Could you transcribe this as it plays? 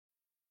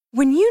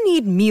When you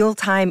need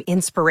mealtime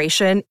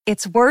inspiration,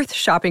 it's worth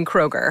shopping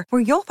Kroger,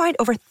 where you'll find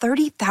over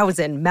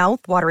 30,000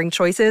 mouth-watering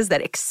choices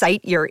that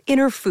excite your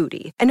inner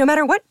foodie. And no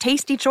matter what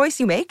tasty choice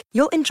you make,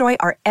 you'll enjoy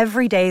our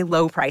everyday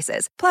low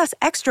prices, plus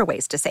extra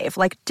ways to save,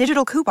 like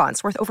digital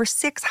coupons worth over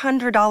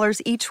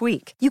 $600 each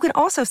week. You can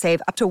also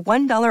save up to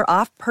 $1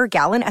 off per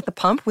gallon at the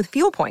pump with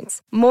fuel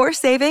points. More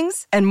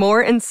savings and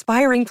more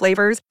inspiring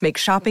flavors make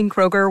shopping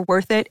Kroger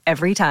worth it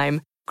every time.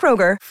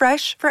 Kroger,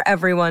 fresh for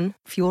everyone.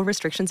 Fuel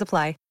restrictions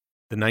apply.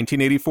 The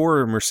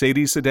 1984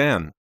 Mercedes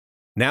sedan,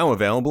 now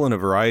available in a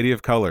variety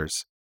of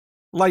colors.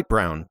 Light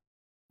brown,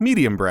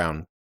 medium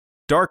brown,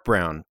 dark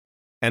brown,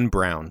 and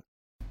brown.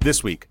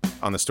 This week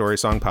on the Story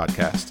Song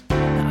Podcast.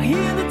 Now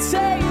hear the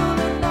tale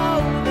and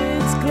all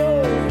its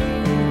glory.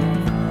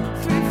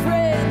 Three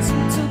friends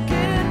who took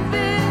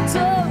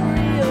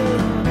inventory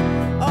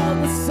of all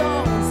the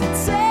songs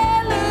that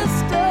tell a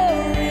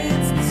story.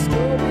 It's the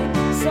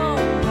Story Song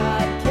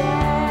Podcast.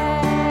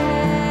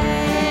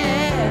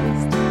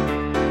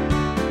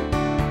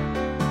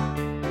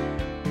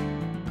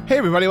 Hey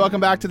everybody, welcome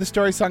back to the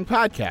Story Song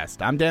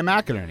Podcast. I'm Dan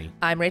McInerney.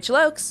 I'm Rachel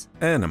Oakes.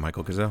 And I'm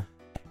Michael Cazell.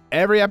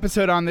 Every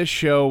episode on this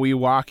show, we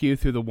walk you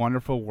through the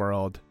wonderful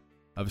world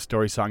of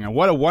Story Song. And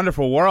what a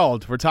wonderful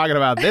world we're talking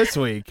about this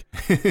week.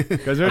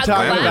 Because we're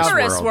talking about a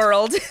glamorous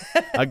world.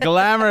 a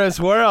glamorous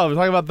world. We're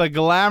talking about The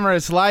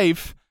Glamorous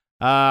Life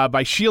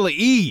by Sheila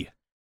E.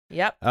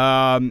 Yep.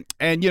 And,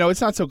 you know,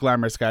 it's not so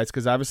glamorous, guys,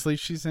 because obviously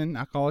she's in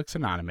Alcoholics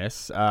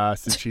Anonymous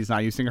since she's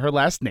not using her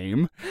last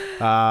name.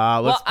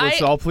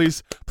 Let's all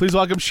please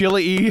welcome Sheila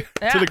E.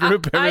 to the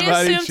group,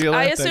 everybody.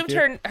 I assumed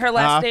her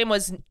last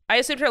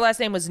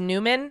name was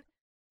Newman.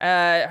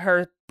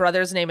 Her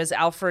brother's name is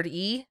Alfred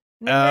E.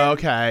 Newman.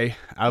 Okay.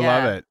 I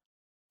love it.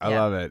 I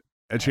love it.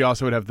 And she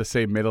also would have the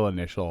same middle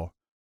initial.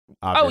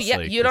 Obviously, oh,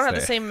 yeah. You don't have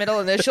the same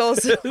middle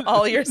initials as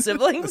all your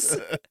siblings.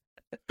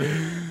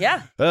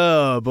 Yeah.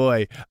 Oh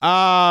boy.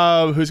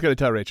 Who's gonna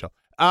tell Rachel?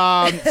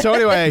 So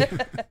anyway,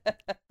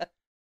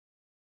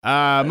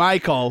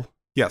 Michael.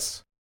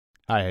 Yes.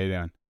 Hi. How you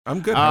doing? I'm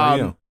good. How are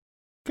you?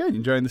 Good.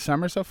 Enjoying the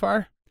summer so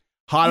far?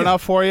 Hot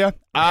enough for you?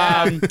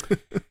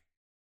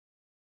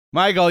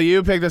 Michael,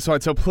 you picked this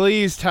one, so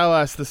please tell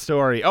us the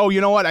story. Oh,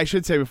 you know what? I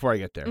should say before I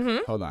get there.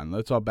 Mm-hmm. Hold on.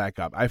 Let's all back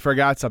up. I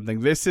forgot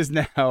something. This is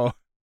now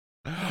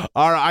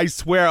our, I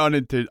swear,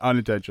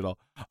 unintentional.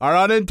 Our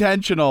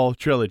unintentional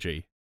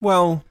trilogy.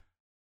 Well,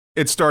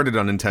 it started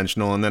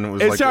unintentional, and then it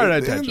was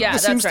unintentional. Yeah,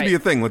 this that's seems right. to be a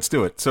thing. Let's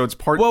do it. So it's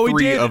part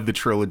 3 of the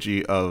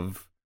trilogy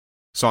of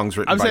songs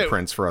written by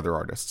Prince for other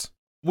artists.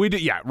 We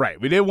did, yeah,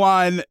 right. We did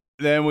one,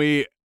 then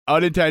we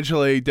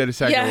unintentionally did a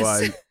second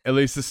one, at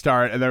least the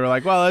start, and then we're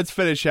like, well, let's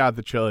finish out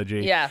the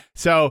trilogy. Yeah.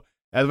 So,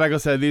 as Michael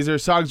said, these are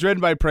songs written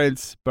by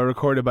Prince, but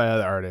recorded by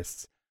other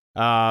artists.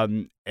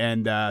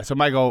 So,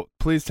 Michael,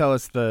 please tell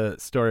us the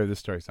story of this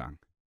story song.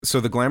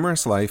 So, The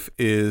Glamorous Life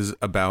is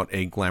about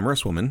a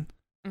glamorous woman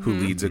who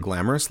leads a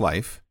glamorous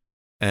life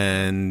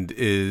and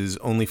is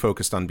only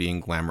focused on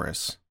being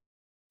glamorous,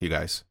 you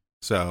guys.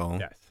 So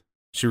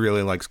she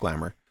really likes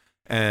glamour.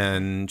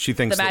 And she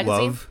thinks that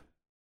love...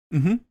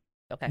 Mm-hmm.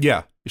 Okay.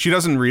 Yeah. She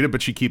doesn't read it,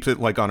 but she keeps it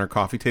like on her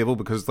coffee table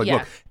because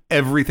look,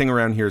 everything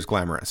around here is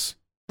glamorous.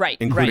 Right.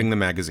 Including the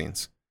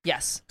magazines.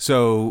 Yes.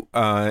 So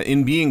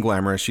in being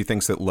glamorous, she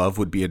thinks that love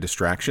would be a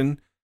distraction.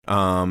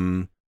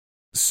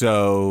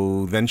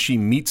 So then she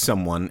meets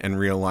someone and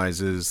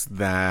realizes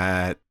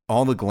that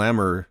all the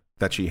glamour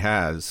that she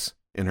has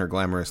in her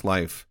glamorous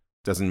life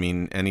doesn't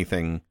mean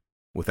anything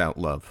without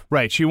love.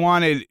 Right. She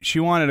wanted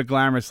a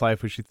glamorous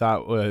life, which she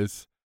thought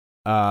was,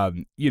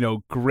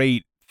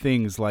 great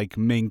things like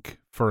mink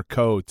fur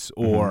coats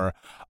or,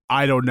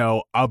 I don't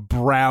know, a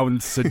brown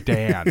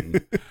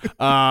sedan.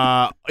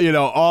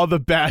 All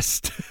the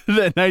best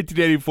that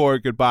 1984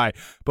 could buy.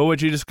 But what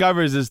she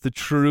discovers is the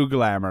true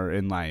glamour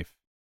in life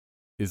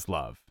is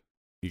love.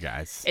 You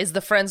guys. Is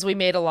the friends we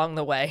made along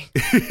the way.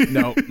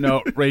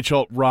 No,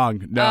 Rachel,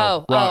 wrong.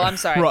 No. Oh, I'm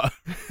sorry.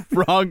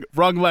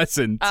 Wrong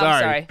lesson. Oh,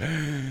 sorry.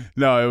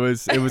 No, it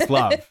was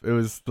love. It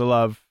was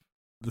the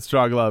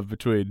strong love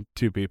between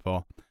two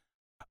people.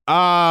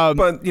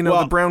 But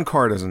the brown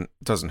car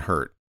doesn't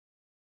hurt.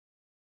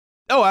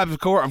 Oh,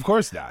 of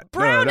course not.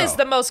 Brown No. is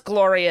the most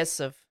glorious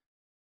of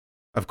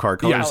car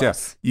colors. Yeah.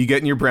 You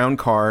get in your brown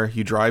car,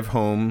 you drive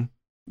home,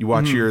 you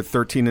watch your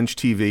 13-inch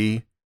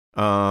TV.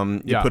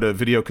 You put a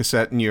video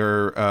cassette in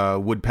your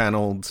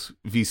wood-paneled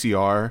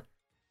VCR,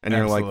 and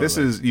you're like,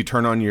 you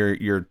turn on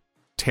your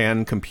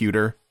tan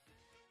computer,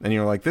 and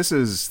you're like, this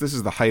is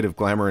the height of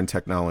glamour and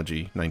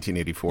technology,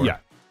 1984. Yeah.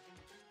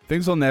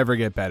 Things will never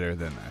get better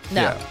than that.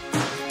 No. Yeah.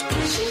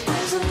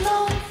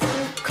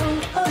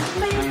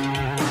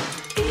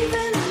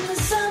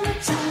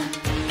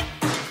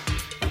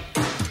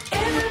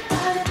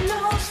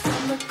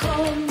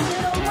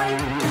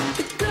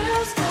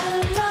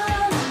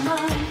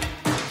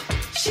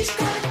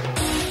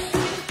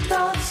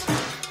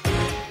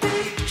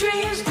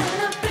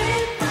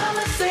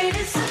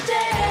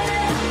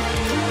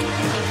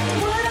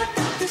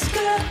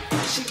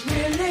 She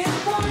really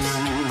wants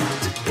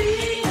to be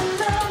in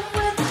love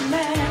with a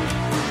man.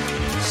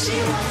 She She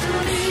wants to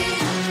lead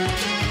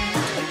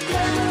a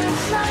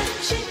glamorous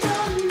life. She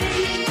don't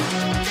need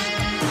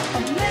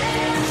a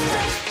man's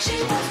life.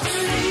 She wants to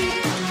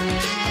lead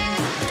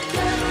a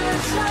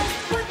glamorous life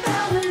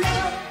without a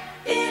love.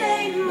 It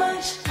ain't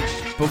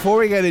much. Before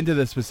we get into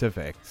the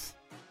specifics,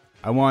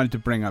 I wanted to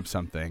bring up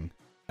something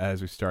as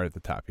we start at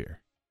the top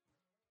here,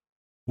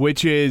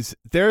 which is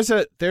there's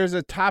a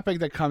topic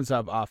that comes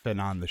up often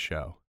on the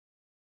show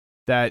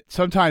that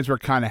sometimes we're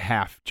kind of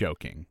half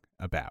joking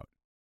about.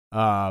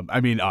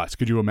 I mean, us.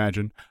 Could you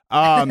imagine?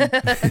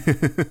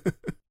 But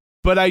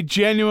I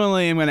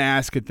genuinely am going to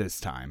ask it this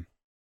time,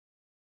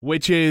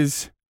 which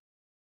is,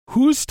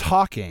 who's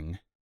talking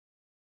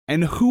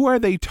and who are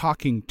they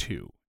talking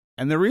to?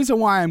 And the reason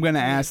why I'm going to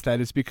ask that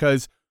is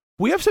because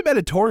we have some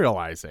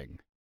editorializing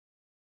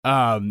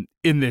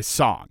in this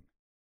song,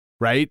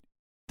 right?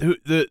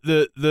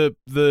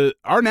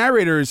 Our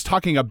narrator is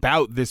talking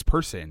about this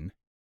person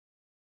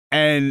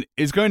and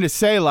is going to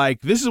say,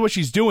 like, this is what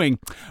she's doing,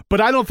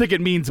 but I don't think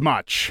it means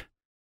much.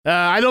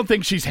 I don't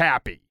think she's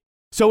happy.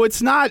 So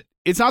it's not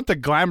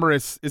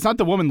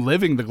the woman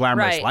living the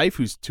glamorous life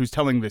who's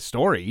telling this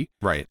story.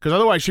 Right. Because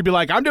otherwise she'd be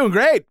like, I'm doing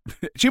great.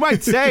 She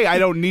might say, I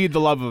don't need the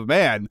love of a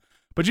man,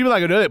 but she'd be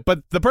like, I do it.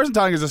 But the person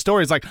telling us the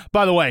story is like,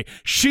 by the way,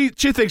 she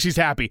thinks she's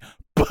happy,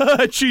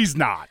 but she's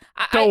not.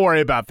 Don't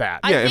worry about that.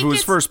 Yeah, if it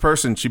was first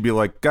person, she'd be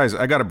like, guys,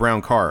 I got a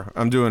brown car.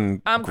 I'm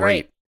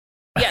great.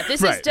 Yeah,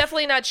 this is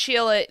definitely not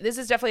Sheila. This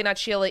is definitely not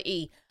Sheila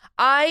E.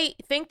 I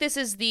think this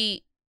is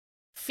the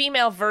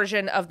female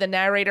version of the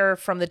narrator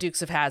from the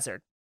Dukes of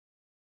Hazzard.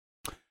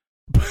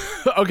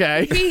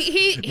 Okay.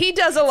 He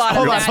does a lot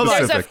of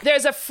that.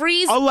 There's a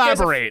freeze.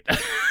 Elaborate.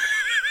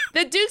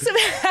 The Dukes of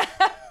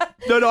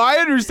No, I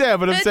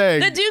understand what I'm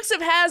saying. The Dukes of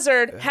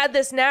Hazzard had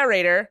this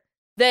narrator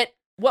that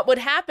what would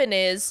happen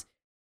is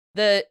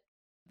the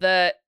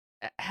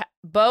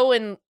Bo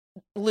and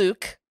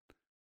Luke.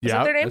 Is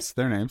that their names? That's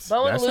their names.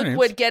 Bo and Luke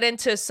would get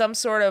into some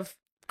sort of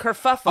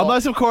kerfuffle.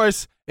 Unless, of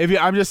course, if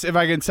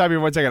I can stop you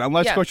for 1 second.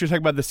 Unless, of course, you're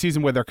talking about the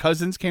season where their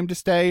cousins came to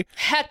stay.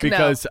 Heck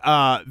because,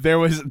 no.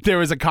 Because there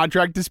was a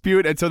contract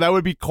dispute, and so that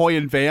would be Coy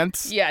and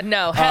Vance. Yeah,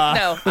 no. Heck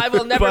no. I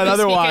will never be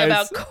speaking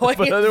about Coy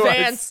and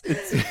Vance.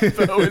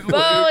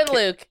 Bo and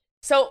Luke.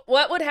 So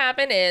what would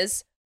happen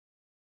is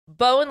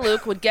Bo and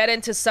Luke would get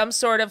into some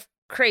sort of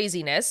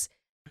craziness,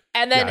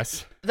 and then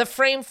the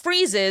frame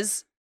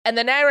freezes, and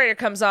the narrator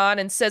comes on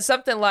and says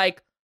something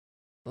like,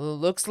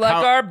 looks like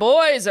our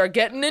boys are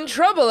getting in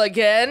trouble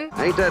again.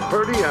 Ain't that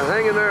pretty?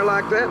 Hanging there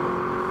like that?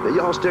 Now,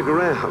 y'all stick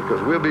around,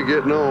 because we'll be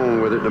getting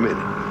on with it in a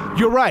minute.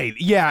 You're right.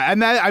 Yeah,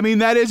 and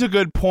that is a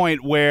good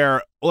point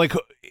where, like,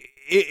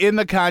 in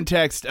the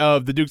context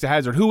of the Dukes of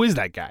Hazzard, who is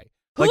that guy?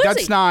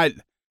 That's not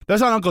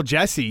Uncle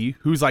Jesse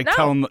who's, like,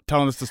 telling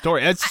us the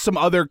story. It's some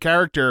other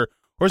character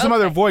or some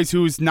other voice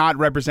who's not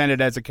represented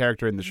as a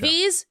character in the show.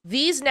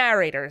 These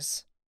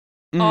narrators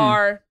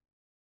are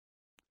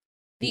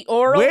the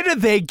oral. Where do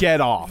they get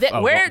off?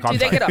 Where do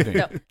they get off?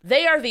 No,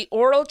 they are the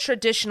oral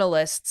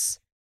traditionalists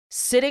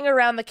sitting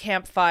around the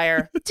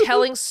campfire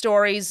telling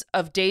stories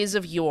of days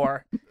of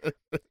yore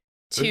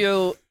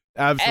to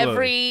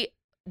every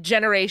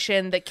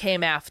generation that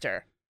came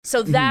after.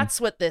 So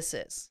that's what this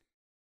is.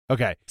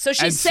 Okay. So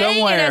she's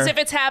saying it as if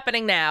it's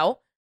happening now,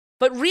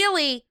 but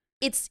really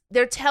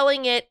they're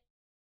telling it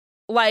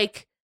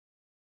like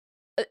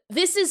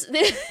this is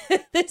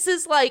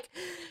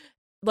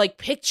like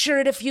picture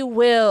it if you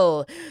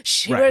will.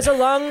 She wears a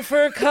long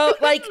fur coat.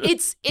 Like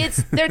it's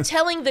they're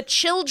telling the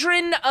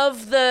children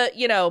of the,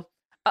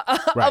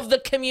 of the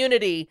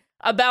community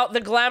about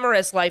the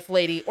glamorous life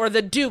lady or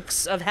the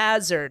Dukes of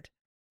Hazzard.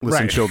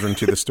 Listen, children,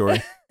 to the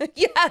story.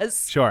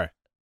 Yes. Sure.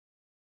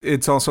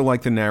 It's also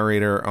like the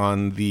narrator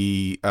on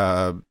the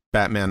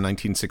Batman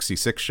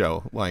 1966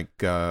 show. Like,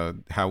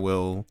 how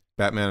will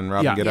Batman and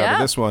Robin get out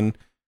of this one?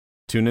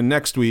 Tune in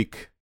next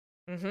week.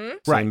 Mm-hmm.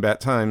 Same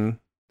bat time,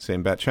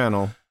 same bat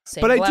channel.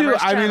 Same but I do. channel.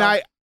 I mean,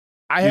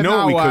 I have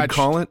what we watched. Could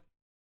call it?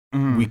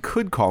 We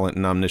could call it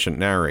an omniscient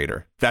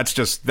narrator. That's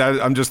just that.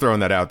 I'm just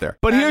throwing that out there.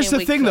 But here's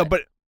the thing, though.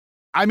 But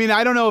I mean,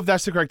 I don't know if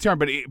that's the correct term.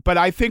 But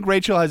I think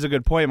Rachel has a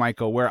good point,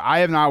 Michael. Where I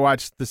have not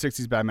watched the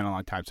 '60s Batman in a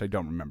long time, so I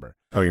don't remember.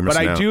 Oh, you're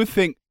missing out.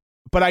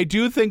 But I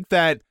do think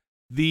that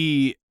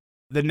the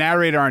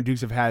narrator on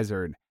Dukes of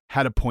Hazzard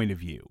had a point of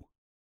view,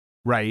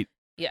 right?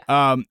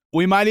 Yeah.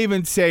 We might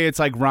even say it's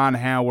like Ron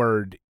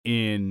Howard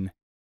in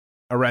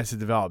Arrested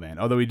Development,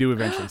 although we do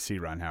eventually see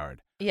Ron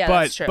Howard. Yeah,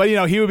 that's true. But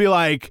he would be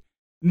like,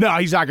 no,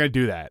 he's not going to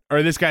do that,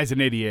 or this guy's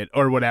an idiot,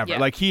 or whatever. Yeah.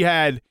 Like he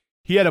had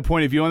a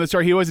point of view on the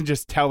story. He wasn't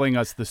just telling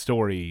us the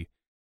story.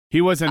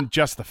 He wasn't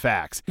just the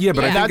facts. Yeah,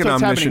 but I think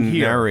that's an omniscient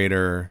here.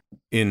 narrator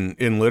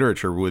in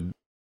literature would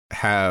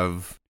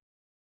have.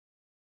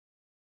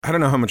 I don't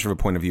know how much of a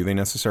point of view they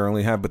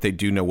necessarily have, but they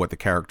do know what the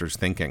character's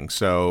thinking.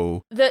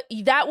 So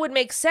that would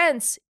make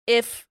sense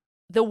if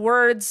the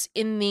words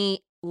in the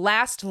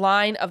last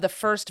line of the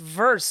first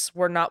verse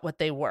were not what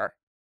they were.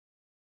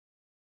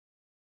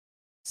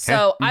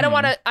 So I don't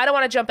want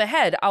to jump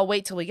ahead. I'll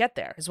wait till we get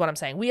there, is what I'm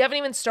saying. We haven't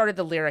even started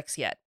the lyrics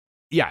yet.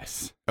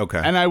 Yes.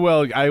 Okay. And I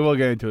will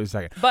get into it in a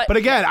second. But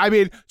again, I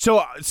mean,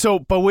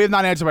 but we have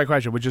not answered my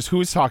question, which is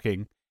who's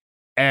talking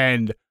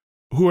and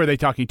who are they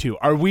talking to?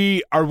 Are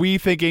we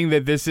thinking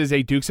that this is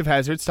a Dukes of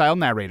Hazzard style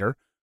narrator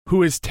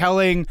who is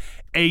telling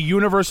a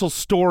universal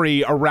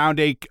story around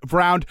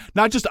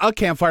not just a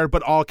campfire,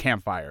 but all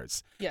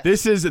campfires? Yes.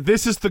 This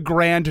is the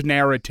grand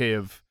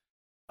narrative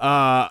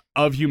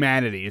of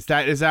humanity. Is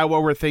that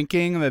what we're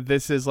thinking? That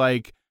this is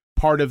like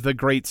part of the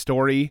great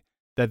story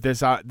that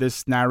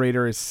this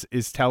narrator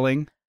is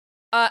telling?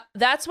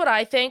 That's what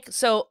I think.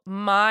 So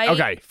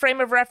my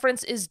frame of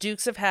reference is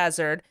Dukes of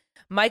Hazzard.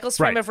 Michael's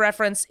frame of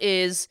reference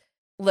is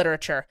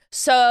literature.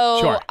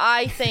 So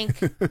I think,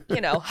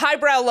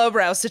 highbrow,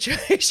 lowbrow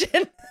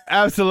situation.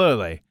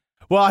 Absolutely.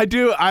 Well,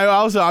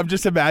 I'm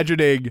just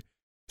imagining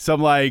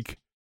some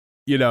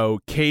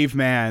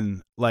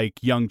caveman,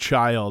 young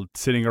child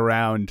sitting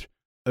around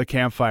the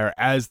campfire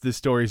as the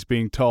story's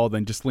being told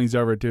and just leans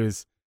over to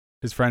his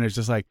friend and is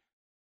just like,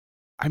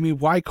 I mean,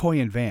 why Coy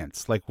and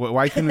Vance?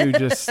 Why can't we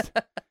just...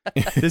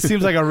 This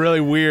seems like a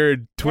really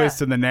weird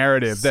twist in the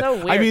narrative. So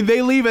weird. I mean,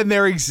 they leave and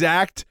their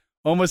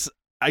almost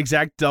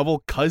exact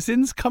double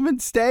cousins come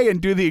and stay and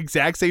do the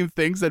exact same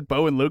things that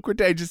Bo and Luke were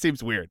doing. It just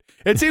seems weird.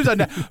 It seems,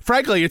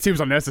 frankly, it seems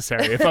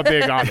unnecessary, if I'm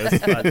being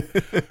honest.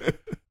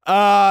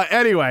 But,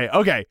 anyway,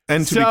 okay.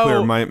 And to be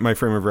clear, my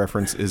frame of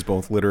reference is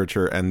both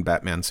literature and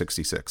Batman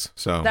 66.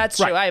 So that's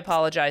true. I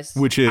apologize.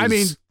 Which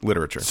is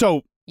literature.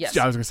 So... Yes.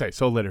 I was going to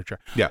say, literature.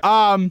 Yeah.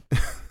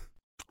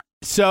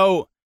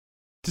 So,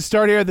 to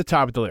start here at the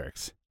top of the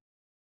lyrics,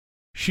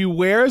 she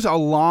wears a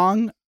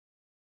long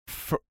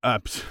fur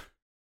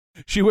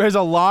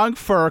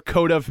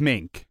coat of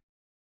mink,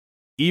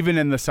 even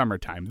in the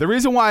summertime. The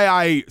reason why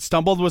I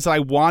stumbled was I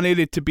wanted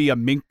it to be a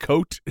mink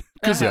coat,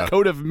 because a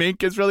coat of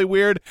mink is really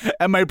weird,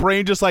 and my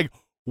brain just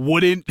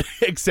wouldn't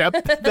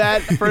accept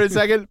that for a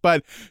second.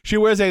 But she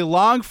wears a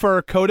long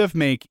fur coat of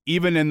mink,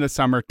 even in the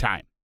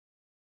summertime.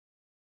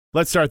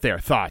 Let's start there.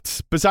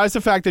 Thoughts? Besides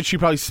the fact that she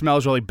probably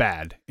smells really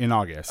bad in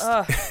August.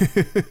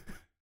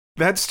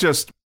 That's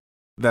just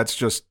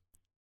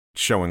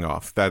showing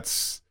off.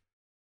 That's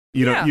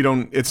you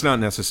don't it's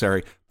not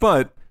necessary.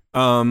 But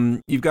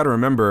you've got to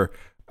remember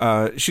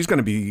she's going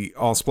to be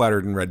all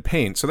splattered in red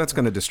paint, so that's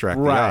going to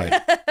distract the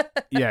eye.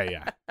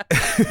 Yeah.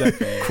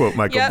 Quote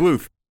Michael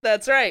Bluth.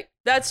 That's right.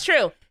 That's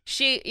true.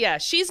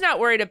 She's not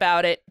worried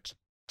about it.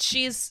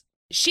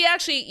 She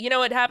actually,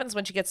 what happens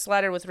when she gets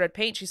splattered with red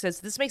paint? She says,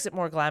 this makes it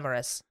more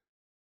glamorous.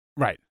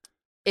 Right.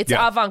 It's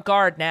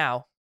avant-garde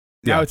now.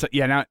 Now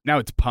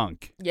it's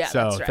punk. Yeah,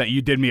 so that's right.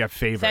 You did me a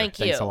favor. Thanks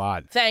a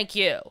lot. Thank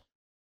you.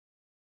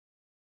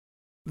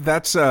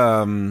 That's,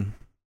 I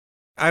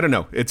don't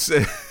know. It's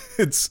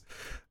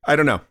I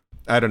don't know.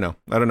 I don't know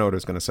what I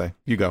was going to say.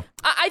 You go.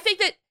 I think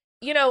that,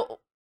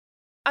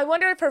 I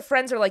wonder if her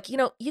friends are like,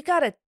 you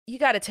gotta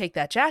take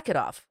that jacket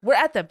off. We're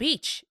at the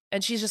beach.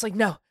 And she's just like,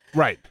 no.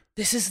 Right.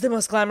 This is the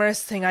most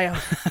glamorous thing I own.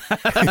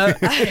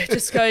 I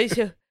just going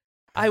to.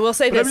 I will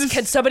say this.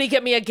 Can somebody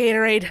get me a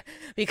Gatorade?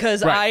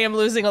 Because I am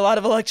losing a lot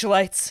of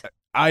electrolytes.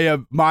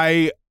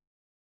 My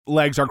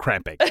legs are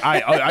cramping.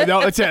 I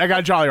know it's it. I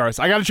got a Charlie horse.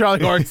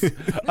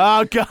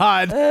 Oh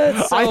God.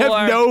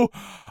 So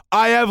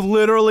I have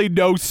literally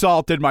no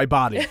salt in my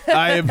body.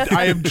 I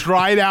am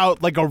dried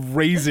out like a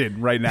raisin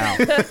right now.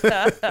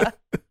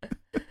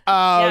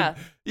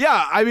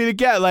 Yeah, I mean,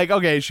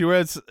 again, she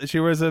wears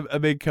a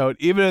big coat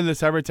even in the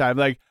summertime.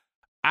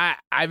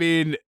 I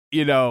mean,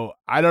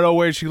 I don't know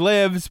where she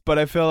lives, but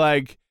I feel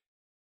like,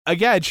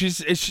 again,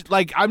 she's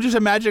I'm just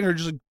imagining her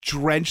just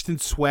drenched in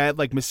sweat,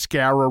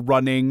 mascara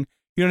running.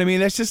 You know what I mean?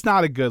 That's just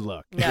not a good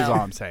look. No. Is all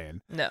I'm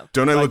saying. No.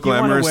 Don't I look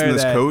glamorous in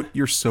this coat?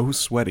 You're so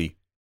sweaty.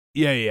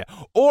 Yeah.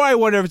 Or I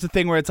wonder if it's a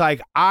thing where it's I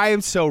am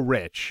so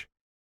rich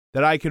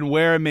that I can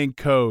wear a mink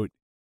coat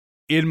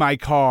in my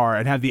car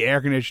and have the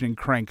air conditioning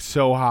crank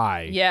so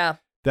high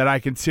that I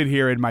can sit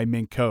here in my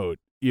mink coat.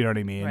 You know what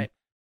I mean? Right.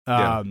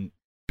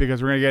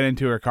 Because we're going to get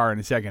into her car in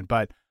a second.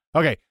 But,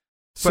 okay.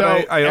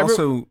 So But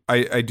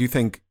I do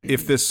think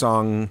if this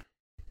song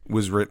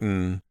was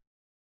written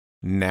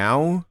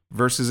now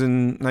versus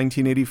in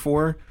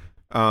 1984,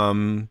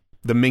 the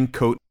mink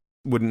coat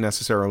wouldn't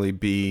necessarily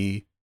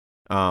be...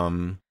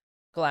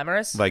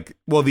 glamorous?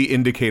 The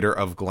indicator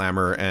of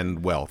glamour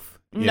and wealth.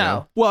 You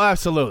know? Well,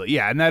 absolutely.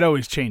 Yeah, and that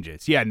always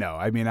changes. Yeah, no.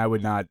 I mean, I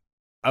would not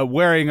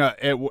wearing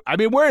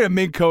a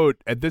mink coat.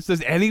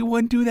 Does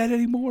anyone do that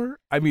anymore?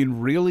 I mean,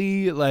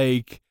 really?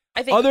 I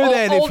think other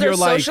than if you're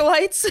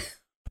socialites.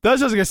 That's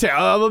what I was gonna say.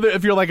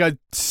 If you're a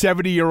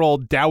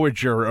 70-year-old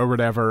dowager or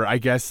whatever, I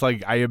guess I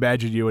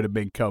imagine you in a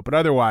mink coat. But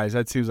otherwise,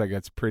 that seems like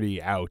that's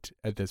pretty out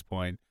at this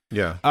point.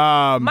 Yeah.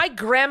 My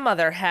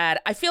grandmother had.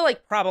 I feel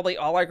like probably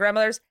all our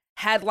grandmothers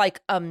had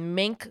a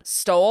mink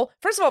stole.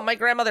 First of all, my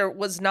grandmother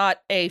was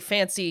not a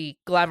fancy,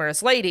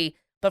 glamorous lady,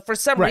 but for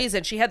some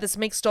reason she had this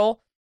mink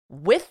stole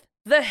with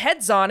the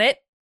heads on it.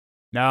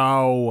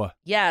 No.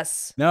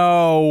 Yes.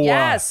 No.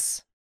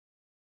 Yes.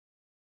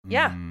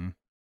 Yeah.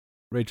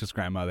 Rachel's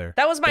grandmother.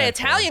 That was my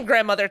Italian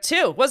grandmother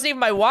too. Wasn't even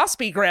my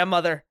waspy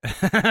grandmother.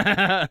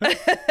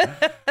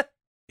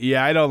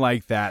 Yeah, I don't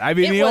like that. I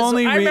mean,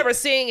 I remember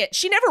seeing it.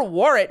 She never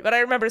wore it, but I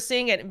remember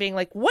seeing it and being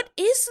like, "What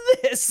is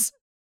this?"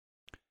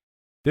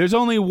 There's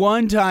only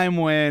one time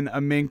when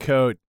a mink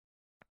coat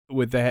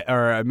with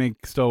a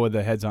mink stole with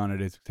the heads on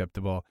it is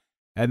acceptable,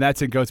 and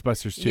that's in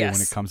Ghostbusters 2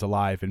 when it comes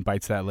alive and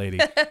bites that lady.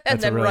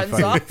 And then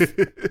runs off.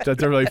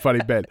 That's a really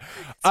funny bit.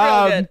 It's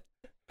real good.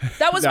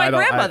 That was my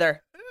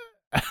grandmother.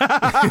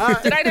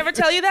 Did I never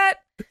tell you that?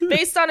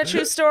 Based on a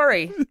true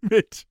story.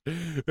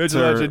 It's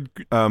her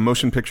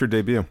motion picture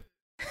debut.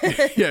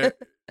 Yeah.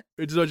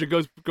 It's such a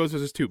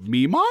Ghostbusters 2.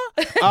 Mima?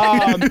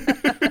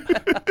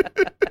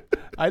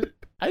 I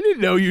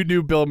didn't know you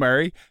knew Bill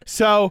Murray.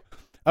 So,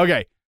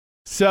 okay.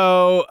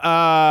 So,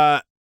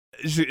 coat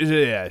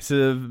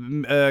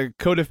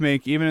of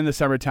mink, even in the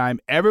summertime,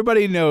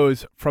 everybody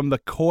knows from the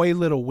coy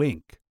little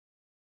wink,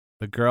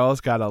 the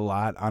girl's got a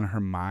lot on her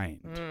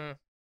mind.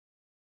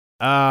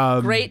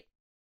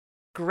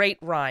 Great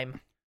rhyme.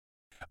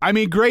 I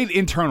mean, great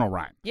internal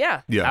rhyme.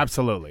 Yeah.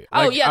 Absolutely.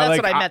 That's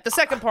what I meant. The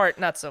second part,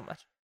 not so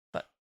much.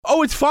 But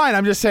it's fine.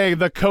 I'm just saying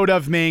the coat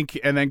of mink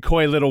and then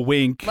coy little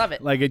wink. Love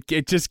it. Like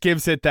it just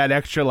gives it that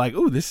extra, like,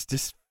 ooh,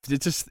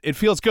 it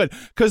feels good.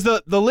 Because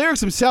the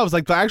lyrics themselves,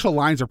 like the actual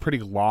lines are pretty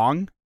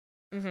long.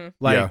 Mm-hmm.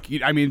 Like,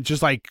 I mean,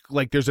 just like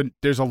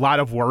there's a lot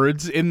of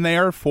words in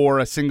there for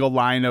a single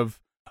line of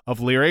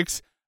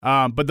lyrics.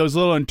 But those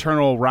little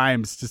internal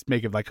rhymes just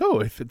make it like,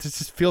 it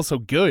just feels so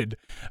good.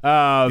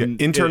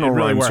 Internal it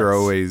really rhymes works.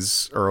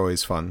 are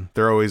always fun.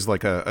 They're always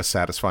like a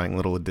satisfying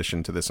little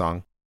addition to the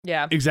song.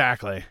 Yeah,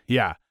 exactly.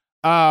 Yeah.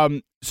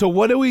 So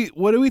what do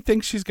we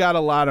think she's got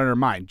a lot on her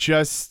mind?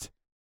 Just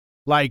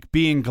like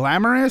being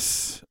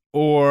glamorous,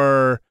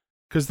 or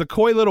because the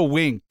coy little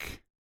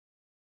wink,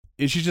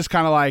 is she just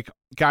kind of like,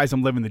 guys,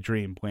 I'm living the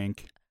dream,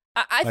 wink?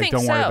 I think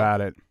don't so. worry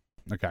about it.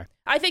 Okay.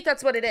 I think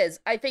that's what it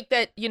is. I think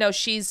that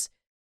she's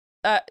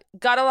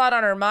got a lot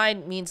on her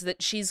mind means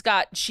that she's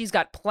got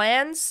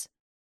plans,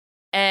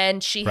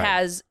 and she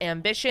has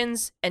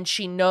ambitions, and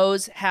she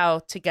knows how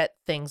to get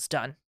things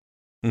done.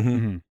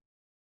 Mm-hmm.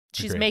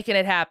 She's making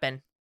it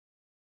happen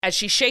as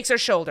she shakes her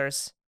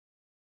shoulders.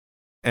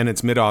 And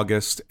it's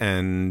mid-August,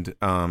 and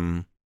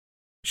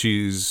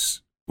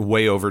she's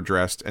way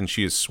overdressed, and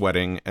she is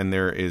sweating, and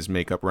there is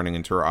makeup running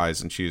into her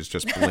eyes, and she is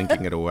just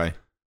blinking it away.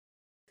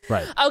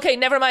 Right. Okay,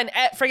 never mind.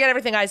 Forget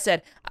everything I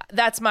said.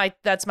 That's my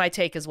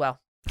take as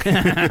well.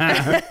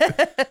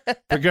 The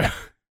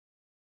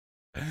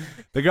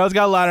girl's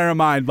got a lot on her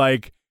mind.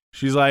 Like,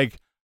 she's like,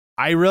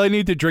 I really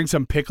need to drink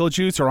some pickle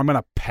juice or I'm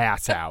gonna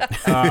pass out.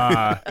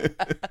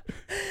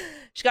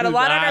 She's got a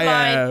lot on her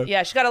mind.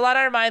 Yeah, she's got a lot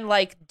on her mind.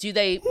 Like, do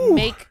they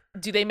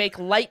make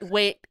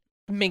lightweight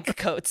mink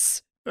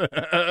coats?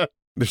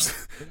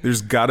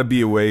 There's got to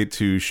be a way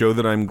to show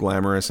that I'm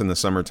glamorous in the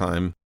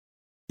summertime.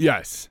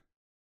 Yes.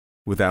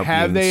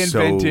 Without being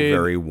so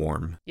very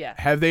warm. Yeah.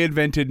 Have they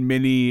invented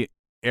mini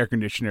air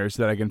conditioners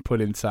that I can put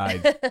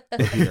inside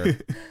of here?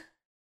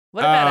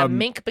 What about a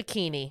mink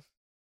bikini?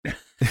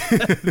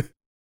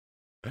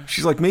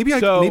 She's like,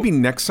 maybe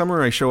next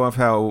summer I show off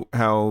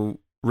how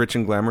rich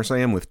and glamorous I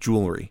am with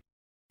jewelry.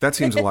 That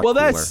seems a lot cooler.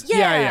 That's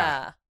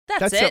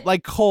That's it.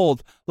 Like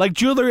cold, like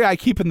jewelry I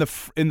keep in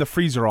the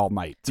freezer all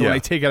night. So when I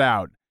take it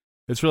out,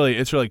 it's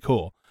really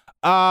cool.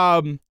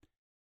 Yeah.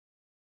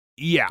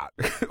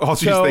 All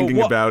she's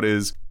thinking about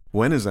is,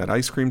 when is that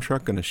ice cream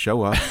truck going to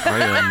show up? I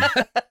am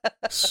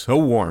so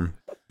warm.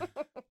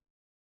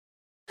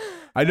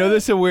 I know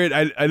this is weird.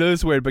 I know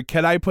this is weird, but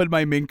can I put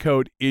my mink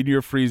coat in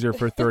your freezer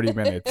for 30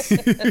 minutes,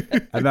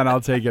 and then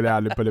I'll take it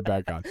out and put it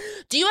back on?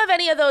 Do you have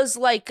any of those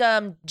like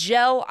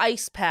gel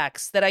ice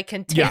packs that I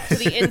can take to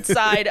the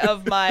inside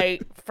of my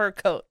fur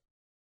coat?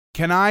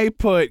 Can I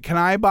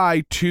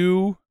buy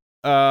 2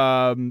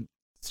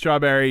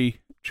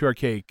 strawberry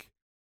shortcake,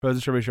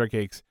 frozen strawberry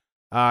shortcakes?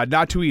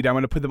 Not to eat. I'm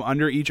going to put them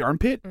under each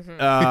armpit,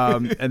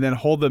 and then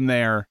hold them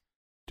there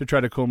to try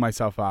to cool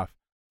myself off.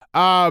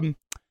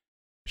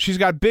 She's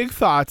got big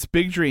thoughts,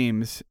 big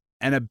dreams,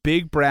 and a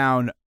big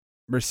brown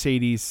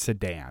Mercedes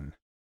sedan.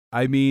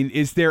 I mean,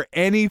 is there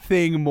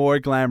anything more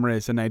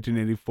glamorous in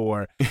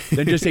 1984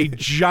 than just a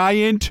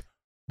giant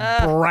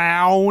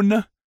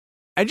brown,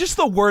 and just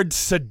the word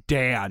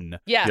sedan?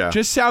 Yeah.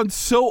 Just sounds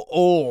so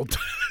old.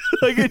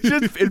 Like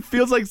it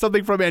feels like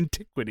something from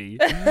antiquity.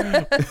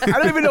 I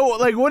don't even know,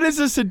 like, what is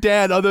a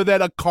sedan other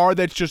than a car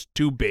that's just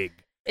too big?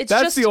 That's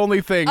just the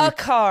only thing a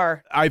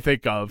car I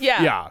think of.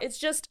 Yeah, it's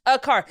just a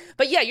car.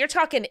 But yeah, you're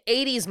talking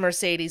 80s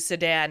Mercedes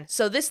sedan.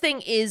 So this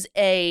thing is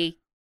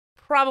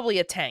probably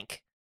a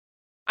tank.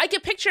 I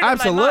can picture it in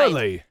my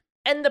mind.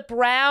 And the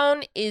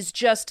brown is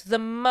just the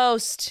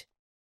most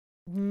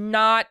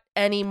not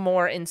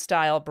anymore in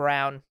style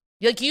brown.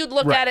 Like, you'd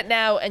look at it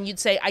now and you'd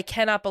say, I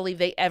cannot believe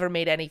they ever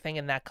made anything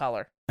in that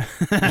color.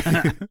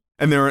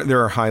 And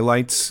there are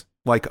highlights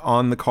like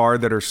on the car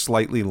that are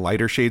slightly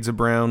lighter shades of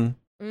brown.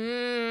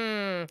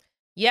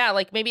 Yeah,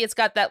 like maybe it's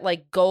got that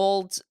like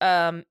gold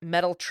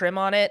metal trim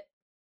on it.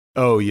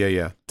 Oh,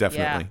 yeah,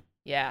 definitely.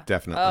 Yeah.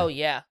 Definitely. Oh,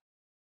 yeah.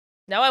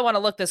 Now I want to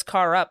look this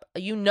car up.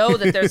 You know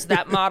that there's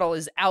that model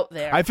is out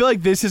there. I feel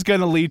like this is going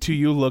to lead to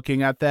you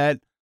looking at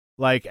that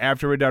like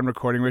after we're done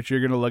recording, Rich,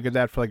 you're going to look at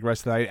that for like the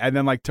rest of the night. And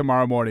then like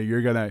tomorrow morning,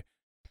 you're going to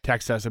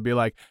text us and be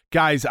like,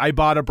 guys, I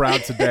bought a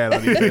brown sedan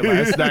on eBay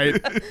last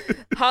night.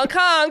 Honk,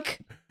 honk.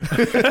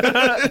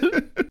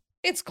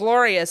 It's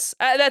glorious.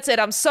 That's it.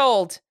 I'm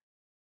sold.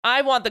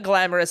 I want the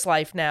glamorous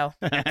life now.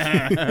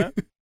 I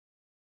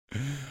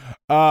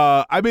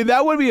mean,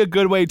 that would be a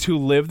good way to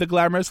live the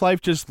glamorous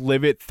life. Just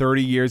live it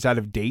 30 years out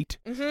of date.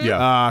 Mm-hmm.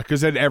 Yeah.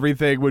 Because then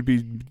everything would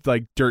be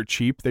like dirt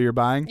cheap that you're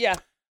buying. Yeah.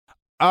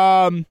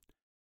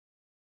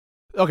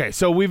 Okay,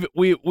 so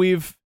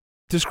we've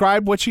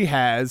described what she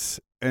has,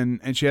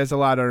 and she has a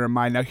lot on her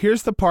mind. Now,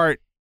 here's the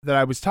part that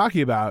I was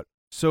talking about.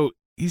 So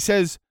he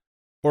says,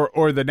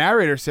 or the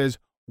narrator says,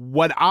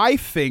 what I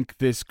think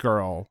this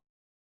girl,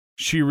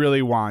 she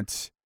really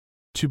wants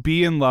to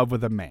be in love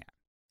with a man.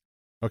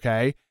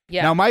 Okay?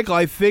 Yeah. Now, Michael,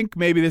 I think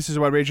maybe this is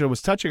what Rachel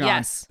was touching on.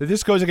 Yes. That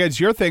this goes against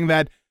your thing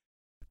that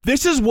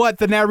this is what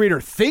the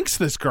narrator thinks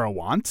this girl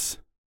wants.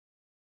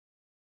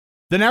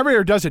 The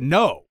narrator doesn't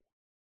know.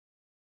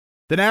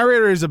 The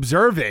narrator is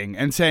observing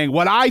and saying,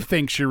 what I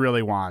think she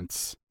really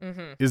wants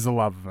is the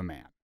love of a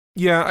man.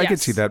 Yeah, I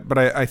could see that. But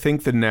I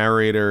think the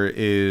narrator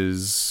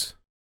is...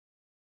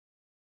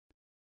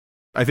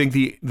 I think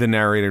the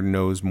narrator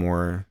knows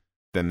more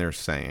than they're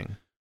saying.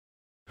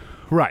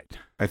 Right.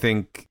 I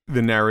think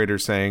the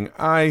narrator's saying,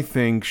 I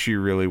think she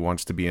really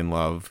wants to be in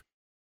love.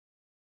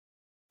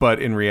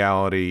 But in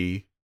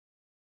reality,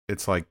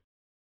 it's like,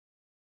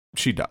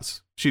 she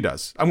does. She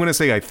does. I'm going to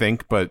say I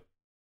think, but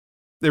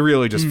it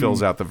really just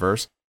fills out the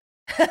verse.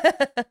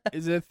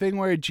 Is it a thing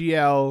where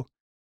GL,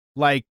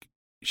 like,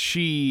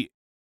 she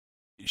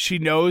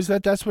knows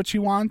that that's what she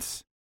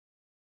wants,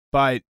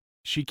 but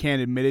she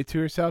can't admit it to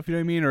herself, you know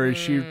what I mean? Or is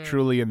she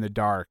truly in the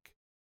dark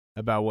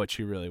about what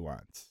she really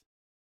wants?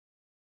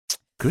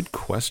 Good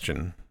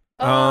question.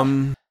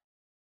 I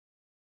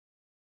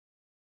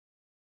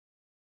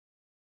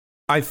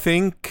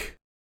think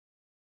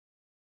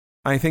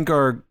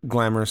our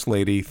glamorous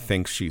lady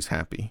thinks she's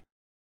happy.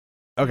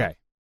 Okay.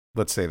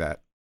 Let's say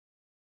that.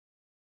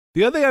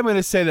 The other thing I'm going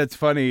to say that's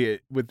funny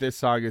with this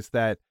song is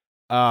that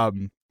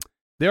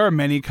there are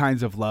many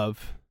kinds of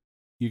love,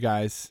 you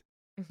guys,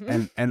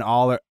 and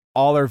all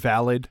are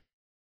valid.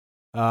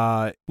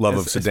 Love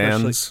of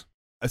sedans.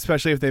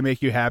 Especially if they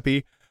make you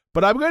happy.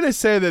 But I'm going to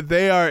say that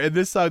they are, in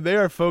this song, they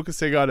are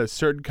focusing on a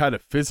certain kind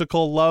of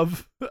physical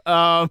love.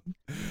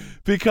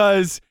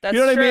 Because, that's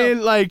you know what true. I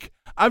mean? Like,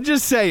 I'm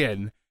just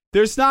saying,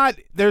 there's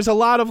a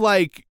lot of,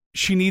 like,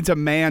 she needs a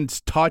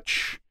man's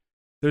touch.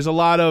 There's a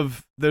lot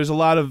of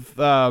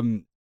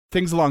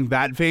things along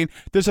that vein.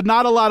 There's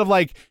not a lot of,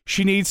 like,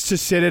 she needs to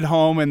sit at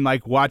home and,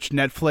 like, watch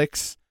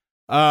Netflix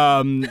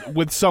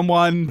with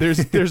someone.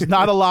 There's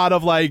not a lot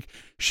of, like,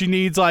 she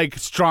needs, like,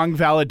 strong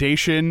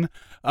validation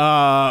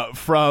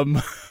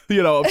from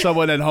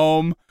someone at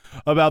home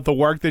about the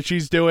work that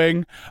she's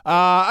doing.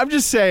 I'm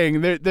just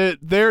saying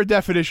their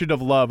definition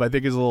of love, I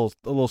think, is a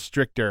little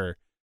stricter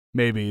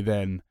maybe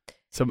than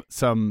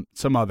some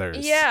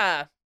others.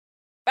 Yeah.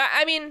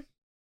 I mean,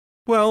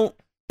 well,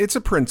 it's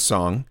a Prince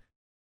song.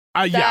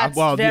 That's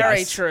very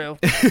yes. true.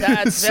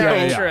 That's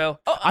very true.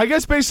 Oh, I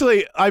guess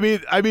basically, I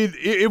mean,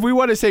 if we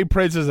want to say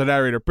Prince as a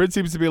narrator, Prince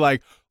seems to be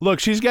like, look,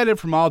 she's getting it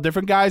from all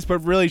different guys, but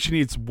really she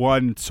needs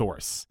one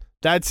source.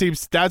 That's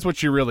what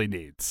she really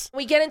needs.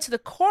 we get into the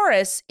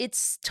chorus, it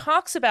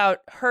talks about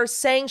her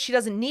saying she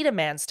doesn't need a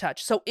man's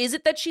touch. So is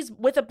it that she's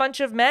with a bunch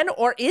of men,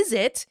 or is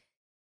it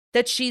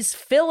that she's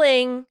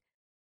filling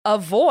a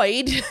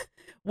void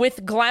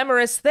with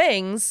glamorous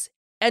things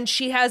and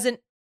she hasn't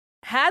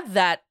had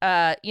that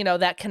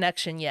that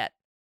connection yet?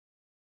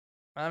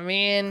 I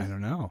mean, I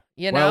don't know.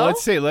 Well,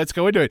 let's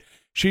go into it.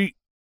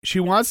 She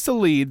wants to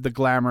lead the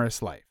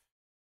glamorous life.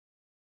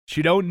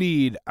 She don't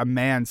need a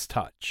man's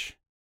touch.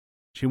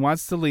 She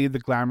wants to lead the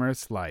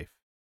glamorous life.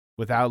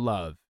 Without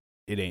love,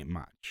 it ain't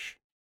much.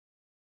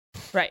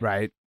 Right.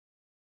 Right.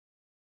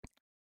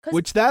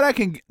 Which that I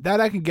can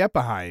get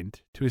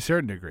behind to a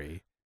certain degry.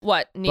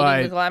 What,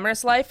 needing the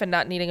glamorous life and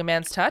not needing a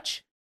man's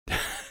touch?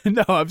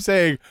 No, I'm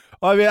saying,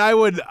 I mean, I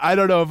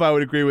don't know if I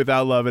would agree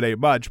without love it ain't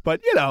much,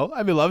 but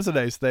love's a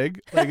nice thing.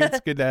 Like, it's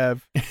good to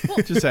have.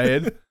 Just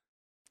saying.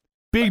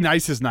 Being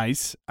nice is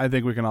nice. I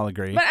think we can all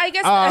agree. But I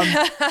guess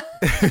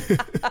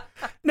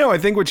No, I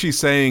think what she's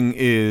saying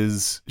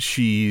is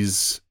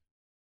she's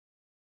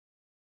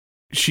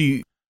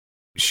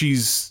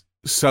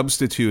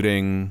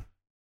substituting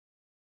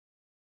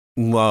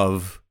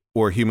love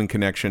or human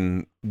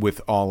connection with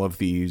all of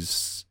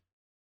these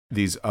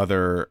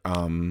other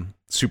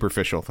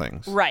superficial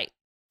things. right.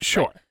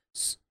 Sure.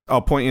 Right.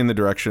 I'll point you in the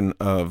direction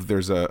of,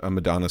 there's a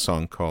Madonna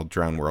song called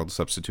Drown World,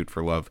 Substitute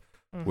for Love,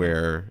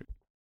 where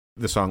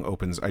the song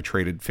opens, I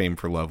traded fame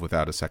for love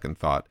without a second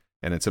thought.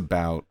 And it's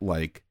about,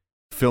 like,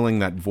 filling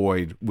that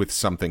void with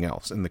something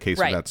else. In the case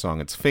of that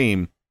song, it's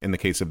fame. In the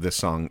case of this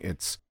song,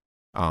 it's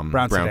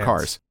brown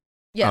cars.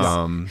 Yes.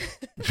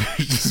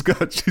 She's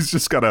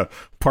just got a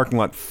parking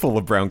lot full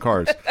of brown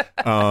cars.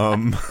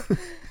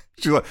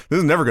 She's like, this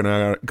is never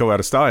gonna go out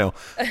of style.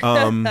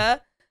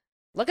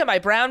 Look at my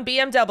brown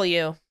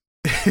BMW.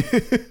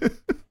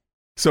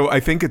 So I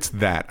think it's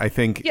that. I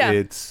think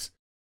it's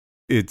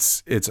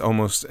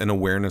almost an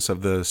awareness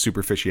of the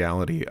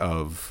superficiality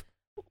of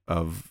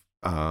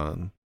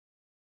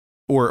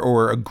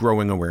or a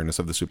growing awareness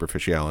of the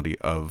superficiality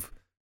of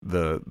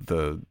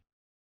the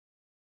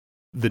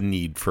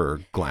need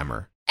for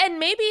glamour. And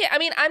maybe, I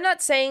mean, I'm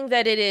not saying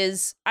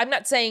it's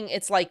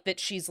like that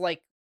she's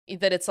like,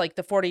 that it's like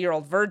the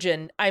 40-year-old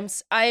virgin.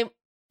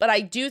 But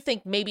I do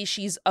think maybe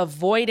she's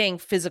avoiding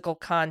physical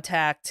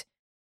contact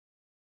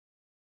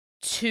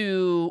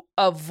to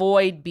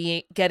avoid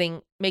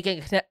making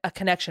a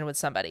connection with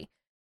somebody.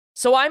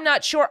 So I'm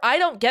not sure. I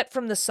don't get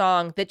from the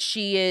song that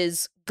she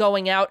is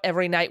going out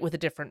every night with a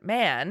different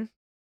man.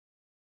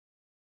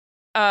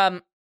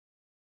 But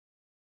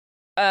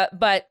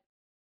I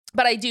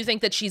do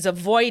think that she's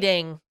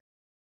avoiding,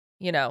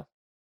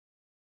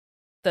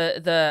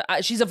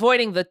 she's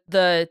avoiding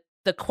the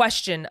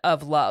question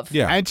of love.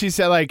 Yeah. And she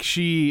said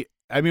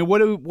what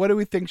do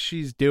we think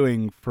she's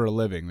doing for a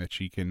living that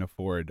she can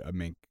afford a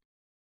mink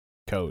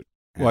coat?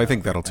 Well, I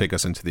think that'll take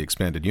us into the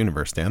expanded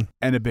universe, Dan.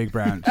 And a big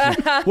brown.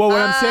 Well,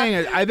 what I'm saying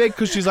is, I think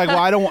because she's like, well,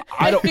 I don't.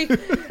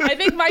 I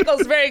think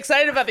Michael's very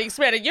excited about the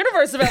expanded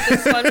universe about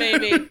this one,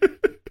 maybe.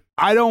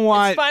 I don't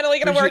want. It's finally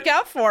going to work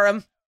out for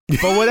him.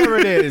 But whatever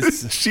it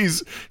is,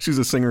 she's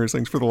a singer who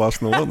sings for the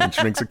Lost and the Lonely.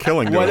 She makes a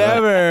killing.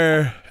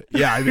 Whatever.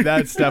 Yeah, I mean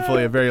that's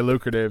definitely a very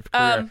lucrative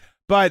career.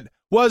 But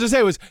what I was gonna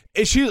say was,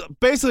 she's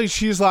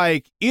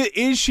like,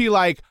 is she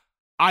like,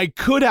 I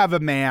could have a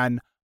man,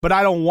 but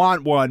I don't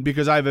want one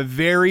because I have a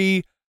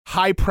very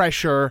high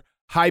pressure,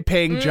 high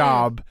paying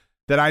job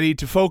that I need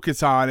to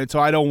focus on, and so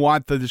I don't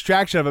want the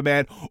distraction of a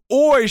man?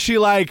 Or is she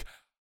like,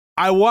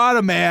 I want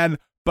a man,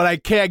 but I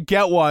can't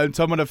get one,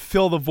 so I'm gonna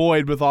fill the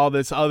void with all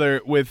this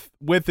other with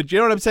the. You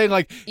know what I'm saying?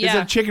 Like, is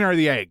it a chicken or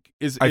the egg?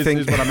 Is what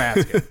I'm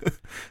asking.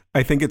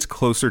 I think it's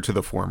closer to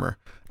the former.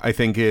 I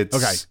think it's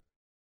okay.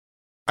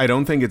 I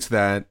don't think it's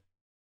that.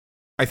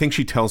 I think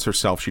she tells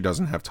herself she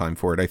doesn't have time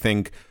for it. I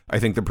think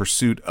the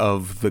pursuit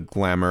of the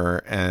glamour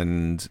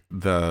and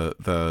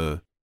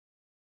the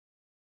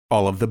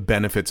all of the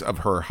benefits of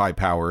her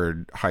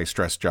high-powered,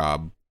 high-stress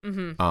job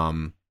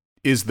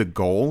is the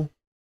goal.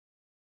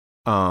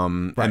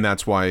 Right. And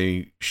that's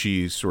why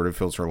she sort of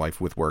fills her life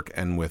with work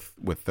and with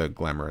the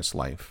glamorous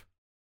life.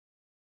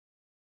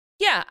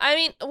 Yeah, I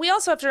mean, we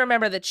also have to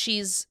remember that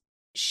she's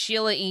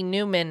Sheila E.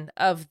 Newman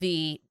of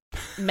the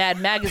Mad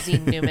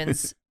Magazine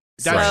Newmans.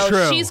 That's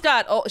true.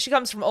 She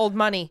comes from old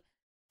money.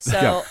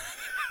 So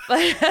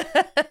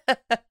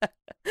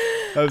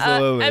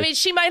absolutely. I mean,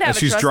 she might have. As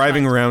she's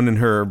driving around in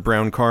her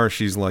brown car,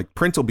 she's like,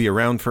 "Print will be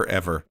around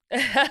forever."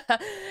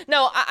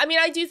 No, I mean,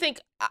 I do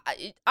think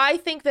I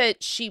think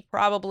that she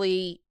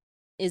probably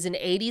is an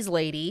 80s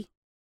lady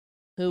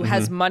who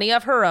has money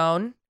of her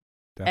own.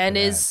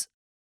 Definitely.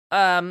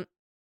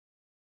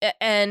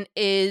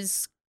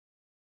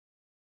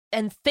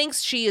 And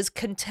thinks she is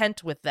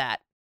content with that.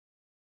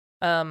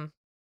 But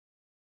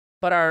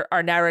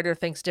our narrator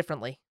thinks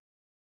differently.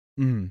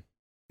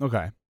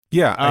 Okay.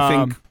 Yeah, I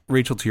think,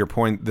 Rachel, to your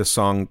point, this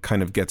song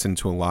kind of gets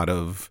into a lot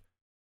of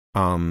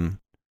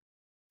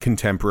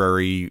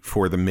contemporary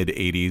for the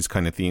mid-'80s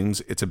kind of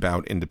themes. It's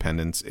about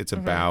independence. It's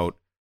about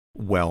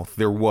wealth.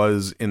 There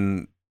was,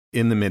 in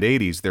the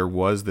mid-'80s, there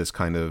was this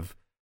kind of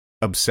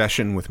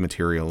obsession with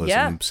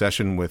materialism,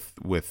 obsession with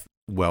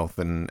wealth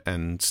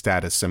and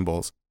status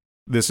symbols.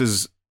 This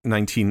is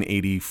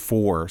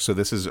 1984, so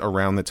this is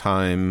around the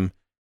time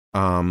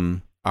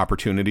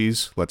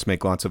Opportunities, Let's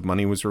Make Lots of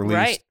Money was released.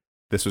 Right.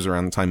 This was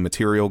around the time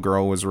Material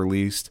Girl was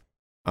released.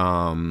 This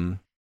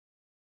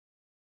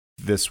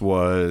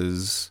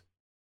was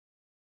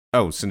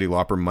Cyndi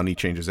Lauper, Money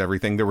Changes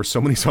Everything. There were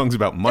so many songs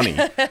about money.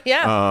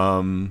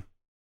 Yeah.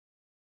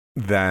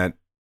 That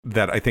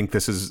I think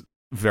this is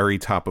very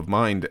top of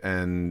mind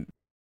and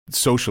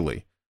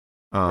socially.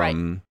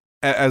 Right.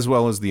 As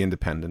well as the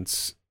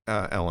independence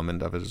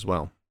element of it as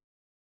well.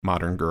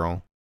 Modern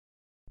Girl.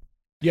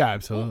 Yeah,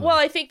 absolutely. Well,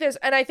 I think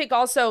I think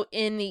also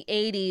in the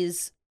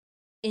 80s,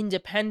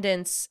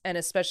 independence, and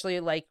especially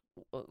like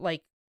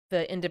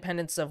the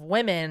independence of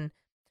women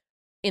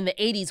in the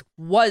 80s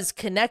was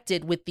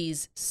connected with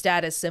these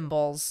status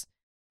symbols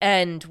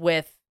and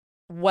with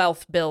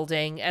wealth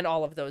building and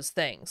all of those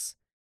things.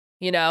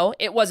 You know,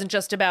 it wasn't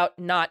just about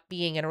not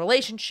being in a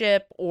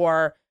relationship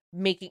or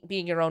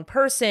being your own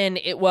person.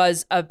 It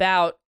was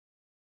about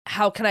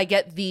how can I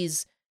get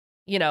these,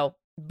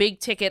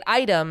 big ticket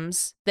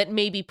items that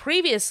maybe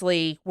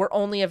previously were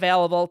only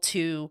available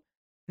to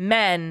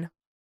men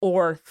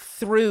or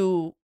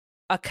through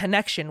a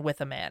connection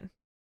with a man.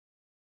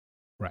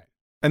 Right.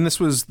 And this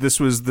was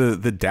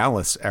the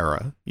Dallas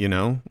era,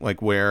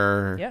 like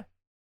where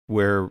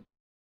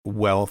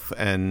wealth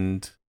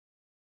and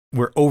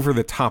where over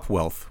the top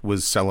wealth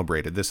was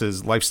celebrated. This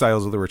is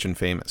Lifestyles of the Rich and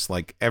Famous.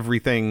 Like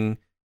everything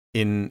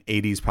in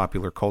 80s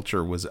popular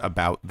culture was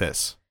about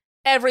this.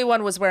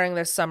 Everyone was wearing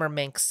their summer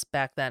minks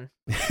back then.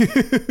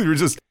 There were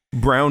just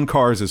brown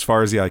cars as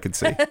far as the eye could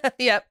see.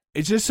 Yep.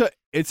 It's just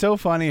it's so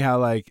funny how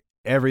like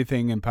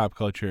everything in pop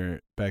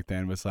culture back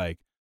then was like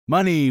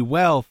money,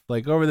 wealth,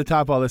 like over the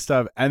top, all this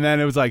stuff. And then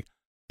it was like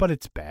but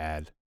it's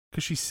bad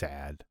because she's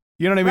sad.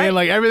 You know what I mean? Right.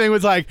 Like everything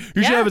was like,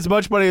 you should have as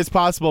much money as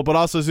possible, but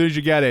also as soon as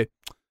you get it,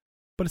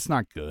 but it's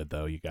not good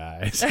though, you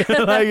guys.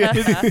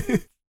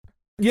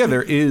 Yeah,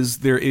 there is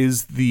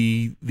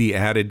the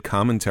added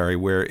commentary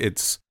where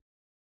it's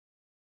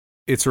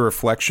a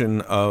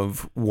reflection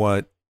of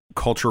what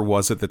culture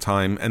was at the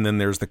time, and then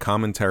there's the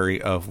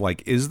commentary of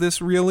like, is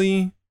this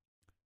really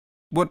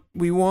what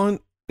we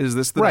want? Is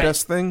this the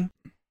best thing?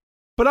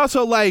 But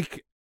also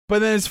like, but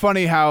then it's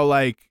funny how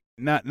like,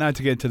 not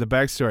to get into the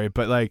backstory,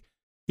 but like,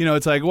 you know,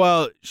 it's like,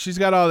 well, she's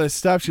got all this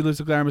stuff, she lives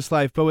a glamorous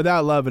life, but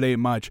without love, it ain't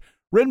much.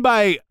 Written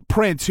by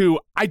Prince, who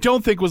I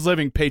don't think was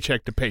living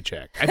paycheck to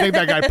paycheck. I think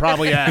that guy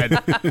probably had.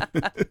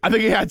 I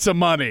think he had some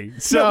money.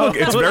 So no, look,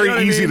 it's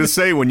very easy to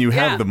say when you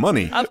have the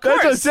money. Of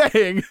course. That's what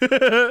I'm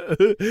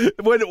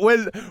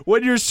saying.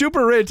 when you're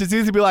super rich, it's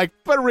easy to be like,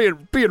 but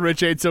being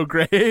rich ain't so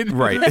great.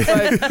 Right.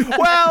 Like,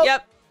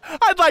 well,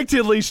 I'd like to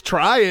at least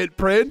try it,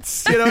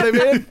 Prince. You know what I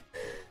mean?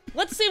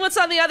 Let's see what's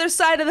on the other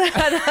side of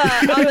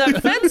that on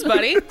the fence,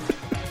 buddy.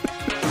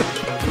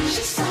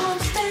 She saw him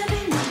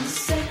standing in the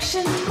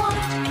section mark.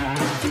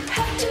 You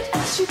have to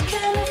ask, you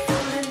can't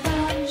afford it,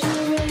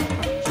 lingerie.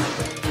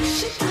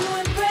 She threw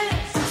in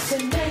breath to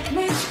make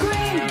me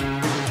scream.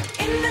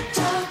 In the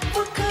dark,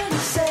 what could I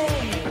say?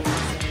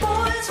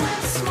 Boys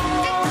with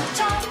small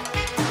talk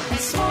and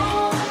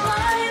small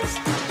minds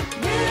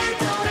really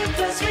don't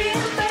impress me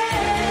in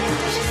bed.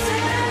 She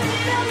said, I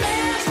need a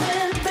man's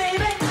man,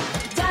 baby.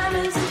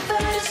 Diamonds and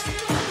furs.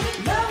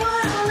 Love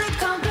would only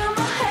conquer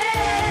my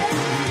head.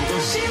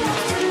 She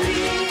wants to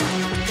leave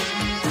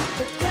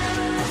the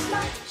glamorous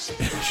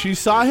life. She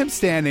saw him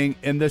standing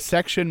in the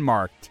section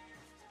marked,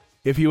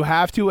 if you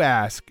have to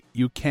ask,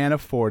 you can't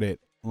afford it,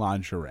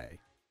 lingerie.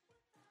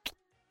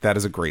 That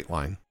is a great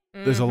line.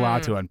 There's a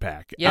lot to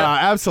unpack. Yep.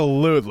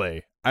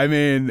 Absolutely. I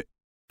mean,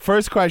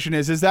 first question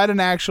is that an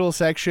actual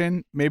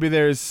section? Maybe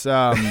there's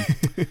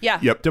Yeah.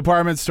 Yep.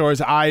 department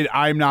stores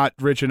I'm not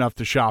rich enough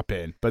to shop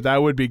in, but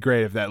that would be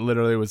great if that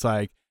literally was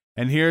like,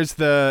 and here's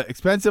the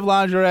expensive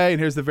lingerie, and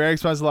here's the very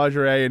expensive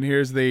lingerie, and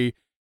here's the,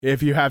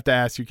 if you have to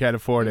ask, you can't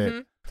afford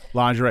it,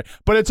 lingerie.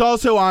 But it's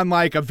also on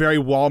like a very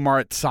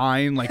Walmart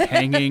sign, like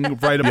hanging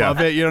right above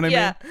it. You know what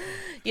I mean?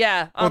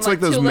 Yeah. Well, it's like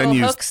two those little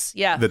menus hooks.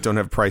 Yeah. that don't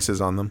have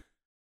prices on them.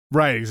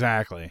 Right,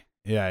 exactly.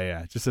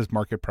 Yeah. Just says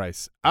market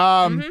price.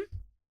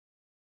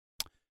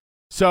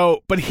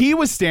 So, but he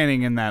was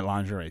standing in that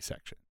lingerie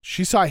section.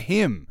 She saw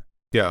him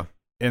Yeah.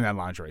 in that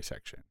lingerie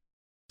section.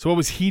 So what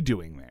was he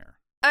doing there?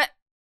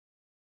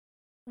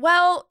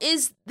 Well,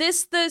 is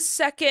this the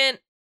second?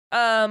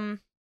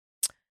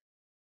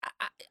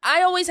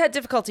 I always had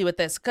difficulty with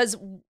this because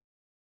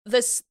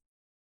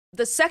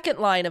the second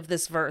line of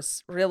this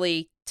verse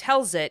really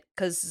tells it,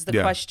 because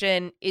the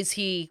question is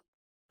he,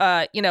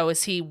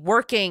 is he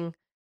working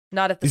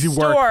not at the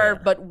store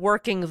but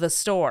working the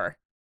store?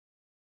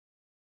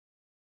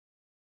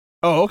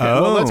 Oh, okay.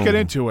 Well, let's get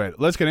into it.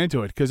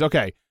 Because,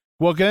 okay.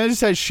 Well, it just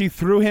says she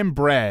threw him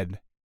bread.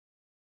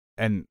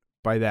 And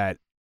by that,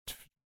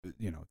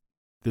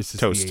 this is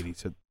Toast. the 80s.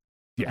 So,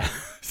 yeah.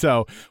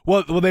 So,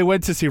 well, they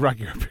went to see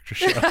Rocky Horror Picture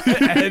Show.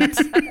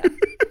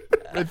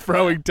 and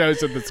throwing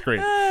toast at the screen.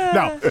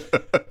 No.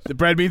 The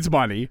bread means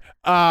money.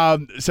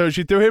 So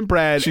she threw him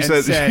bread. She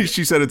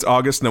said it's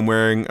August and I'm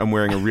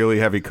wearing a really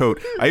heavy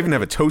coat. I even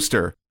have a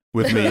toaster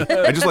with me.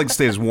 I just like to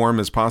stay as warm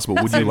as possible.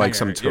 Would you like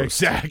some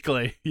toast?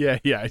 Exactly. Yeah.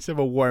 I just have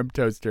a warm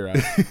toaster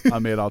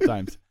on me at all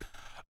times.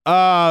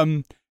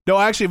 No,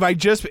 actually,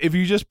 if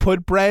you just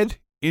put bread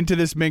into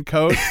this mint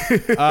coat,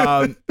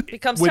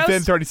 becomes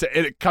within toast? 30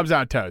 seconds, it comes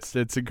out toast.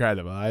 It's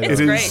incredible. It's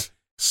It great. is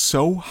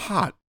so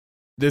hot.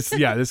 This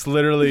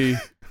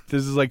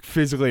is like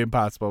physically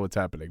impossible what's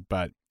happening,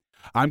 but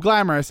I'm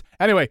glamorous.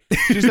 Anyway,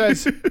 she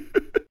says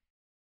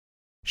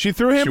she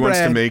threw him bread. She wants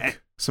to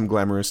make some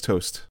glamorous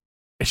toast.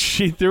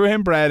 She threw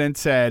him bread and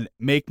said,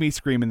 "Make me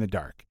scream in the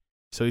dark."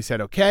 So he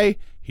said, "Okay."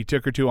 He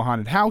took her to a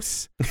haunted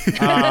house.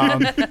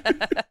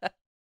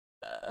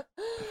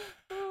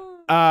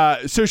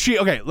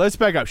 Let's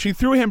back up. She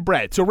threw him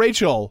bread. So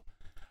Rachel,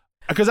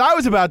 because I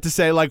was about to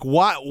say, like,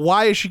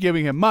 why is she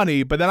giving him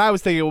money? But then I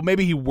was thinking, well,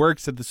 maybe he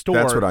works at the store.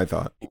 That's what I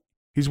thought.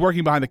 He's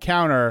working behind the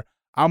counter.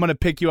 I'm going to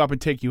pick you up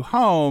and take you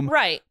home.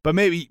 Right. But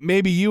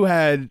maybe you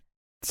had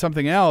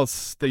something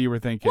else that you were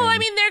thinking. Well, I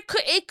mean,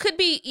 it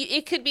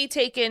could be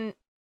taken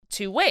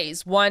two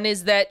ways. One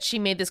is that she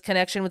made this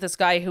connection with this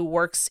guy who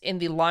works in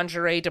the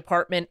lingerie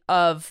department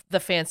of the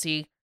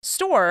fancy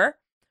store,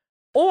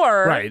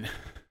 or right.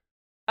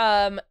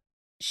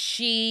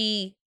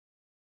 She,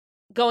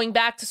 going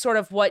back to sort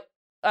of what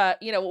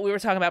what we were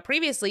talking about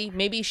previously,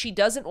 maybe she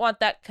doesn't want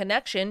that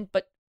connection,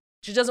 but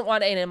she doesn't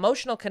want an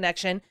emotional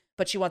connection,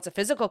 but she wants a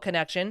physical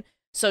connection.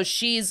 So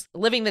she's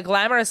living the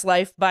glamorous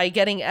life by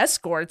getting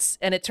escorts,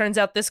 and it turns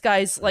out this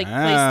guy's place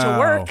to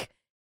work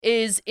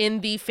is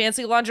in the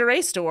fancy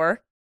lingerie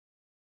store.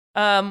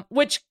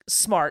 Which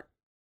smart.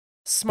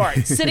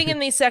 Sitting in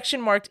the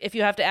section marked, if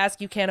you have to ask,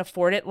 you can't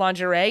afford it,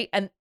 lingerie,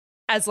 and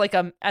as like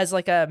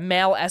a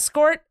male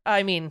escort.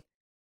 I mean,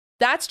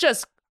 that's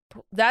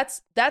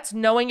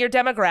knowing your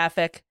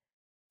demographic.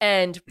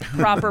 and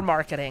proper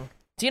marketing.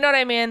 Do you know what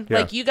I mean? Yeah.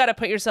 Like, you got to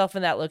put yourself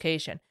in that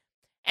location.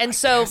 And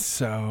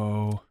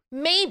so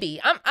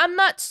maybe I'm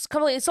not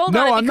completely sold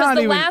on it because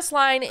the last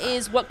line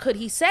is, what could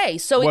he say?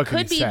 So it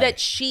could be that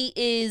she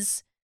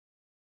is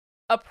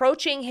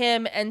approaching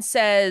him and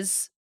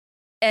says,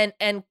 and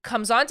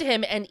comes on to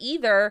him, and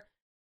either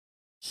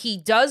he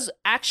does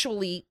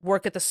actually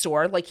work at the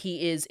store, like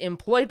he is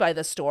employed by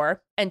the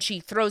store, and she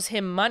throws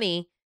him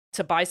money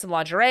to buy some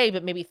lingerie,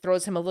 but maybe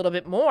throws him a little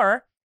bit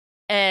more,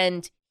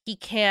 and he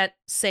can't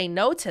say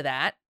no to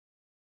that.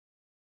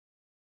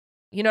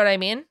 You know what I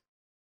mean?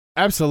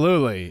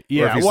 Absolutely.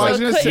 Yeah. Well,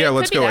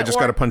 let's go. I just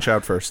got to punch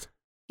out first.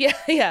 Yeah.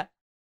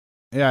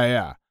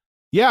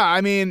 Yeah.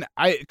 I mean,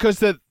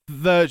 because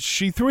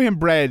she threw him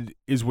bread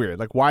is weird.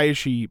 Like, why is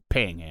she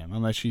paying him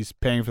unless she's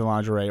paying for the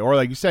lingerie? Or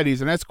like you said,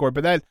 he's an escort.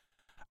 But that,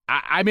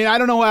 I mean, I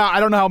don't know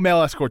how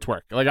male escorts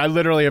work. Like, I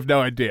literally have no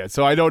idea.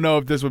 So I don't know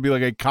if this would be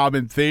like a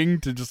common thing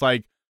to just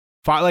like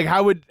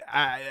how would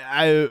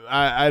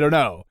I don't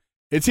know.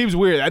 It seems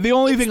weird. The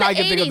only thing I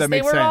can think of that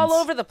makes sense. They were all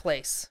over the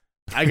place.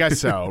 I guess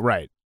so.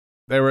 Right.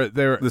 They were.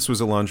 This was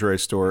a lingerie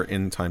store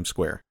in Times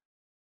Square.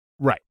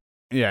 Right.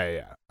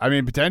 Yeah. I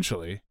mean,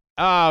 potentially.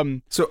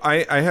 So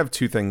I have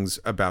two things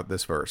about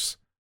this verse.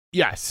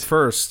 Yes.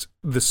 First,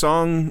 in the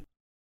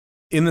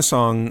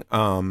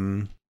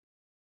song,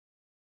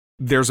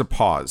 there's a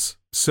pause.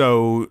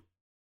 So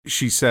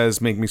she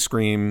says, "Make me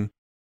scream."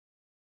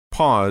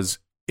 Pause.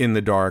 In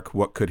the dark,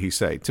 what could he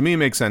say? To me, it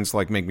makes sense.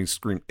 Like, make me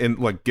scream. In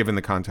like, given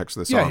the context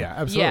of the song, yeah,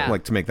 absolutely. Yeah.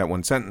 Like to make that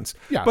one sentence.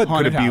 Yeah, but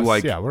could it be house.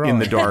 like in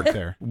the dark?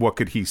 there. What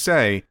could he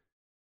say?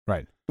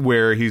 Right.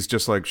 Where he's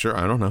just like, sure,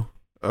 I don't know.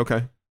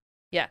 Okay.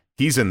 Yeah.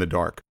 He's in the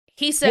dark.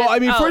 He said, well, I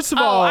mean, first of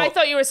all, I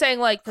thought you were saying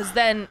like, because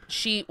then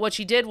what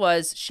she did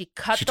was she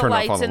cut the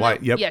lights off all the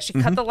light. Yep. Yeah, she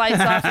cut the lights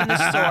off in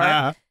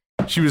the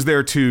store. She was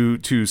there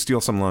to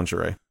steal some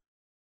lingerie.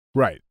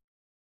 Right.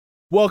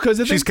 Well, because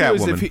she's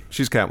Catwoman.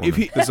 She's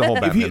Catwoman. This is a whole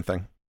Batman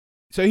thing.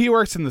 So he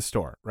works in the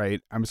store,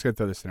 right? I'm just gonna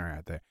throw this scenario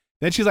out there.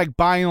 Then she's like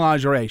buying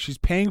lingerie. She's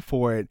paying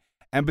for it,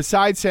 and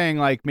besides saying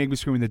like "make me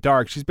scream in the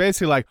dark," she's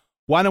basically like,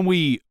 "Why don't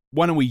we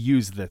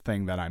use the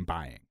thing that I'm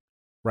buying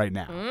right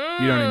now?"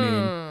 You know what I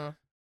mean?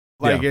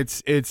 Like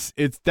it's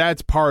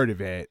that's part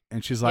of it.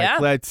 And she's like,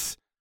 "Let's."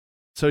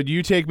 So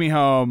you take me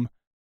home,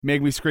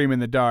 make me scream in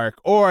the dark,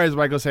 or as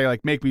Michael say,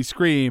 like make me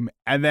scream,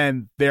 and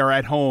then they're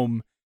at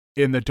home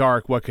in the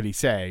dark. What could he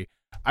say?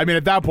 I mean,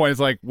 at that point, it's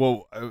like,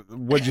 well,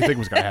 what did you think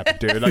was going to happen,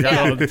 dude? Like, I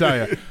don't know what to tell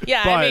you.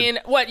 Yeah, but, I mean,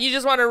 what, you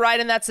just want to ride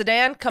in that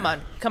sedan? Come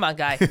on,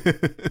 guy.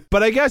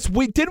 But I guess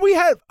we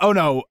have, oh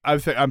no,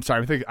 I'm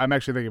sorry, I'm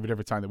actually thinking of a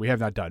different song that we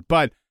have not done,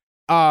 but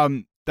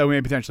that we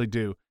may potentially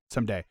do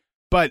someday.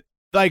 But,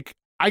 like,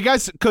 I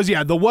guess, because,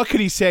 the what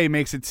could he say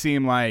makes it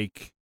seem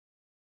like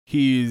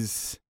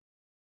he's,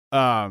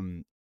 that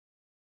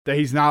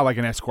he's not like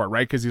an escort,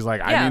 right? Because he's like,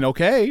 I mean,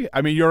 okay.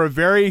 I mean, you're a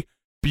very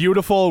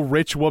beautiful,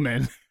 rich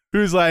woman.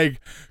 Who's like,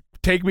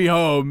 take me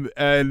home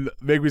and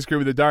make me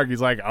scream in the dark.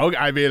 He's like, okay,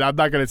 I mean, I'm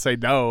not going to say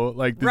no.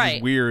 Like, this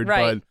is weird,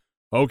 but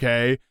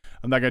okay.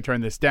 I'm not going to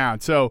turn this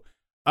down. So,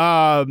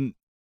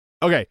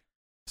 okay.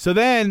 So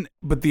then.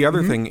 But the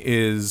other thing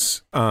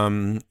is,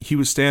 he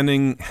was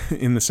standing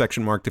in the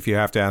section marked, if you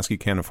have to ask, you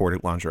can't afford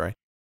it, lingerie.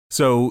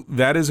 So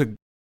that is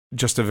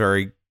just a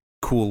very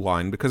cool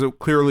line because it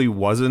clearly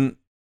wasn't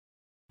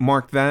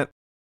marked that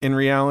in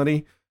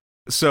reality.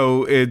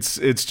 So it's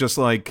just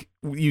like,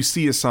 you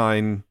see a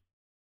sign.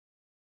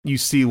 You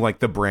see, like,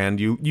 the brand,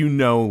 you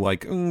know,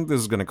 like,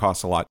 this is going to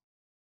cost a lot.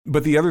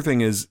 But the other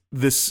thing is,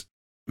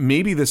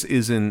 maybe this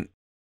isn't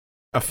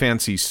a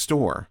fancy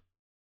store.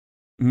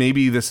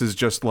 Maybe this is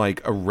just,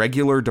 like, a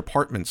regular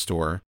department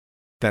store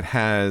that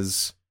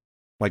has,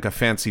 like, a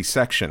fancy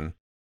section.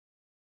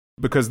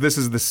 Because this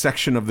is the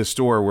section of the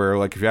store where,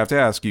 like, if you have to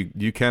ask,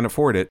 you can't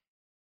afford it.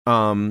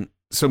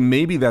 So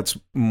maybe that's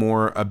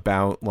more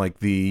about, like,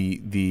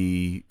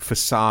 the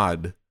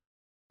facade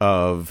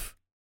of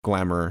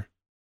glamour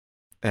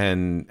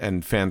and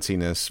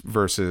fanciness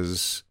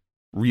versus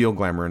real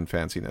glamour and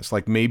fanciness.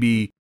 Like,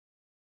 maybe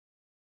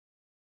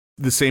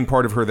the same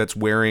part of her that's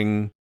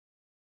wearing,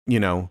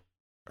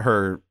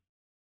 her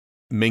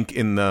mink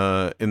in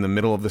the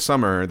middle of the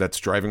summer, that's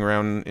driving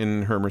around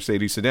in her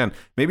Mercedes sedan.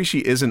 Maybe she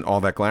isn't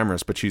all that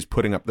glamorous, but she's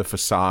putting up the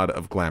facade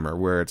of glamour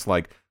where it's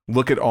like,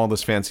 look at all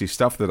this fancy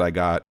stuff that I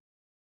got,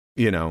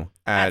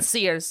 at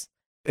Sears.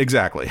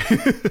 Exactly.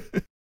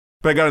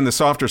 But I got on the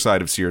softer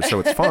side of Sears,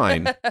 so it's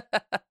fine.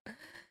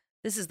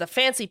 This is the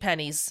fancy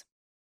pennies.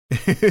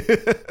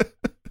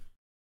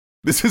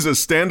 This is a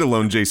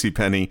standalone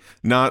JCPenney,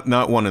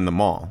 not one in the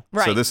mall.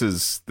 Right. So this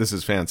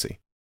is fancy.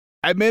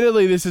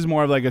 Admittedly, this is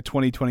more of like a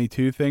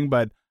 2022 thing,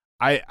 but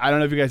I don't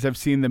know if you guys have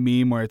seen the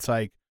meme where it's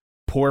like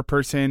poor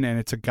person and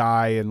it's a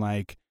guy in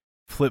like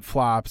flip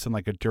flops and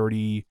like a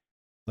dirty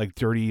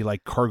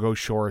like cargo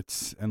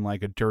shorts and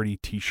like a dirty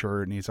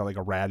t-shirt, and he's got like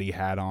a ratty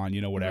hat on,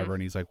 whatever,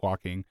 and he's like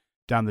walking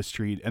down the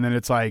street, and then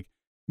it's like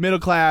middle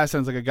class,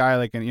 and it's like a guy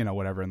like in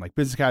whatever, and like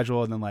business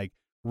casual, and then like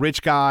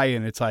rich guy,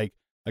 and it's like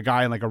a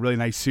guy in like a really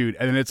nice suit,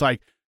 and then it's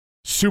like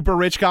super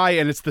rich guy,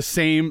 and it's the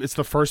same. It's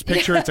the first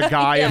picture. It's a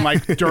guy in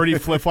like dirty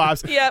flip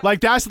flops. Yep.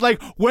 Like that's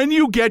like when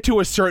you get to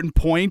a certain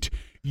point,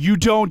 you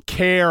don't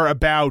care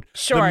about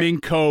the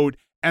mink coat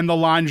and the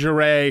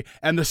lingerie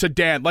and the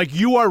sedan. Like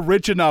you are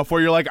rich enough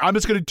where you're like, I'm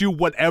just gonna do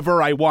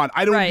whatever I want.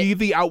 I don't need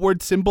the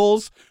outward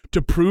symbols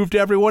to prove to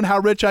everyone how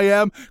rich I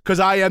am, because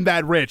I am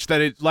that rich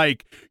that it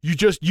like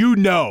either you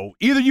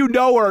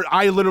know or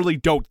I literally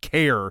don't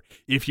care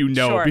if you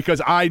know,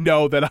 because I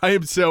know that I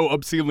am so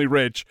obscenely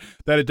rich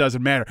that it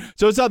doesn't matter.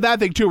 So it's not that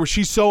thing too where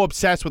she's so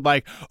obsessed with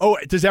like, oh,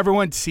 does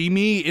everyone see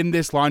me in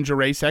this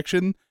lingerie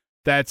section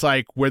that's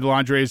like where the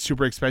lingerie is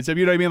super expensive?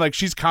 You know what I mean? Like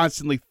she's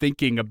constantly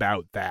thinking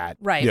about that,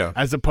 right? Yeah.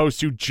 As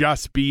opposed to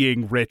just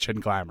being rich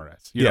and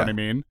glamorous. You know what I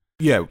mean?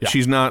 Yeah,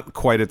 she's not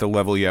quite at the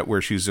level yet where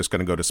she's just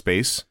going to go to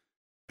space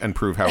and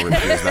prove how rich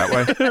she is that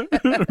way.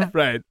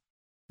 Right.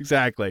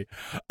 Exactly.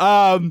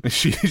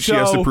 She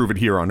has to prove it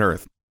here on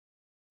Earth.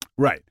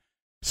 Right.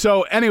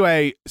 So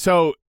anyway,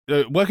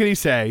 what can he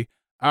say?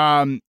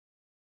 Then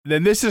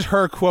this is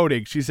her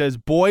quoting. She says,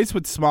 "Boys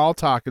with small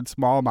talk and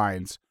small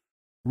minds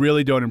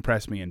really don't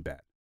impress me in bed."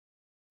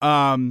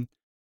 I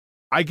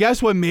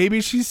guess what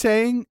maybe she's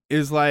saying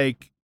is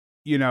like,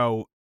 you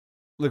know,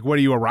 like, what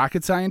are you, a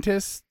rocket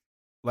scientist?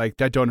 Like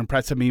that don't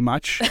impress me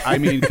much. I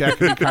mean, that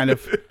could be kind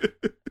of...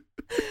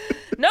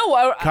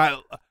 No,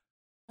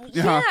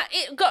 yeah.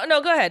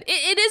 Go ahead.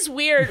 It is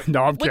weird.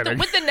 No, I'm kidding.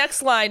 With the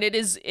next line, it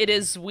is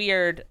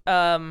weird.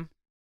 Well,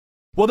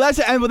 that's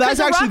actually the inverse.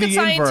 A rocket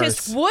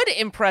scientist would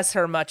impress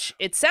her much.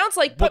 It sounds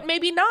like, but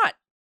maybe not.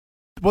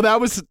 Well,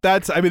 this is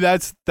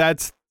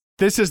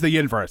the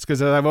inverse,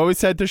 because as I've always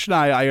said to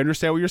Shania, I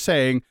understand what you're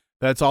saying.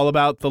 That's all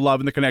about the love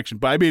and the connection.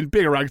 But I mean,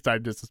 being a rocket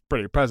scientist is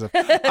pretty impressive.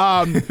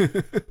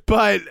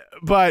 But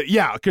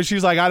yeah, because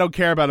she's like, I don't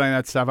care about any of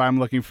that stuff. I'm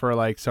looking for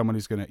like someone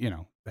who's gonna, you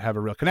know, have a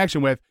real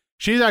connection with.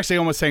 She's actually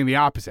almost saying the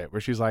opposite, where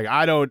she's like,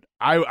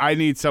 I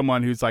need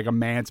someone who's like a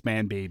man's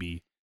man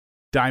baby,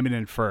 diamond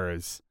and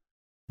furs.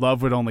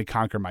 Love would only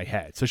conquer my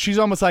head. So she's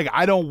almost like,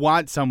 I don't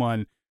want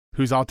someone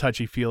who's all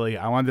touchy-feely.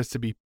 I want this to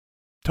be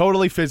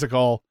totally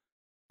physical.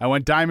 I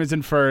want diamonds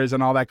and furs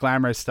and all that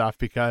glamorous stuff,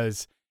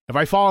 because if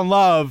I fall in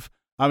love,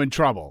 I'm in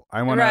trouble.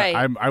 I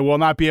will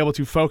not be able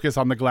to focus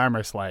on the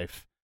glamorous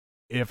life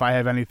if I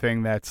have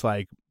anything that's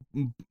like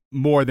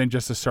more than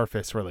just a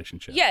surface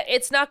relationship. Yeah,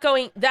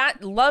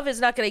 that love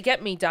is not going to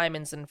get me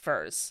diamonds and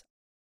furs.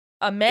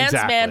 A man's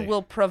man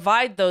will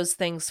provide those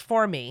things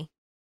for me,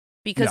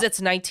 because it's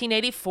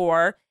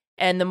 1984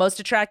 and the most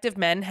attractive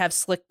men have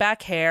slick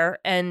back hair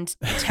and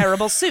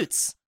terrible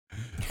suits.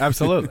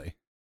 Absolutely.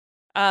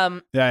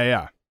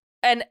 Yeah.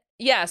 And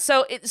yeah,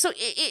 so it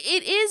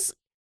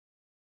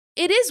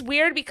is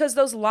weird, because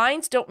those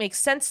lines don't make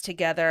sense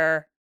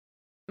together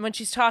when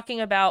she's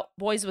talking about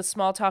boys with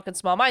small talk and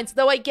small minds.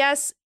 Though I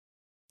guess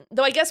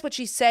what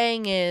she's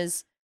saying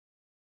is,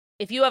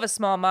 if you have a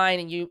small mind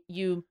and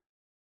you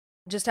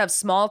just have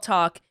small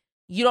talk,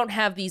 you don't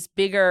have these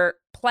bigger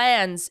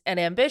plans and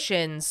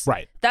ambitions.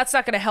 Right. That's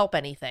not going to help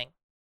anything.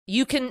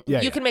 You can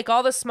make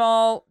all the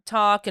small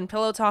talk and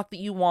pillow talk that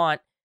you want,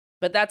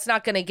 but that's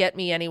not going to get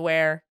me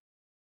anywhere.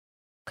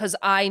 Because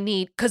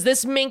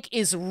this mink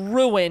is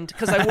ruined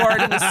because I wore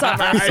it in the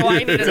summer, so I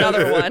need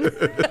another one.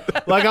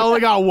 Like, I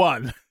only got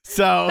one,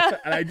 and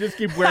I just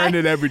keep wearing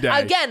it every day.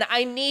 Again,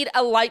 I need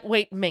a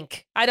lightweight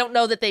mink. I don't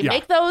know that they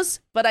make those,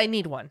 but I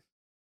need one.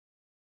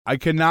 I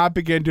cannot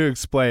begin to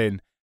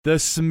explain. The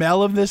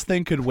smell of this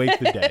thing could wake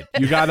the dead.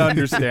 You got to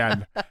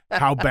understand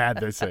how bad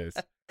this is.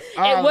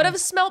 It would have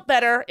smelled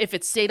better if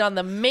it stayed on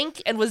the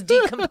mink and was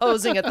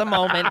decomposing at the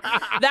moment.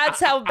 That's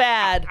how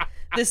bad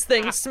this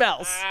thing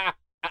smells.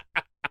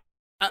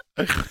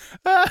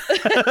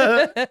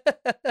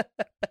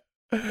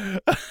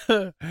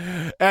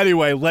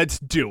 Anyway, let's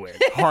do it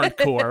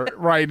hardcore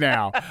right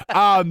now.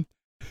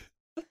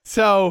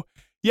 So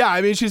yeah,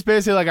 I mean, she's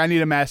basically like, I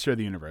need a master of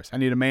the universe. I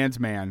need a man's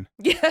man.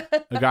 Yeah.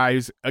 a guy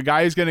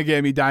who's gonna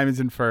give me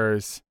diamonds and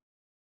furs.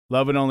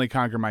 Love would only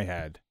conquer my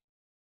head.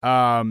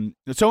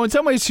 So in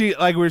some ways, she,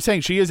 like we were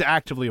saying, she is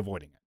actively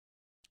avoiding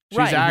it.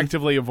 She's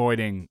actively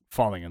avoiding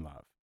falling in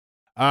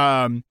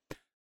love.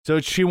 So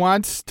she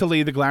wants to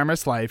lead the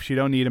glamorous life. She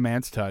don't need a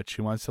man's touch.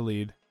 She wants to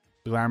lead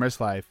the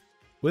glamorous life.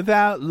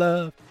 Without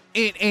love,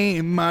 it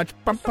ain't much.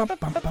 Bum, bum, bum,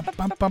 bum, bum, bum,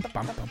 bum, bum,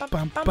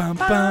 bum, bum,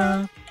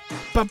 bum.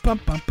 Bum, bum,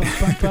 bum, bum,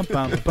 bum, bum,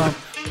 bum, bum.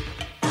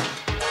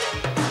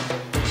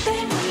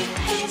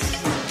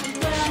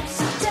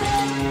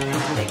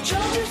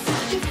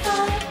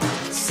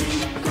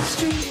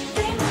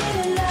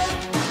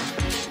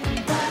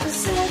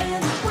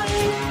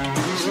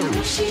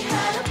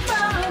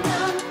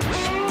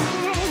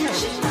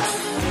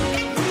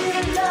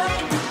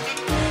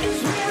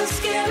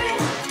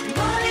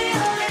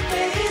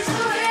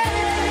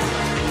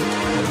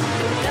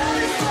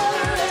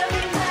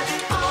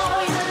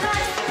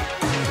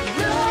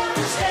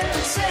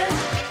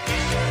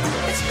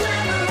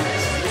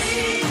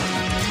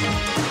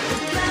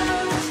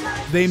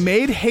 They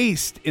made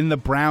haste in the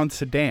brown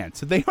sedan,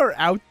 so they are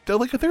out. They're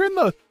in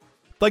the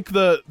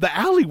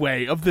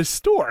alleyway of this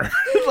store.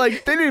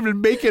 Like, they didn't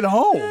even make it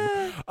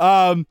home.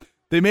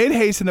 They made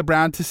haste in the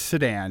brown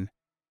sedan.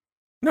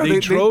 No,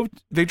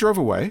 they drove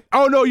away.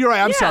 Oh no, you're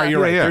right. I'm sorry.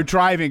 You're right. Yeah. They're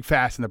driving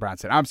fast in the brown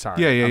sedan. I'm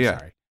sorry. Yeah.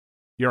 Sorry.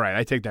 You're right.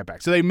 I take that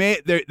back. So they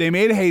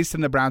made haste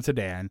in the brown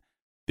sedan.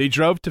 They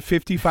drove to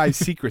 55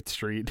 Secret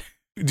Street.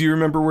 Do you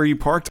remember where you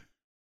parked?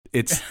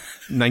 It's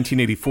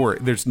 1984.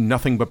 There's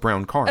nothing but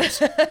brown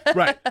cars.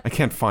 Right. I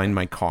can't find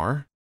my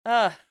car.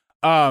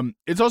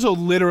 It's also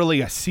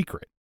literally a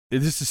secret.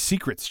 This is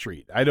Secret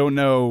Street. I don't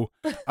know.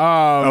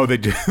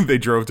 They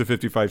drove to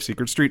 55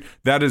 Secret Street.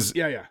 That is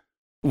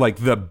like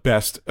the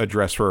best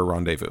address for a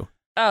rendezvous.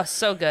 Oh,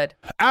 so good.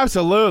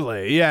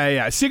 Absolutely.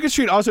 Yeah. Secret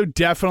Street also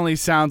definitely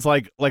sounds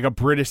like a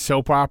British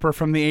soap opera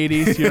from the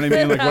 80s. You know what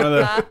I mean? Like one of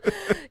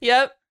the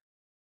Yep.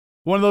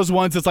 One of those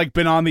ones that's like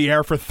been on the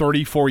air for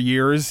 34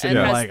 years. And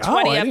has like,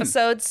 20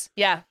 episodes.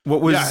 Yeah.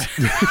 What was...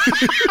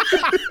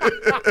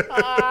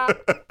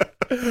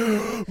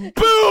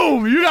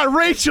 Boom! You got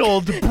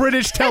Rachel to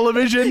British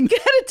television.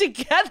 Get it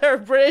together,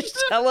 British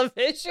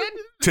television.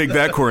 Take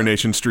that,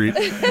 Coronation Street.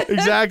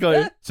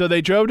 Exactly. So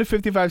they drove to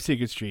 55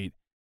 Secret Street.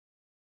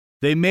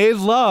 They made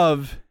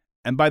love,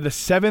 and by the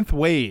 7th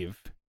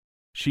wave,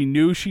 she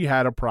knew she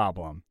had a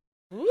problem.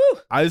 Woo.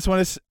 I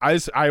want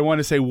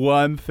to say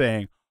one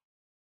thing.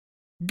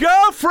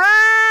 Girlfriend!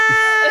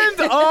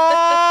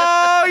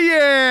 Oh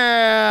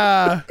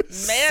yeah!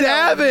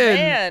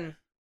 Man,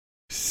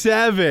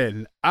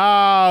 7.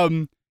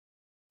 I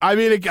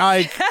mean,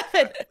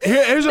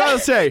 here's what I'll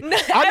say.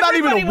 I'm not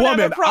even a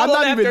woman. I'm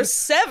not even after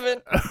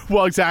 7.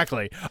 Well,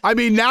 exactly. I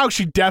mean, now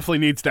she definitely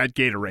needs that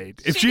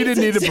Gatorade. If she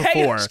didn't need it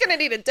before, she's gonna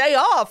need a day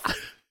off.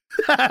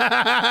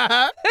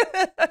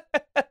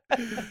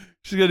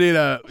 She's gonna need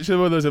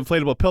one of those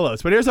inflatable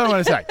pillows. But here's what I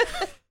want to say.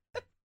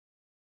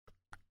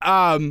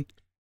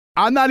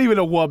 I'm not even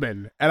a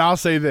woman, and I'll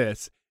say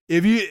this: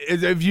 if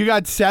you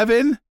got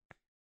 7,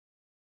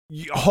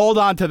 hold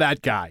on to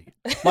that guy,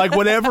 like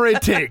whatever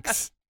it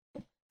takes.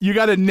 You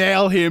got to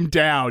nail him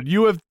down.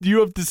 You have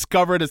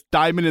discovered a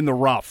diamond in the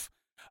rough.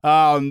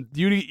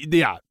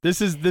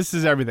 This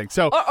is everything.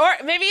 So, or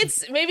maybe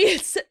it's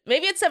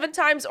 7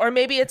 times, or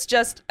maybe it's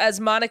just, as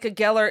Monica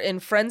Geller in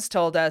Friends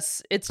told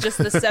us, it's just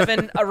the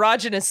 7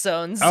 erogenous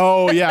zones.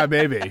 Oh yeah,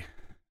 maybe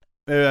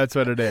that's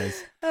what it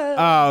is.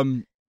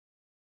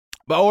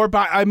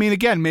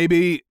 Again,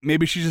 maybe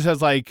she just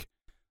has like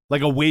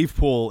a wave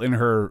pool in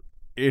her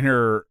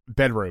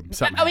bedroom.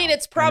 Somehow. I mean,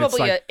 it's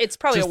probably a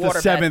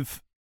water bed.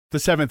 The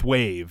 7th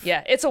wave.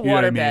 Yeah, it's a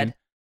water bed.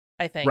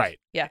 I think. Right.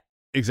 Yeah.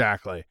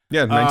 Exactly.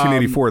 Yeah,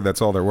 1984.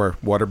 That's all there were: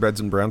 water beds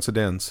and brown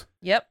sedans.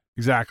 Yep.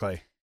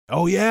 Exactly.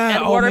 Oh yeah.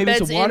 And water maybe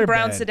beds it's a water in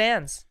brown bed.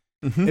 sedans.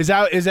 Mm-hmm. It's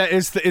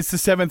the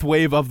 7th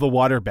wave of the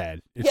water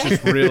bed. It's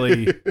just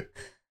really,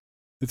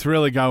 it's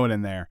really going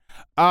in there.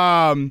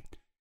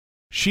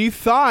 She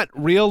thought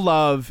real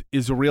love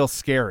is real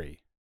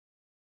scary.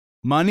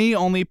 Money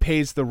only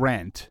pays the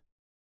rent.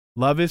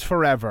 Love is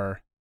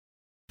forever.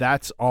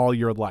 That's all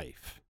your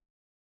life.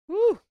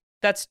 Woo.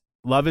 That's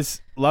love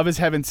is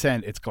heaven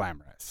sent. It's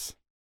glamorous.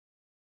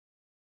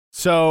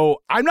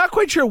 So I'm not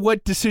quite sure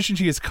what decision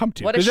she has come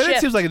to. What a shift. Then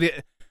it seems like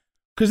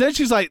because then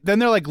she's like, then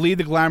they're like, lead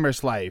the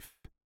glamorous life.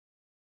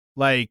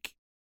 Like,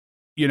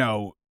 you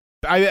know,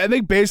 I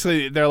think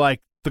basically they're like,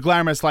 the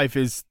glamorous life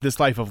is this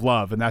life of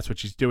love, and that's what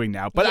she's doing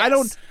now. But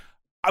yes.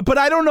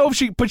 I don't know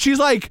if she's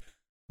like,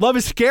 love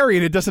is scary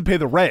and it doesn't pay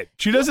the rent.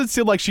 She doesn't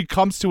seem like she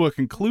comes to a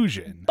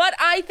conclusion. But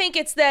I think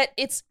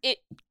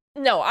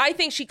no, I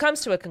think she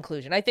comes to a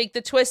conclusion. I think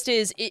the twist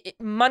is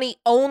money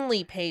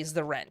only pays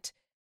the rent.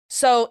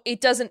 So it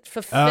doesn't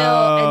fulfill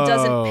and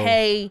doesn't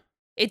pay.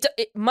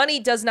 Money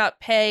does not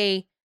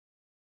pay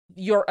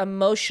your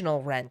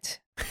emotional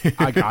rent.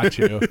 I got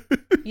you.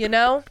 You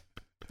know?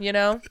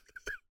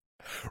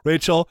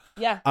 Rachel.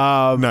 Yeah.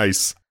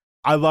 Nice.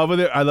 I love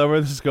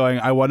where this is going.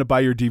 I want to buy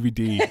your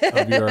DVD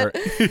of your.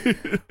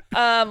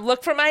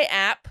 Look for my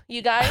app,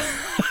 you guys.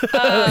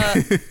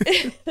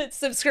 It's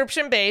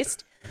subscription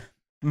based.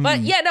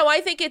 But yeah, no,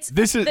 I think it's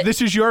this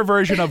is your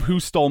version of Who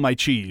Stole My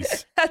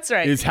Cheese. That's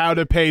right. Is how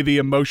to pay the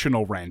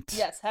emotional rent.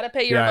 Yes, how to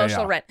pay your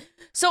emotional rent.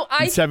 So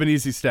in 7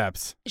 easy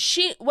steps.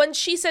 When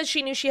she said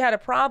she knew she had a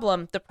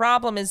problem, the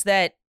problem is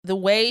that the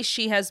way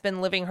she has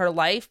been living her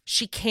life,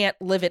 she can't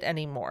live it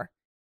anymore.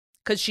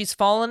 Because she's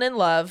fallen in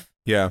love.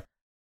 Yeah.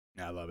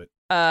 I love it.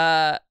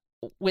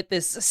 With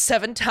this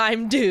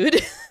 7-time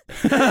dude.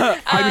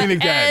 I mean,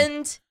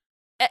 again.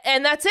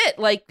 And that's it.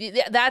 Like,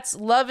 that's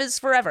love is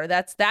forever.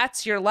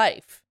 That's your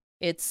life.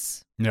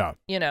 It's, it's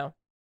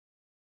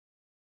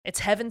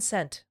heaven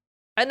sent.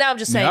 And now I'm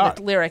just saying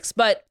the lyrics,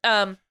 but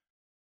that's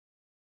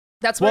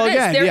what it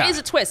is. There is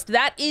a twist.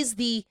 That is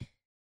the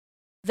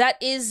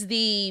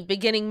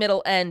beginning,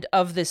 middle, end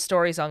of this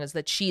story song, is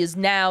that she is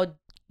now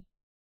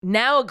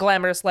a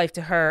glamorous life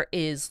to her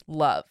is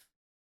love.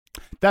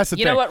 That's the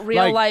thing. You know what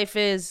real life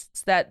is?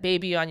 It's that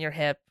baby on your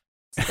hip.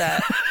 It's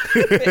that.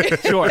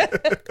 Sure.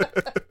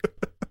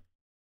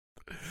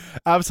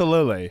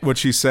 Absolutely. What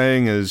she's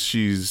saying is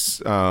she's,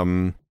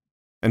 and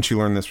she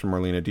learned this from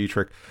Marlene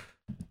Dietrich,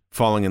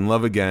 falling in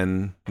love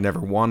again, never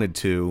wanted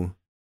to.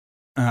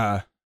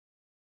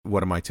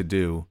 what am I to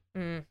do?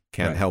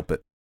 Can't help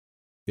it.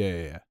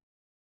 Yeah.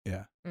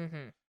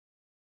 Mm-hmm.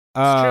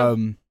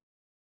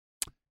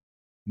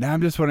 Now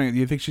I'm just wondering, do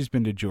you think she's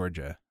been to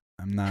Georgia?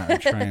 I'm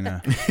trying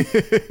to.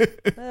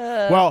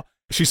 Well,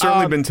 she's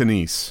certainly been to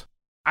Nice.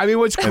 I mean,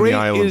 what's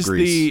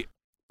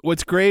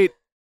great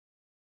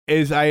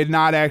is I had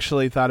not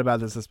actually thought about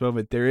this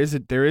moment. There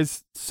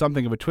is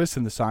something of a twist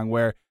in the song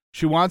where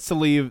she wants to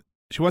lead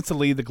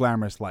the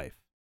glamorous life,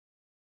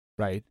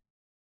 right?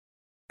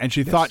 And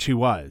she thought she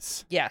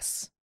was.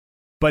 Yes.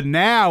 But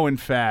now, in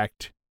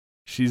fact,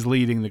 she's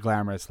leading the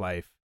glamorous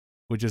life,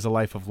 which is a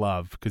life of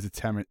love because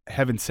it's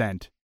heaven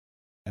sent,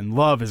 and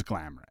love is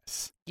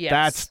glamorous.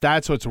 Yes.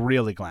 That's what's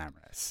really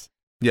glamorous.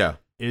 Yeah.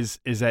 Is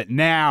that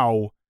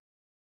now,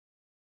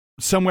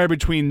 somewhere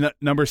between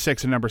number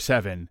 6 and number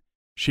 7,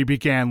 she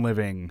began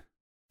living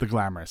the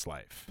glamorous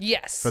life.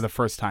 Yes. For the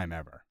first time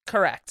ever.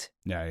 Correct.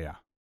 Yeah.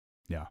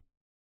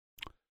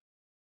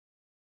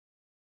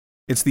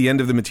 It's the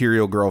end of the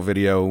Material Girl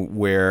video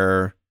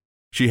where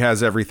she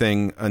has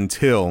everything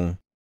until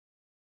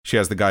she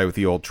has the guy with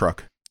the old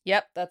truck.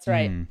 Yep, that's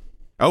right.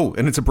 Oh,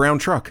 and it's a brown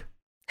truck.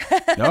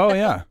 Oh,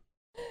 yeah.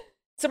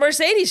 It's a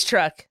Mercedes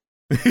truck.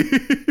 She's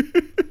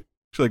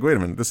like, wait a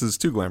minute, this is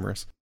too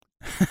glamorous.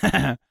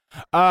 What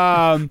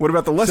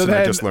about the lesson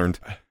I just learned?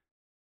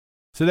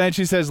 So then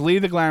she says, lead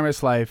the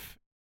glamorous life.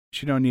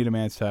 She don't need a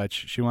man's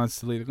touch. She wants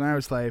to lead a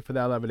glamorous life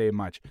without levitating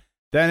much.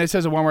 Then it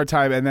says it one more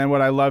time, and then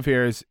what I love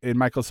here is in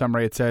Michael's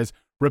summary, it says,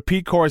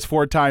 repeat chorus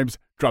 4 times,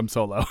 drum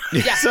solo.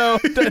 Yeah.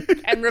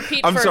 And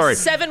repeat for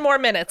 7 more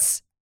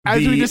minutes.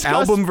 The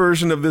album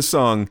version of this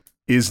song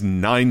is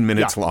 9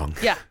 minutes long.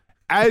 Yeah.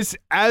 As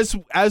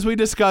we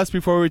discussed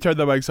before we turned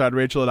the mics on,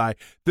 Rachel and I,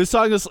 this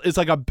song is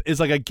like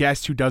a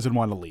guest who doesn't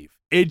want to leave.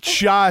 It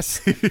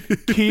just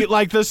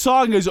the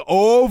song is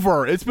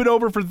over. It's been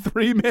over for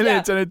 3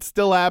 minutes and it's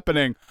still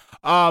happening.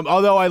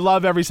 Although I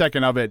love every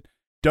second of it.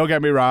 Don't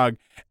get me wrong.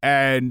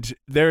 And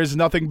there's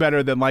nothing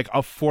better than like a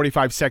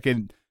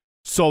 45-second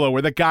solo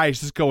where the guy is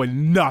just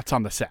going nuts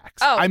on the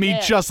sax. Oh, I mean,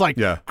 just like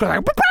starts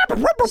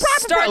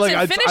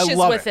and finishes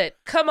with it.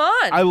 Come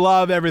on. I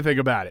love everything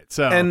about it.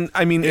 So, and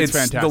I mean, it's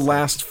fantastic. The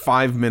last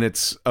 5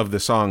 minutes of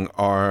the song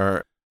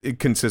it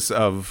consists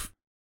of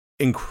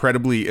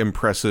incredibly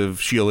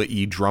impressive Sheila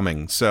E.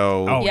 drumming.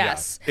 So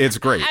yes, it's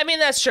great. I mean,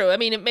 that's true. I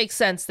mean, it makes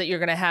sense that you're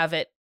going to have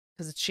it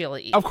because it's Sheila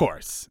E. Of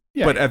course.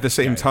 Yeah, but at the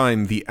same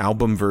time, the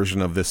album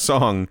version of this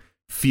song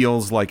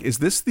feels like, is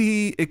this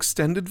the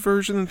extended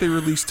version that they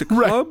released to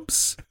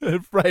clubs?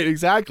 Right,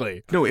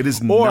 exactly. No, it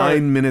is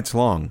 9 minutes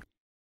long.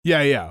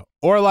 Yeah.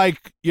 Or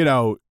like,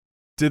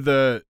 did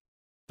the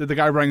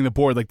guy running the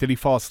board, like, did he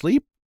fall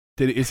asleep?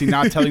 Is he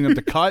not telling them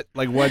to cut?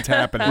 Like, what's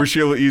happening? Where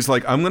Sheila E's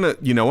like, I'm gonna,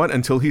 you know what?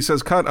 Until he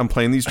says cut, I'm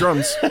playing these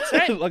drums. That's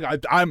right. Look,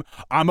 I'm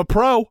a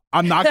pro.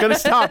 I'm not gonna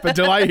stop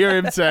until I hear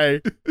him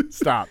say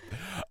stop.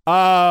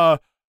 All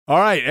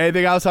right.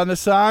 Anything else on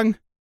this song?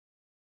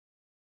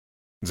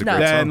 It's a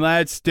great song.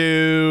 Let's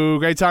do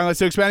great song. Let's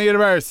do Expanded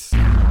Universe.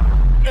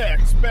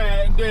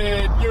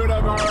 Expanded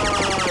Universe.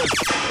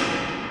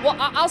 Well,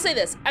 I'll say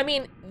this. I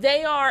mean,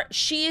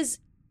 she's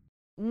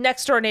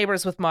next door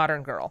neighbors with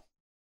Modern Girl.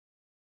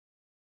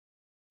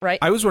 Right?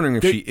 I was wondering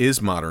if she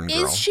is Modern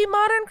Girl. Is she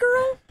Modern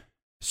Girl?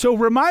 So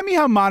remind me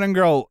how Modern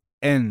Girl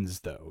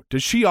ends, though.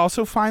 Does she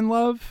also find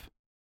love?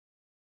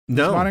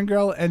 No. Does Modern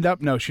Girl end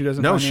up? No, she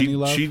doesn't find any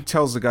love. She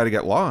tells the guy to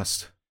get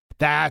lost.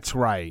 That's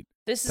right.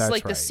 This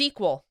is the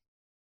sequel.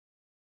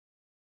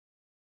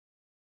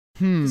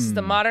 This is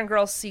the Modern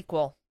Girl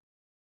sequel.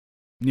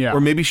 Yeah.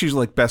 Or maybe she's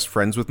like best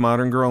friends with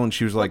Modern Girl and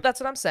she was like... Well,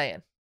 that's what I'm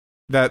saying.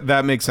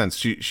 That makes sense.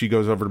 She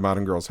goes over to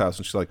Modern Girl's house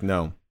and she's like,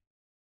 no.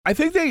 I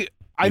think they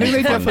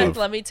definitely...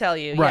 Let me tell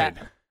you. Right.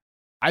 Yeah.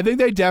 I think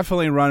they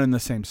definitely run in the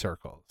same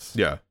circles.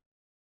 Yeah.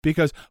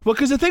 Because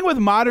the thing with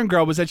Modern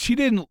Girl was that she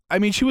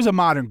was a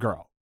modern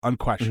girl,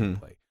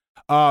 unquestionably.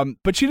 Mm-hmm.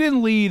 But she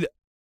didn't lead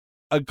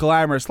a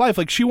glamorous life.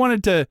 Like, she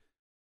wanted to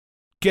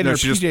get in her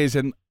PJs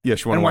and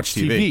she wanted to watch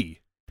TV.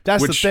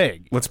 That's the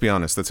thing. Let's be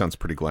honest, that sounds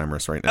pretty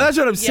glamorous right now. That's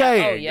what I'm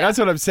saying. Oh, yeah. That's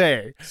what I'm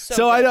saying.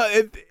 So I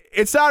don't.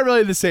 It's not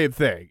really the same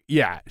thing.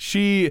 Yeah,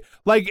 she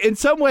in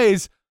some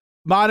ways,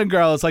 Modern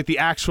Girl is like the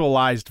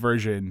actualized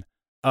version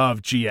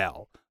of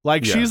GL.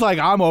 Like she's like,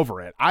 I'm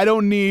over it. I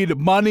don't need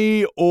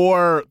money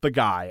or the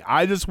guy.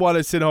 I just want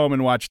to sit home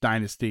and watch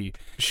Dynasty.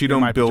 She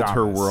don't build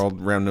her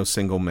world around no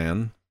single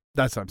man.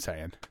 That's what I'm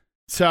saying.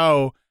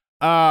 So,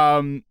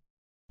 I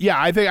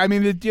think. I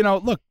mean,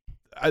 look.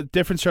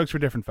 Different strokes for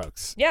different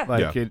folks.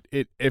 Yeah.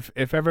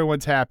 If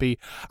everyone's happy.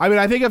 I mean,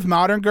 I think if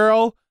Modern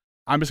Girl,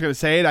 I'm just going to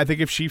say it, I think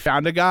if she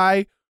found a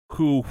guy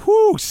who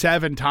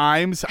 7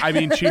 times, I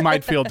mean, she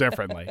might feel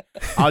differently.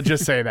 I'll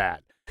just say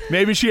that.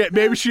 Maybe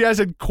she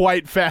hasn't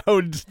quite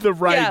found the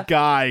right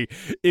guy,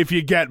 if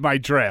you get my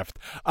drift.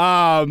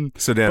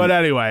 So Dan, but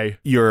anyway,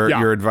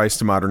 your advice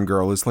to Modern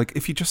Girl is like,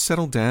 if you just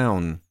settle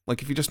down,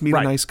 like if you just meet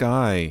a nice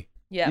guy.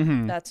 Yeah,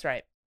 that's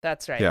right.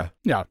 That's right.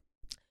 Yeah.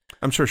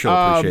 I'm sure she'll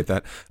appreciate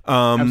that.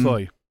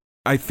 Absolutely.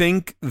 I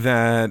think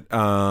that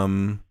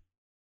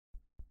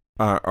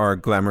our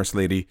glamorous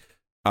lady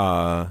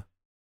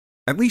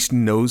at least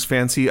knows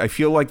Fancy. I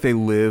feel like they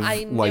live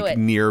like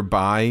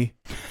nearby.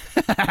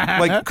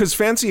 Like, because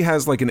Fancy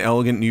has like an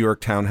elegant New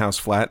York townhouse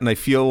flat, and I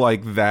feel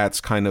like that's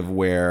kind of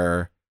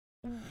where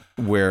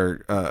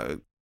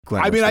Glamorous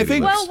I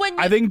think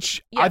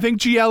lives. I think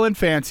GL and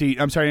Fancy.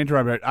 I'm sorry to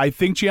interrupt, but I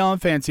think GL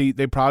and Fancy,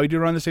 they probably do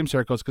run the same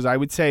circles, because I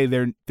would say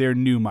they're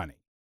new money.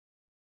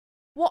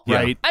 Well,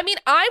 right. I mean,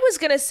 I was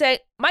gonna say,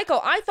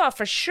 Michael, I thought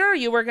for sure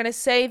you were gonna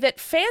say that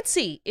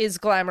Fancy is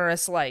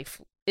Glamorous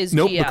Life.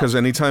 Nope, GL. because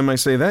anytime I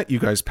say that, you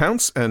guys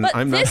pounce, and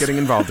I'm not getting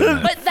involved in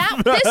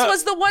that. But this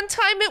was the one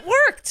time it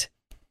worked.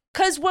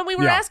 Because when we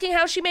were asking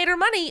how she made her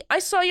money, I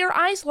saw your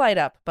eyes light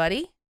up,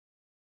 buddy.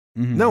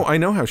 Mm-hmm. No, I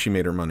know how she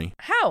made her money.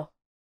 How?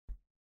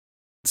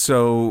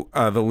 So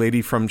the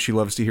lady from She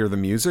Loves to Hear the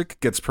Music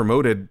gets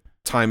promoted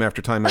time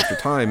after time after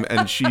time,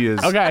 and she is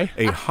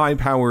a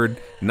high-powered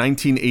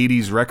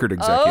 1980s record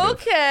executive.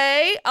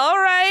 Okay, all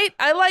right.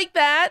 I like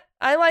that.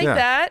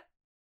 That.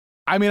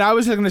 I mean, I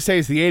was going to say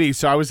it's the 80s,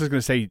 so I was just going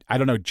to say, I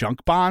don't know,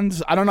 junk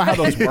bonds? I don't know how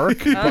those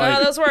work. I don't know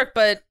how those work,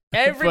 but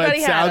everybody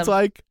has them. Sounds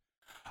like...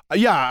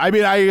 Yeah, I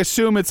mean, I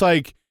assume it's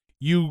like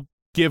you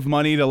give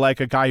money to like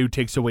a guy who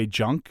takes away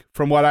junk,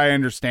 from what I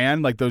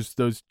understand, like those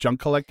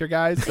junk collector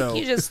guys. So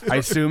I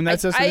assume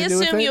that's just I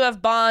assume you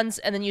have bonds,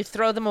 and then you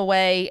throw them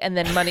away, and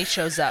then money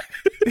shows up.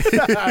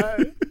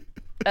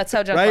 That's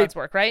how junk bonds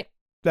work, right?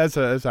 That's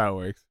how it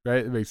works,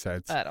 right? It makes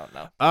sense. I don't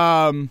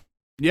know.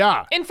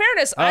 Yeah. In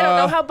fairness, I don't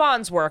know how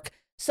bonds work.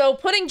 So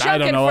putting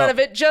junk in front of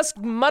it just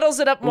muddles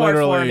it up more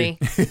for me.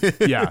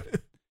 Yeah.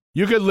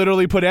 You could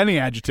literally put any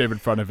adjective in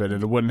front of it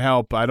and it wouldn't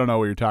help. I don't know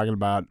what you're talking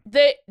about.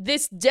 I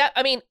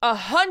mean,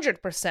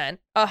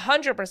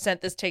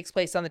 100% this takes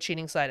place on the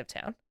cheating side of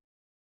town.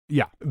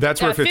 Yeah. That's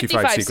where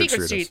 55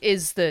 Secret Street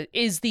is the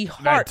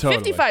heart.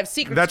 Totally. 55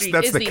 Secret Street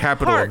that's is the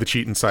capital of the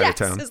cheating side of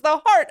town. Yes, is the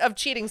heart of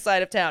cheating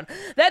side of town.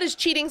 That is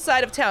cheating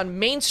side of town,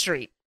 Main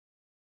Street.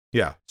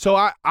 Yeah. So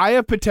I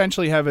have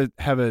potentially have a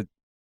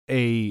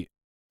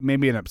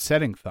maybe an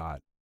upsetting thought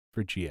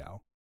for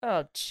GL.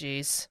 Oh,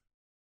 jeez.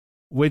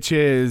 Which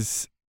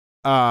is,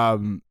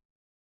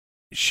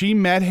 she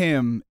met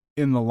him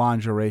in the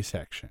lingerie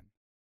section,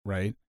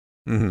 right?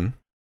 Mm-hmm.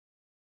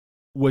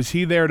 Was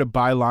he there to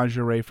buy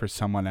lingerie for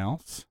someone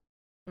else?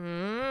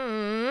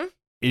 Mm-hmm.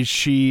 Is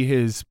she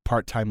his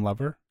part-time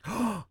lover?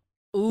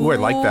 Ooh, I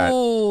like that.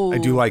 I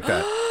do like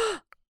that.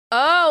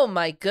 Oh,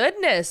 my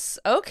goodness.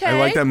 Okay. I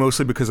like that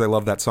mostly because I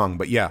love that song,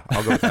 but yeah,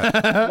 I'll go with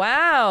that.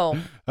 Wow.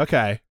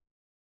 Okay.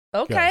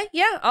 Okay,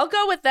 yeah, I'll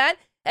go with that.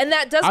 And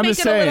that does make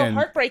it a little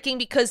heartbreaking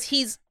because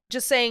he's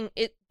just saying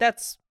it.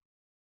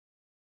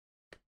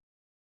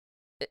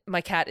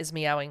 My cat is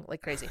meowing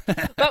like crazy.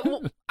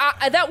 But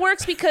that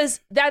works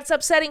because that's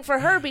upsetting for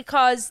her,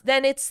 because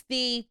then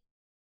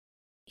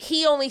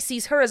he only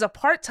sees her as a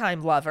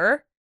part-time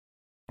lover.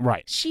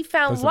 Right. She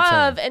found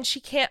love and she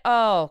can't.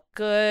 Oh,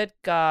 good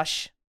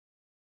gosh.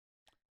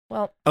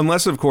 Well,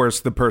 unless, of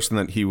course, the person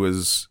that he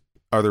was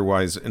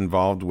otherwise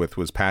involved with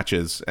was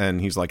Patches,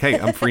 and he's like, hey,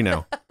 I'm free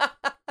now.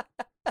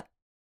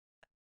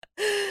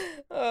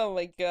 Oh,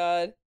 my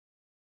God.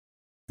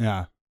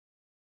 Yeah.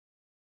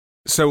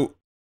 So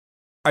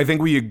I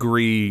think we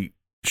agree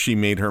she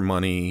made her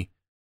money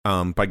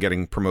by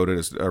getting promoted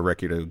as a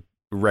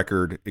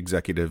record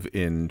executive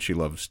in She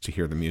Loves to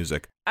Hear the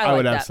Music. I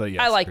would absolutely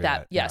yes. I like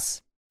that.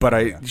 Yes.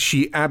 But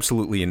she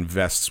absolutely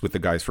invests with the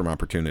guys from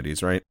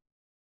Opportunities, right?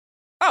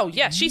 Oh,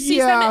 yeah. She sees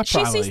them.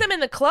 She sees them in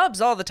the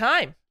clubs all the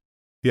time.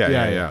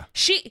 Yeah.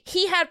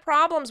 He had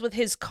problems with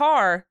his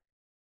car,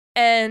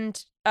 and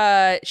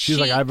she's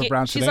like, I have a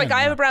brown sedan. She's like,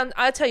 I have a brown.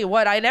 I'll tell you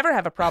what, I never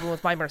have a problem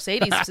with my brown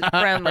Mercedes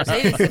sedan.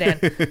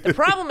 The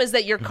problem is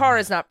that your car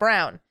is not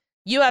brown.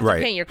 You have to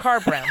paint your car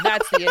brown.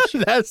 That's the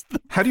issue.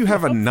 How do you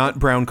have a not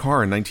brown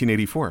car in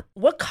 1984?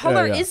 What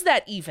color is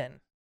that even?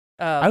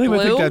 I don't blue?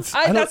 even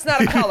think that's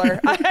not a color.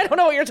 I don't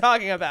know what you're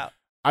talking about.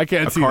 I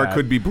can't see that. A car that.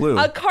 could be blue.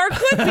 A car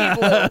could be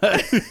blue.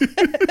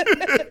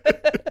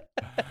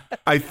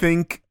 I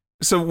think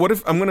so. What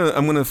if I'm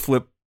gonna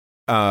flip,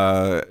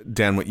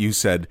 Dan, what you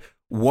said.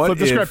 Flip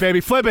the script, baby.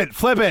 Flip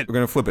it. We're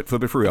gonna flip it for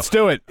real. Let's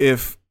do it.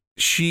 If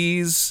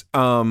she's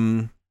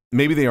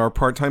maybe they are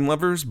part-time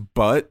lovers,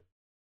 but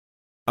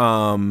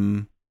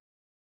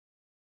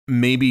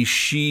maybe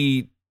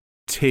she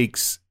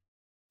takes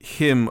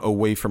him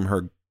away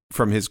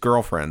from his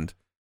girlfriend.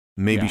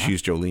 Maybe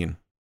she's Jolene.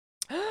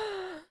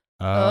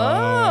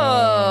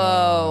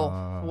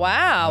 Oh,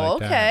 wow.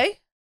 Like okay.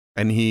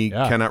 That. And he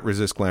cannot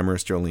resist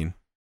glamorous Jolene.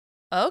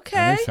 Okay.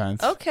 That makes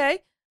sense. Okay.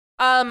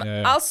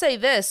 I'll say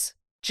this.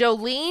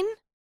 Jolene,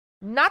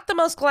 not the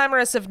most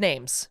glamorous of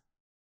names.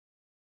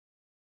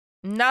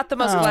 Not the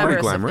most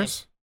pretty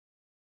glamorous.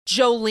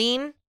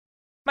 Jolene.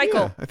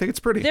 Michael. Yeah, I think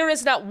it's pretty. There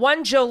is not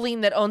one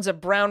Jolene that owns a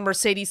brown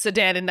Mercedes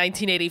sedan in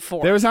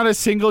 1984. There is not a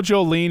single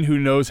Jolene who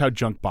knows how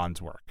junk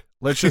bonds work.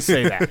 Let's just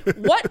say that.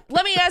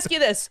 Let me ask you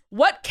this.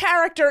 What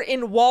character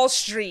in Wall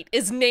Street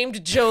is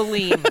named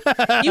Jolene?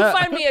 You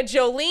find me a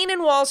Jolene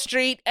in Wall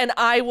Street and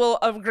I will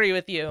agree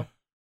with you.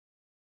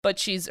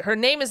 But her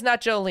name is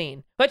not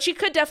Jolene. But she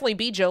could definitely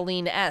be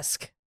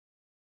Jolene-esque.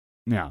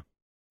 Yeah.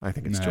 I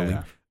think it's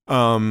Jolene.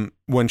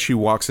 When she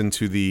walks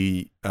into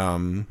the,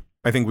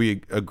 I think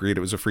we agreed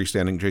it was a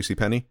freestanding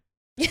JCPenney.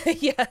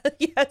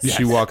 Yes.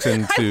 She walks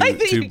into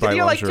to buy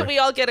lingerie. Can we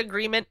all get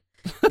agreement?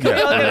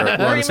 Yeah,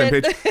 we're on the same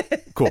page.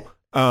 Cool.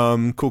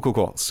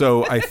 Cool.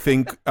 So I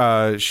think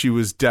she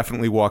was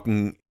definitely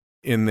walking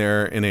in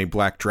there in a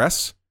black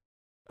dress,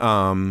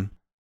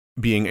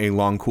 being a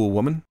long, cool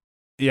woman.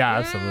 Yeah,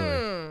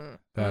 absolutely.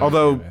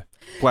 Although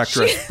black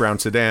dress, brown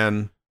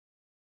sedan,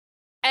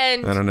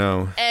 and I don't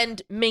know,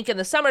 and mink in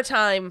the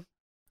summertime.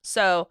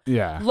 So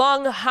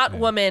long, hot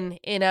woman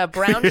in a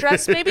brown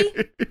dress, maybe.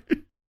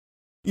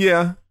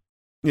 Yeah.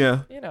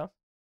 You know.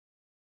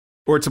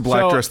 Or it's a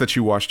black dress that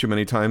you washed too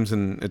many times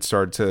and it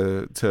started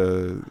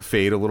to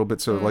fade a little bit.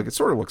 So like it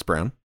sort of looks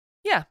brown.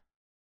 Yeah.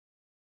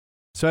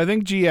 So I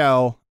think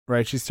GL,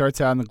 right, she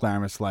starts out in the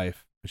glamorous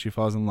life, but she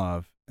falls in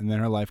love, and then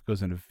her life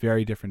goes in a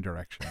very different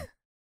direction.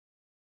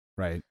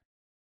 Right.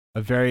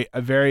 A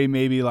very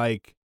maybe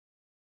like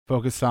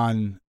focus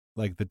on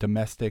like the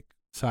domestic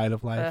side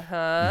of life.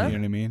 Uh-huh. You know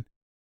what I mean?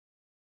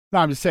 No,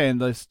 I'm just saying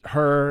this,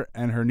 her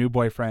and her new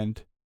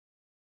boyfriend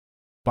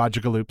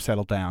Bajagaloop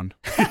settled down.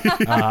 Wow,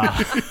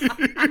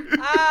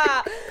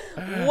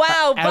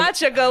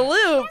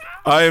 Bajagaloop.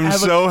 I am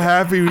so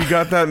happy we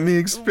got that in the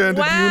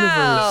expanded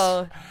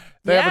universe.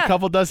 They have a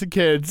couple dozen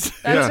kids.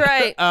 That's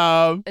right.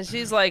 And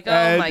she's like,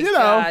 oh my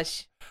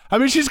gosh. I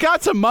mean, she's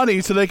got some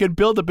money so they could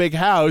build a big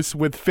house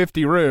with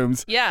 50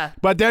 rooms. Yeah.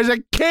 But there's a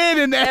kid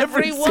in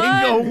every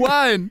single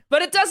one.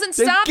 But it doesn't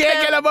stop them. They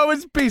can't get a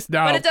moment's peace.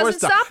 No, but it doesn't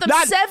stop them.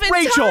 Not 7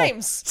 Rachel.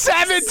 times.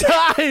 7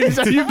 times.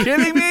 Are you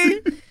kidding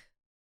me?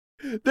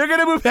 They're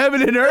going to move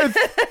heaven and earth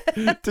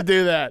to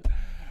do that.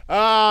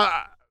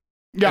 Yeah.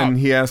 And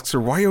he asks her,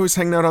 why are you always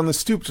hanging out on the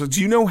stoop? So,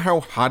 do you know how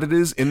hot it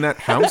is in that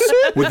house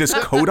with this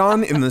coat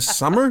on in the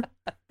summer?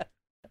 At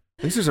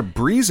least there's a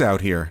breeze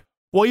out here.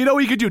 Well, you know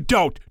what you could do?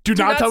 Do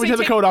not tell me to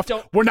take the coat off.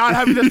 We're not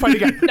having this fight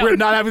again. No. We're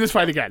not having this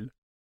fight again.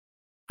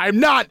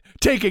 I'm not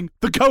taking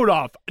the coat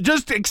off.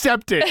 Just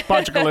accept it,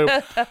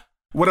 Bajagaloop.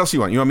 What else you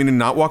want? You want me to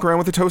not walk around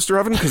with a toaster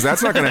oven? Because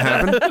that's not going to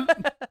happen.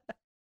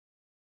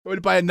 I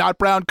would buy a not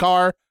brown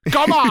car.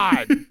 Come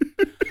on.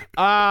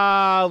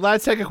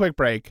 Let's take a quick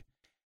break.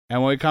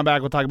 And when we come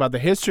back, we'll talk about the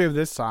history of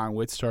this song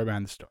with Story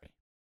Behind the Story.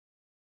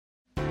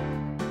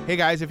 Hey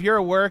guys, if you're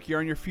at work, you're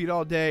on your feet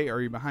all day,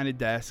 or you're behind a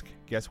desk,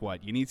 guess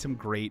what? You need some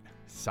great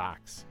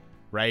socks,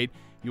 right?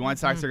 You want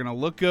socks that are going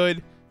to look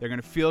good, they're going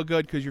to feel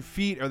good, because your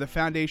feet are the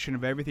foundation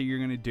of everything you're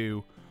going to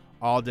do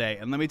all day.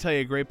 And let me tell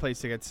you a great place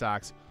to get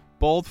socks,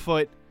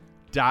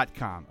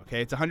 boldfoot.com,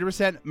 okay? It's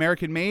 100%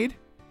 American made,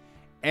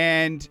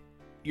 and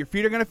your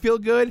feet are going to feel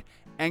good,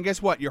 and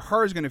guess what? Your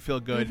hair is going to feel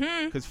good,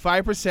 because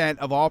 5%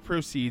 of all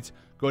proceeds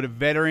go to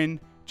veteran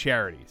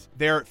charities.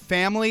 They're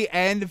family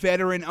and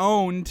veteran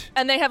owned.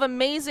 And they have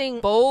amazing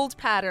bold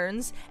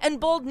patterns and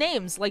bold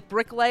names like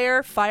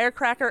Bricklayer,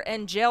 Firecracker,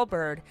 and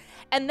Jailbird.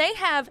 And they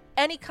have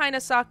any kind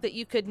of sock that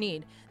you could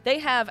need. They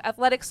have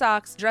athletic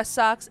socks, dress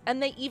socks,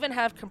 and they even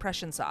have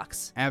compression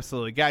socks.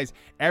 Absolutely. Guys,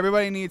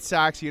 everybody needs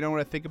socks. You don't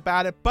want to think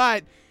about it,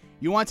 but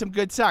you want some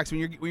good socks.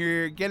 When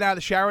you're getting out of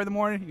the shower in the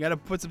morning, you got to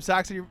put some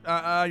socks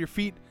on your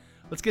feet.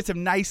 Let's get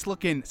some nice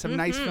looking,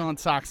 nice feeling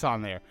socks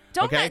on there.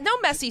 No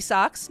messy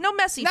socks. No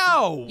messy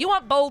feet. You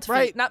want bold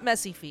feet, not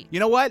messy feet. You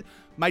know what?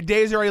 My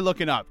days are already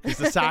looking up because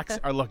the socks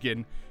are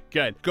looking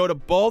good. Go to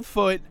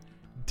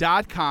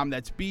boldfoot.com.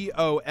 That's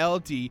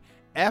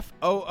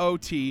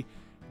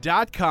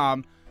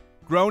BOLDFOOT.com.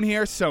 Grown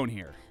here, sewn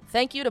here.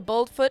 Thank you to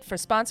Boldfoot for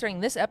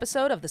sponsoring this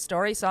episode of the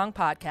Story Song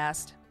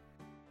Podcast.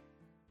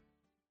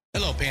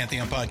 Hello,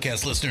 Pantheon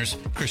Podcast listeners.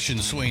 Christian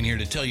Swain here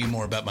to tell you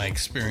more about my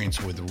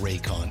experience with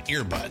Raycon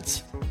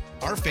earbuds.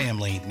 Our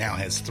family now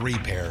has 3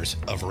 pairs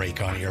of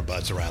Raycon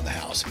earbuds around the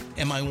house,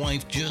 and my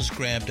wife just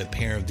grabbed a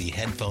pair of the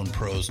Headphone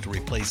Pros to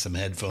replace some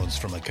headphones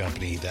from a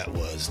company that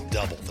was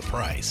double the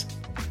price.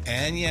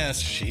 And yes,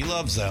 she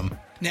loves them.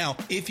 Now,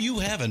 if you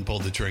haven't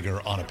pulled the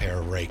trigger on a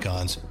pair of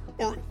Raycons,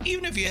 or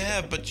even if you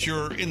have, but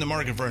you're in the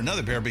market for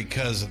another pair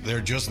because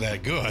they're just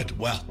that good,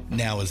 well,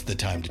 now is the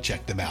time to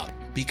check them out,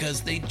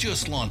 because they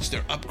just launched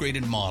their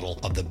upgraded model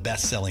of the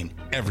best-selling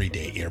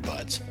everyday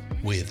earbuds.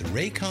 With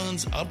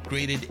Raycon's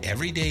upgraded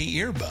everyday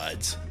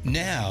earbuds,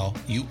 now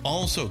you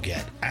also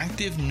get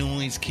active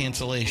noise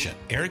cancellation,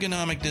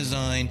 ergonomic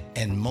design,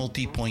 and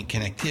multi-point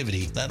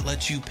connectivity that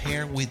lets you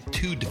pair with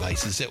 2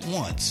 devices at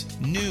once.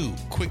 New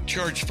quick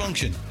charge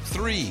function,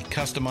 3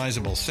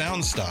 customizable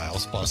sound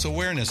styles, plus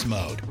awareness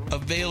mode.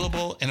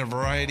 Available in a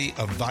variety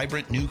of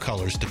vibrant new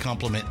colors to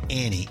complement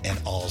any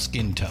and all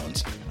skin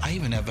tones. I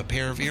even have a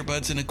pair of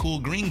earbuds in a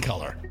cool green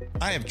color.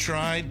 I have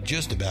tried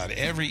just about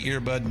every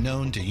earbud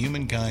known to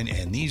humankind,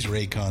 and these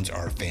Raycons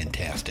are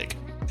fantastic.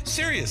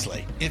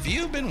 Seriously, if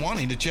you've been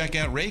wanting to check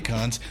out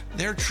Raycons,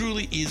 there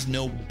truly is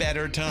no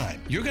better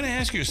time. You're going to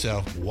ask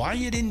yourself why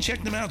you didn't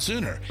check them out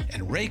sooner,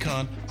 and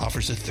Raycon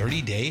offers a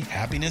 30-day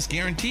happiness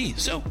guarantee.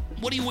 So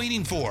what are you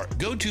waiting for?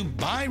 Go to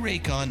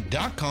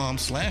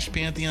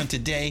buyraycon.com/Pantheon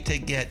today to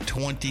get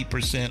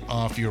 20%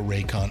 off your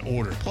Raycon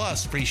order,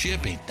 plus free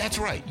shipping. That's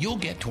right, you'll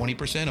get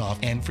 20% off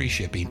and free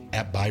shipping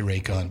at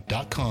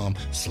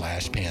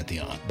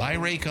buyraycon.com/Pantheon.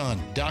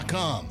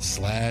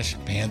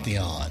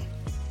 buyraycon.com/Pantheon.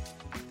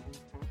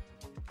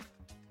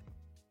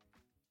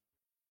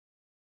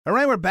 All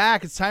right, we're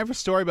back. It's time for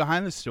Story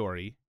Behind the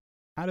Story.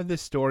 How did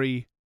this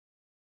story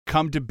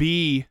come to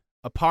be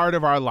a part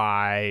of our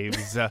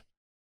lives?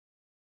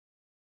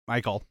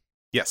 Michael.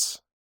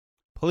 Yes.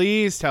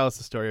 Please tell us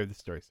the story of the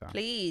story song.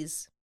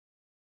 Please.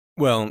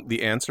 Well,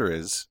 the answer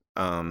is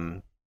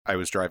I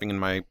was driving in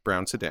my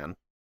brown sedan.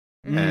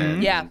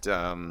 And,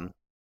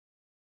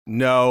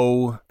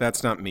 no,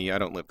 that's not me. I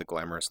don't live the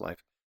glamorous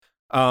life.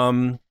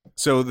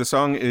 So the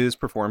song is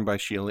performed by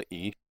Sheila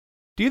E.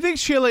 Do you think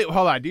Sheila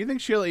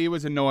E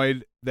was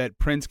annoyed that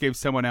Prince gave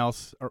someone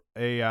else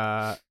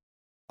a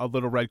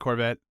little red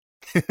Corvette?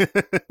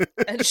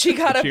 And she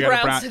got a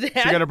brown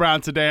sedan. She got a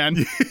brown sedan.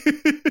 You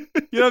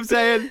know what I'm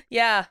saying?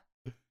 Yeah.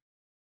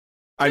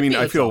 I mean,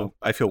 I feel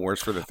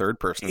worse for the third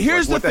person.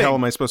 Here's what the hell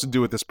am I supposed to do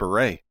with this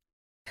beret?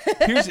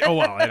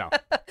 I know.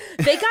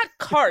 They got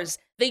cars.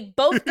 They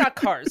both got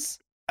cars.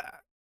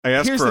 I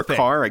asked for a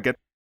car. I get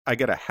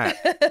a hat.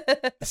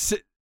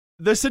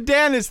 The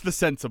sedan is the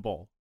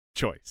sensible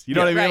choice. You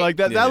know what I mean? Right. Like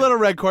that little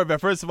red Corvette.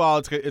 First of all,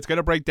 it's going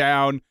to break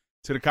down.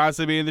 It's going to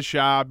constantly be in the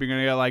shop. You're going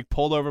to get like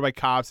pulled over by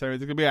cops. It's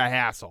going to be a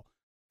hassle.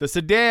 The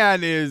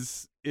sedan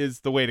is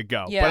the way to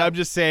go. Yeah. But I'm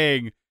just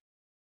saying,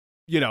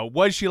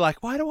 was she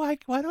like, why do I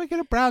get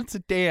a brown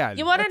sedan?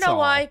 You want to know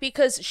why?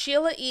 Because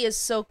Sheila E. is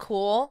so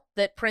cool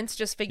that Prince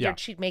just figured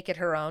she'd make it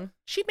her own.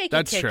 She'd make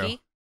it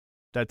kicky.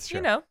 That's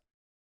true.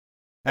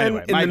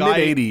 Anyway, in the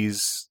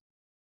mid-'80s,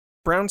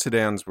 brown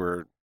sedans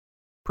were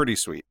pretty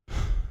sweet.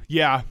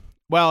 Yeah.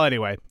 Well,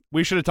 anyway,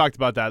 we should have talked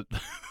about that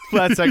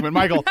last segment.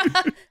 Michael,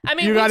 I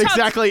mean,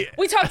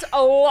 we talked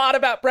a lot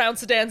about brown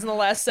sedans in the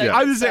last segment.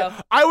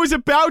 I was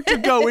about to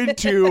go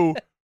into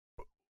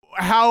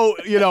how,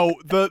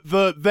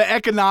 the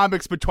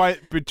economics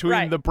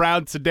between the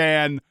brown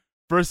sedan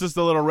versus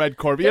the little red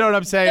Corvette. You know what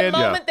I'm saying? The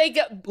moment they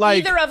get,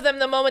 either of them,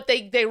 the moment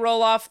they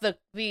roll off the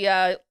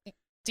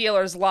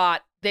dealer's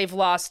lot, they've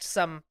lost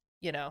some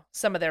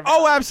of their value.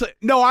 Oh, absolutely.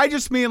 No, I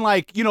just mean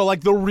like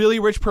the really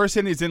rich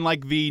person is in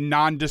like the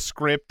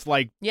nondescript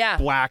black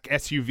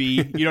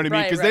SUV. You know what I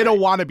mean? Because they don't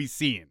want to be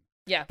seen.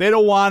 Yeah. They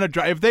don't want to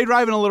drive. If they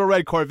drive in a little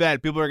red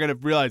Corvette, people are going to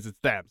realize it's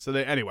them. So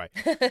anyway,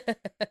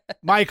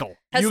 Michael,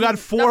 you got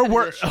 4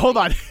 words. Hold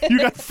on. You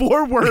got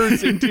 4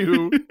 words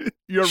into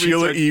your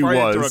Sheila research. E.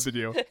 I was. interrupted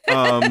you.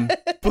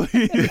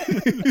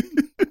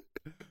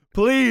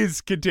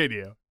 Please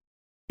continue.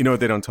 You know what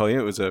they don't tell you?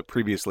 It was a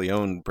previously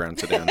owned brown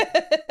sedan.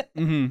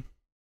 Mm-hmm.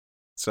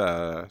 It's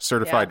a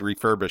certified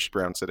refurbished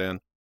brown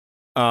sedan.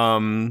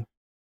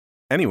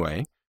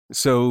 Anyway,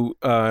 so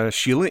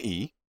Sheila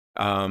E.,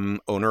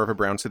 owner of a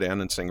brown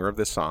sedan and singer of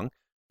this song,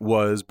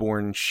 was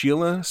born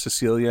Sheila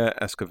Cecilia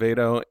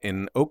Escovedo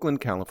in Oakland,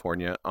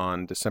 California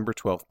on December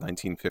 12th,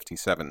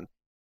 1957,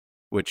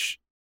 which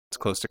is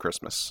close to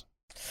Christmas.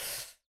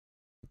 Is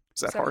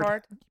that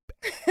hard?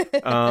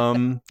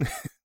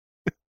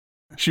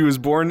 She was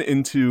born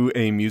into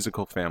a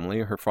musical family.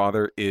 Her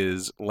father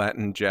is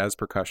Latin jazz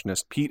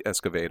percussionist Pete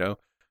Escovedo.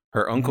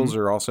 Her uncles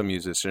are also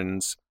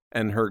musicians,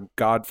 and her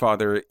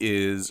godfather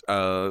is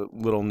a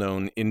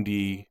little-known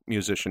indie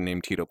musician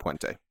named Tito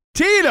Puente.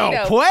 Tito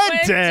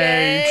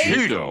Puente!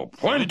 Tito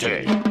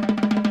Puente!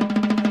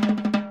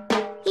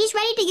 He's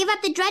ready to give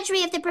up the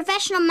drudgery of the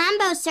professional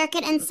mambo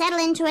circuit and settle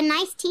into a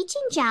nice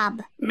teaching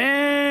job.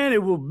 Man,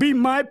 it will be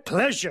my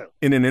pleasure.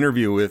 In an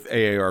interview with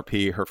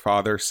AARP, her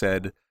father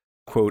said,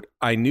 quote,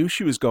 "I knew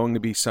she was going to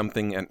be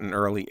something at an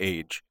early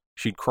age.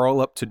 She'd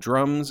crawl up to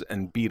drums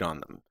and beat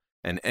on them.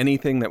 And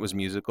anything that was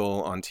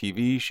musical on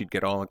TV, she'd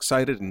get all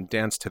excited and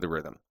dance to the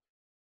rhythm."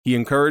 He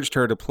encouraged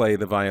her to play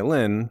the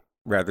violin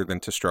rather than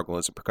to struggle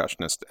as a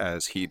percussionist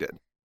as he did.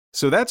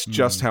 So that's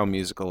just how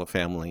musical a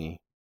family.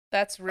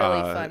 That's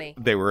really funny.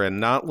 They were in.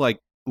 Not like,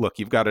 look,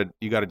 you got to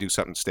do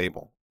something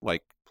stable,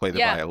 like play the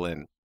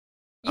violin.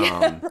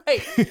 Yeah,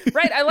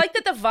 right. I like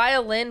that the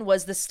violin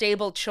was the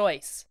stable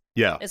choice.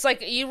 Yeah. It's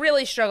like you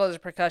really struggle as a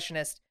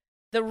percussionist.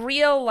 The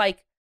real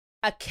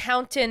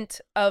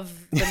accountant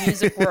of the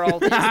music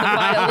world is the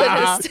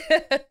violinist.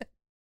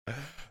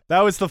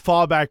 That was the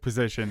fallback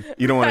position.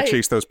 You don't want to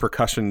chase those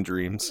percussion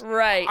dreams.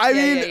 Right. I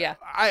mean,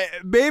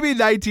 maybe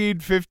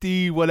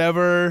 1950,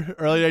 whatever,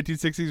 early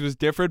 1960s was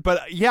different.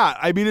 But yeah,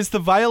 I mean, is the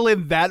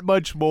violin that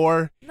much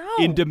more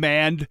in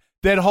demand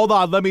than, hold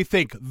on, let me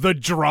think, the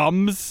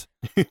drums?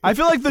 I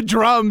feel like the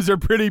drums are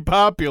pretty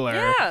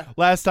popular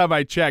last time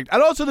I checked.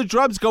 And also the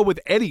drums go with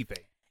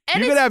anything.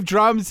 And you could have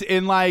drums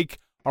in like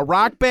a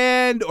rock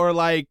band or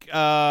like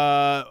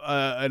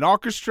an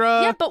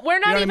orchestra. Yeah, but we're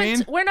not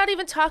we're not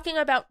even talking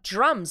about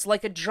drums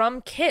like a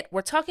drum kit.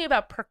 We're talking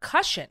about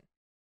percussion.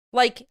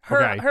 Like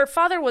her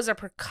father was a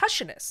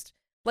percussionist,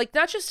 like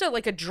not just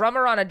a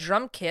drummer on a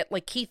drum kit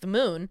like Keith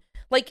Moon.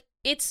 Like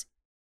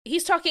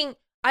he's talking.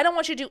 I don't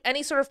want you to do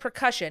any sort of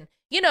percussion.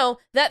 You know,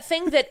 that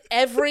thing that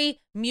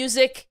every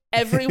music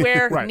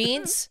everywhere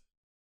needs.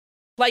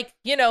 Like,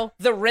 you know,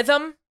 the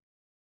rhythm.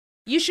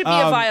 You should be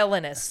a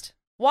violinist.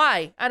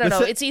 Why? I don't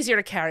know. It's easier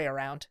to carry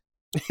around.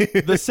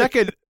 The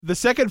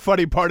second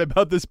funny part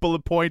about this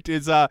bullet point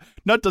is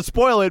not to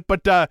spoil it,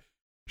 but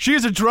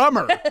she's a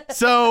drummer.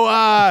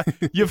 So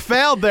you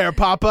failed there,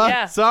 Papa.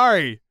 Yeah.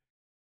 Sorry.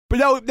 But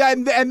no,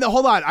 and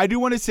hold on. I do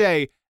want to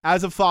say,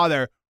 as a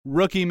father,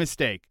 rookie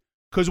mistake.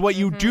 Because what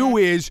you do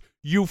is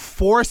you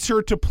force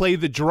her to play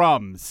the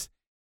drums,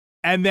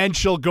 and then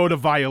she'll go to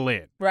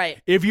violin.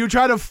 Right. If you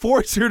try to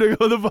force her to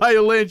go to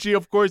violin, she,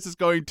 of course, is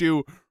going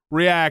to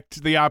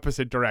react the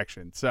opposite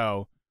direction.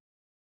 So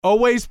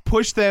always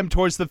push them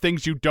towards the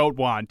things you don't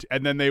want,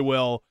 and then they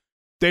will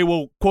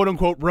quote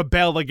unquote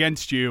rebel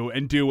against you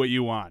and do what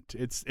you want.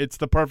 It's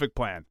the perfect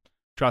plan.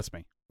 Trust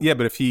me. Yeah,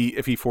 but if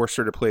he forced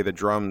her to play the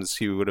drums,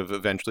 he would have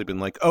eventually been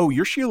like, "Oh,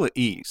 you're Sheila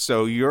E,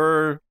 so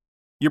you're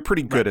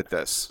pretty good at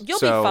this. You'll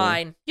be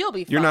fine. You'll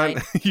be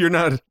fine. You're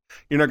not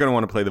going to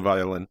want to play the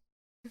violin."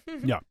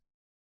 Yeah.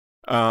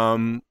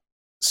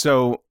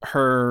 So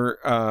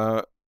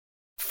her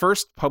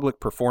first public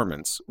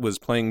performance was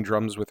playing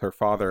drums with her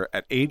father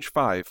at age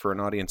 5 for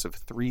an audience of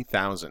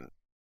 3,000.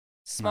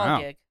 Small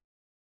gig.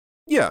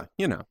 Yeah,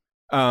 you know.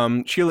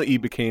 Sheila E.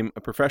 became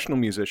a professional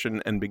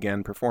musician and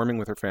began performing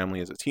with her family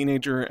as a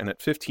teenager, and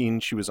at 15,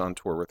 she was on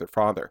tour with her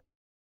father.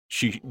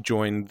 She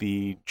joined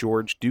the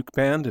George Duke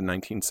Band in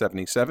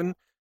 1977.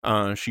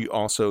 She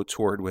also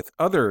toured with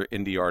other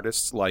indie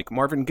artists like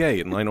Marvin Gaye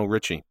and Lionel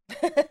Richie.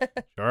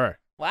 Sure.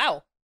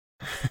 Wow.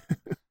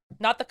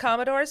 Not the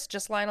Commodores,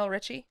 just Lionel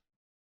Richie?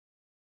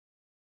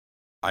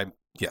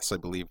 Yes, I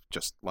believe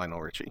just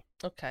Lionel Richie.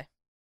 Okay.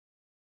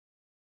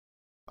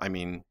 I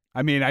mean,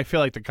 I feel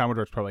like the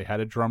Commodores probably had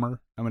a drummer,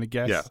 I'm going to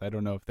guess. Yeah. I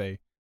don't know if they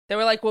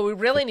were like, what we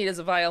really need is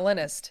a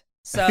violinist.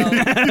 So,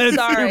 It's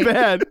sorry. too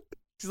bad.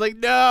 She's like,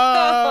 no.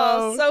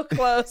 Oh, so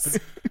close.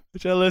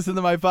 Should I listen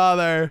to my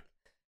father?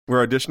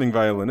 we're auditioning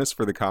violinists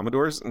for the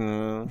Commodores.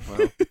 Well,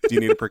 do you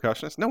need a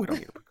percussionist? No, we don't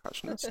need a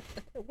percussionist.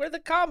 We're the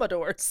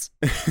Commodores.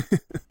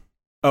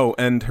 Oh,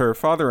 and her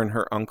father and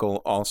her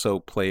uncle also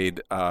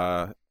played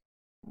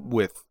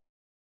with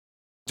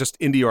just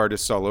indie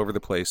artists all over the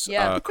place.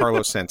 Yeah.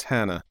 Carlos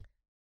Santana.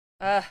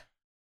 Uh,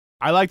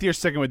 I like that you're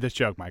sticking with this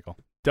joke, Michael.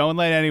 Don't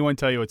let anyone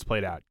tell you it's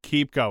played out.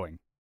 Keep going.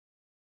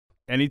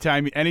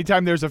 Anytime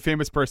there's a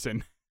famous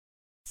person,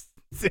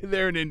 say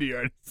they're an indie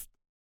artist.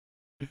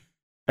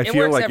 I It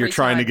feel works like every you're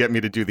trying to time. get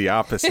me to do the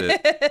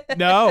opposite.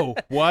 No,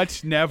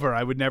 what? Never.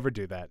 I would never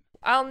do that.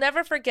 I'll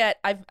never forget.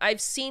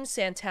 I've seen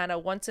Santana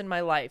once in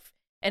my life,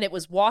 and it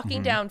was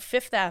walking down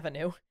Fifth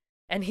Avenue,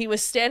 and he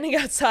was standing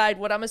outside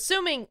what I'm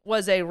assuming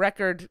was a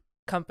record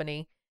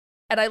company,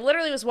 and I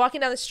literally was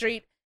walking down the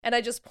street, and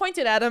I just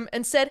pointed at him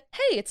and said,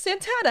 "Hey, it's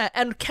Santana,"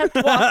 and kept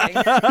walking.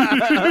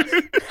 How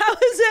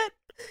is it?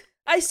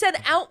 I said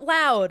out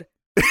loud,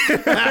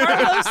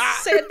 Carlos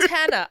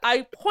Santana.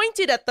 I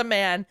pointed at the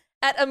man,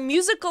 at a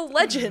musical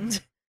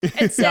legend,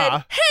 and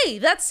said, "Hey,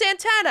 that's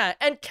Santana,"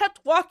 and kept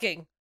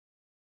walking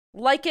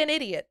like an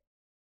idiot.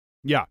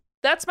 Yeah.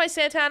 That's my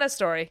Santana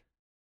story.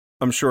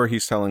 I'm sure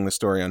he's telling the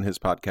story on his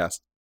podcast.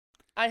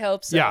 I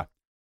hope so. Yeah.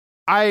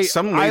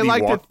 Some lady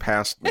like walked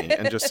past me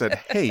and just said,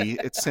 "Hey,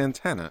 it's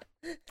Santana."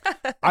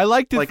 I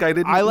like to Like I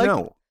didn't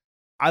know.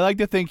 I like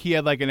to think he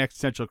had like an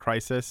existential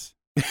crisis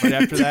right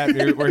after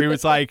that, where he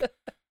was like,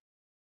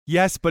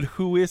 "Yes, but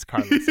who is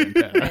Carlos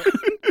Santana?"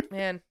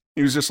 Man.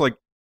 He was just like,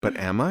 "But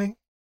am I?"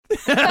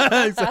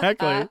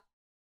 Exactly.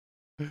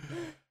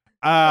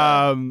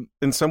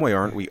 In some way,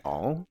 aren't we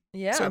all?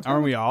 Yeah.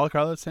 Aren't we all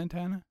Carlos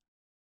Santana?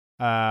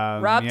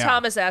 Rob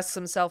Thomas asks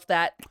himself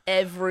that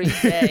every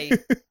day.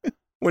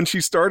 When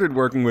she started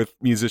working with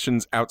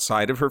musicians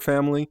outside of her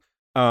family,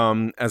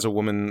 as a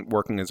woman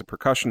working as a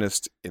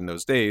percussionist in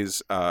those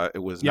days,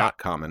 it was not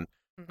common.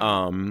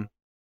 Mm-hmm.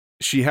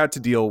 She had to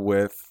deal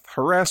with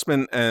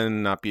harassment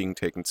and not being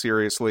taken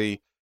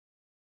seriously,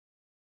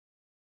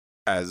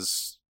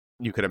 as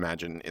you could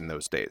imagine in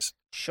those days.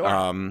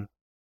 Sure.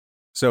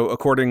 So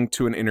according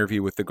to an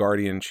interview with The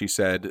Guardian, she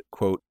said,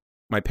 quote,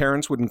 "My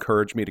parents would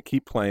encourage me to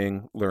keep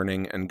playing,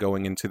 learning, and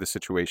going into the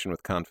situation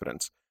with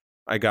confidence.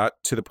 I got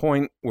to the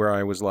point where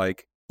I was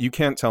like, you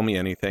can't tell me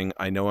anything.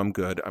 I know I'm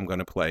good. I'm going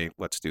to play.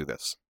 Let's do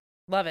this."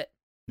 Love it.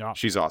 No.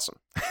 She's awesome.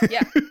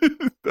 Yeah.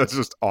 That's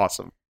just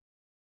awesome.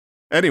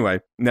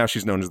 Anyway, now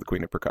she's known as the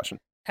Queen of Percussion.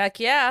 Heck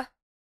yeah.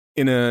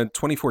 In a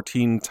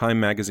 2014 Time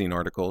magazine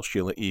article,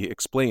 Sheila E.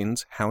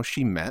 explains how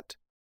she met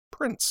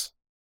Prince,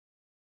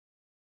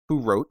 who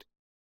wrote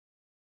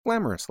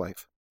Glamorous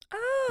Life,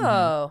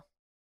 Oh.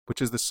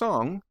 which is the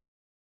song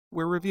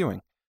we're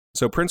reviewing.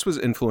 So Prince was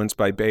influenced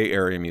by Bay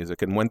Area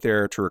music and went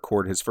there to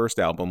record his first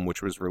album,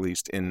 which was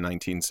released in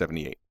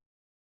 1978.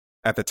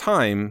 At the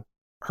time,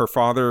 her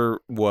father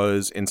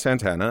was in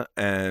Santana,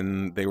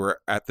 and they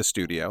were at the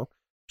studio.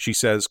 She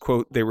says,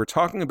 quote, "They were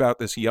talking about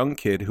this young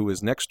kid who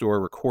was next door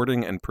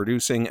recording and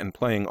producing and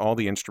playing all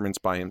the instruments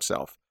by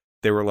himself.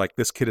 They were like,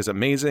 this kid is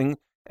amazing.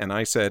 And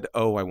I said,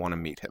 oh, I want to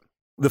meet him."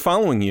 The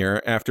following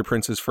year, after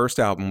Prince's first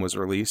album was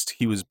released,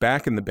 he was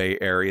back in the Bay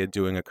Area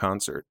doing a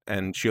concert.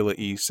 And Sheila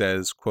E.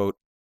 says, quote,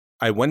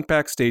 "I went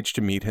backstage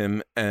to meet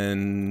him,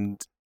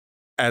 and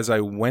as I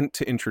went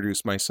to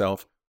introduce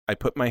myself, I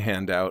put my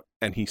hand out,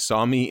 and he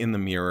saw me in the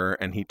mirror,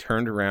 and he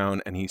turned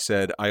around, and he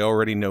said, 'I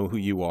already know who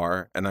you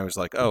are.' And I was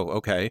like, oh,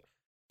 okay."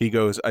 He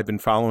goes, "I've been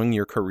following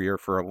your career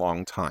for a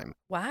long time."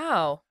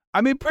 Wow.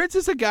 I mean, Prince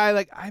is a guy,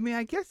 like, I mean,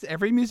 I guess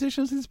every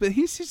musician is, but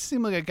he just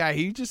seemed like a guy,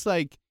 he just,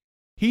 like,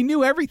 he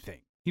knew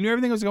everything. He knew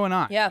everything that was going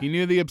on. Yeah. He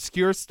knew the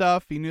obscure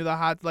stuff. He knew the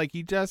hot, like,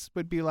 he just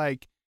would be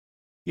like,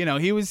 you know,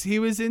 he was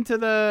into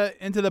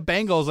the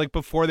Bangles, like,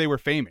 before they were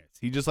famous.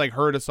 He just, like,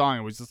 heard a song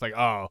and was just like,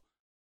 oh,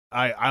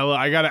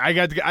 I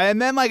got to,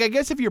 and then, like, I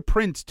guess if you're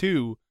Prince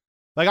too,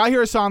 like, I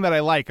hear a song that I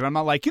like and I'm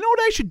not like, you know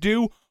what I should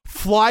do?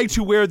 Fly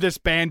to where this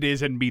band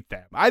is and meet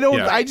them. I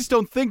just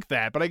don't think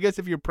that, but I guess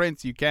if you're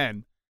Prince, you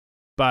can.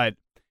 But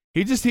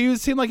he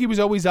seemed like he was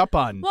always up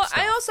on Well, stuff,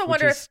 I also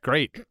wonder which is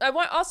great.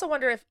 also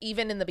wonder if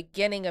even in the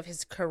beginning of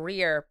his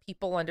career,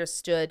 people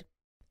understood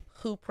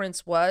who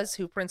Prince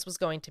was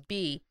going to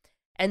be.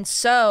 And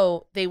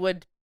so they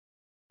would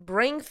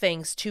bring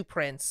things to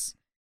Prince,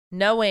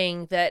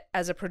 knowing that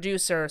as a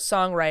producer,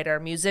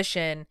 songwriter,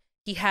 musician,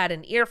 he had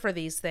an ear for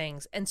these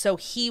things. And so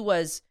he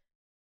was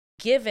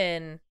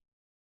given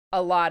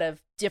a lot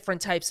of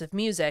different types of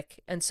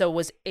music, and so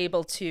was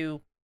able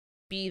to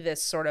be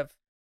this sort of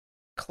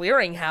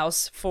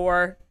clearinghouse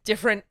for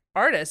different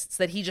artists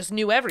that he just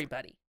knew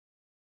everybody.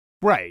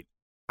 Right.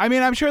 I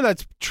mean, I'm sure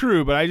that's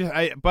true, but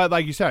but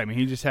like you said, I mean,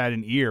 he just had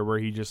an ear where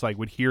he just like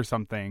would hear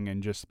something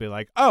and just be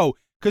like, oh,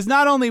 because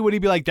not only would he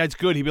be like, that's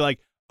good, he'd be like,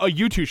 oh,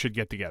 you two should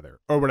get together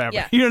or whatever.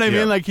 Yeah. You know what I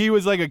mean? Like he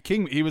was like a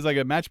king. He was like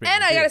a matchmaker.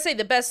 And I gotta say,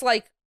 the best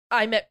like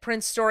I Met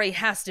Prince story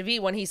has to be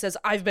when he says,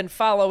 "I've been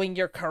following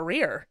your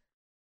career."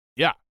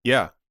 Yeah.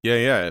 At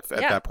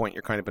that point,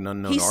 you're kind of an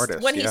unknown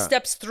artist. When he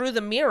steps through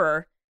the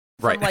mirror,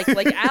 from right?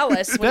 like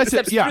Alice, when he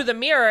steps through the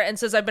mirror and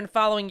says, "I've been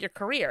following your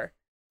career."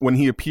 When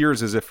he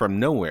appears as if from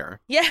nowhere.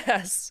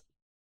 Yes.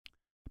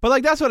 But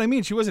like that's what I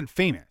mean. She wasn't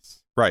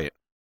famous, right?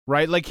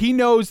 Right. Like he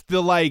knows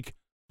the I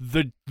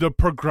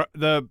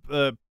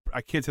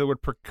can't say the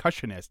word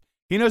percussionist.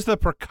 He knows the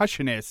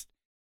percussionist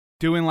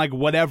doing like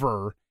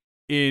whatever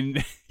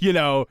in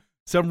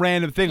some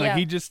random thing. Like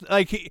he just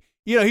like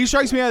he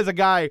strikes me as a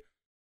guy.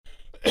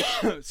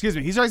 Excuse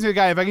me. He strikes me as a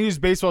guy. If I can use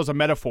baseball as a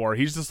metaphor,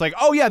 he's just like,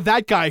 oh yeah,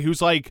 that guy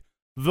who's like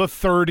the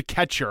third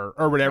catcher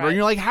or whatever. Right. And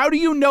you're like, how do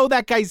you know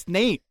that guy's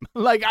name?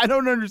 Like, I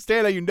don't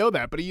understand how you know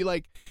that, but he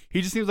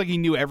just seems like he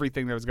knew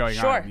everything that was going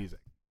on in music.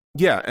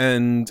 Yeah,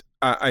 and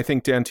I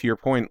think, Dan, to your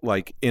point,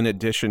 like in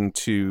addition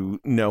to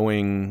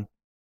knowing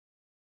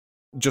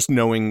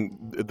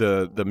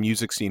the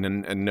music scene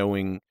and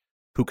knowing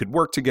who could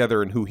work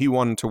together and who he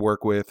wanted to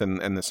work with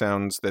and the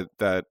sounds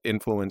that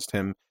influenced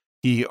him,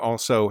 he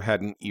also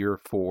had an ear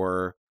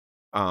for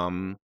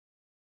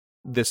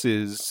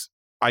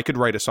I could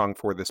write a song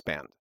for this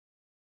band.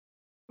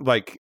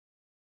 Like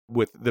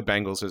with the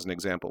Bangles as an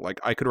example. Like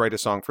I could write a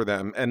song for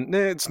them and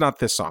it's not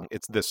this song,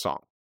 it's this song.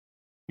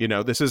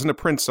 This isn't a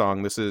Prince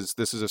song. This is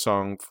a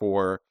song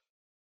for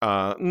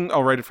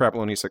I'll write it for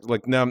Apollonia 6.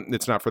 Like, no,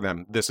 it's not for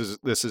them. This is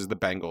the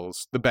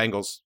Bangles. The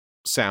Bangles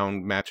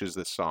sound matches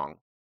this song.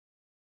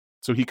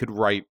 So he could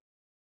write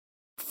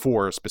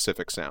for a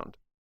specific sound.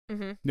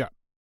 Mm-hmm. Yeah.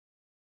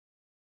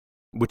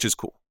 Which is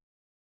cool.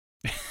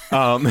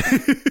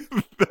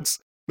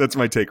 That's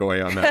my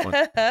takeaway on that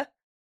one.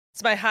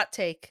 It's my hot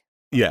take.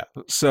 Yeah.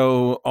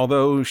 So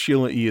although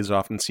Sheila E. is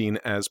often seen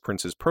as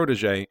Prince's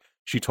protege,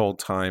 she told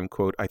Time,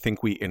 quote, "I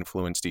think we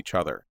influenced each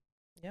other."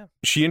 Yeah.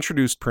 She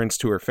introduced Prince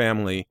to her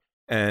family,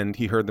 and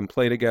he heard them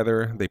play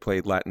together. They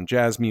played Latin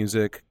jazz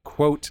music,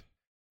 quote,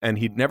 and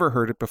he'd never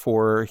heard it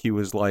before. He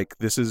was like,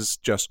 "This is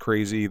just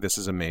crazy. This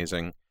is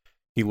amazing."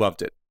 He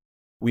loved it.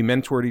 We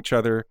mentored each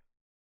other,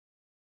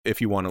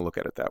 if you want to look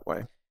at it that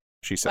way,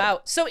 she said.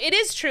 Wow. So it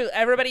is true.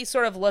 Everybody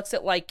sort of looks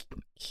at like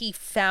he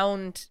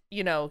found,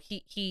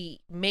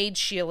 he made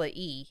Sheila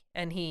E.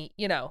 and he,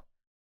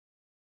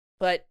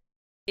 but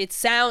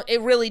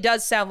it really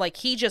does sound like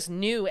he just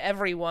knew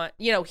everyone,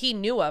 he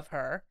knew of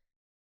her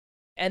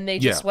and they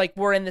just like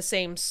were in the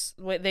same,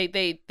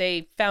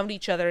 they found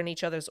each other in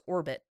each other's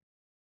orbit.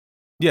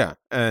 Yeah.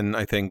 And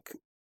I think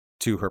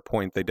to her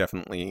point, they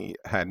definitely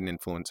had an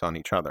influence on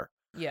each other.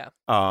 Yeah.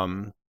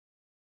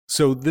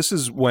 So this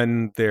is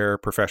when their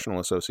professional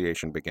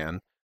association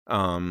began.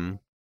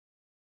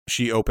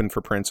 She opened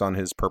for Prince on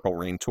his Purple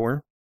Rain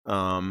tour.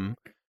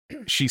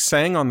 She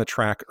sang on the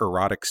track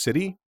Erotic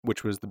City,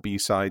 which was the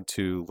B-side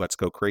to Let's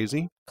Go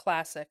Crazy.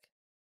 Classic.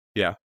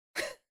 Yeah.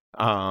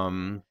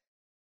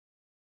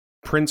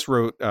 Prince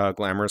wrote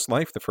Glamorous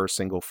Life, the first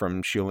single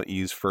from Sheila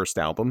E.'s first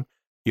album.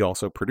 He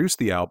also produced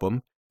the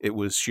album. It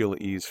was Sheila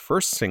E.'s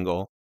first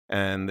single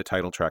and the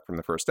title track from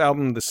the first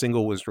album. The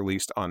single was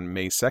released on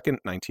May 2nd,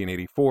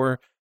 1984.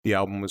 The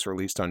album was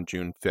released on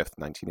June 5th,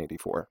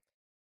 1984.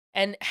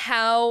 And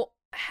how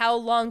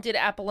long did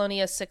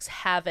Apollonia 6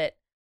 have it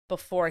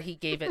before he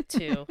gave it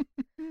to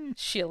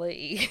Sheila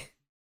E?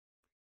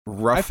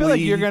 Roughly, I feel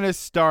like you're going to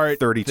start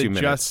 32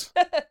 minutes.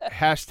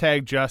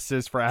 Hashtag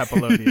justice for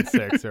Apollonia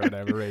 6 or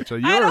whatever, Rachel.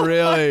 You're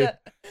really...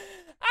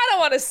 I don't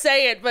want to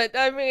say it, but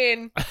I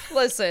mean,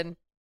 listen.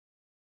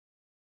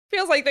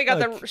 Feels like they got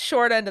the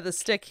short end of the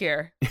stick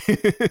here.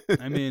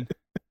 I mean,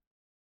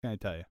 can I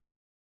tell you?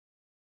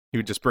 He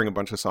would just bring a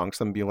bunch of songs to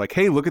them and be like,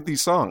 hey, look at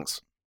these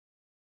songs.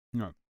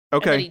 No.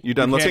 Okay, you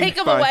done listening? Take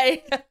them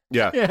away.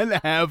 Yeah. And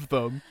have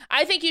them.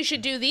 I think you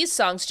should do these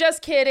songs.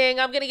 Just kidding.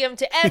 I'm going to give them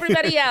to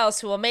everybody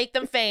else who will make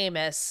them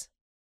famous.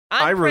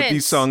 I wrote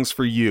these songs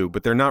for you,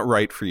 but they're not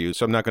right for you,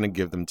 so I'm not going to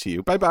give them to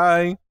you.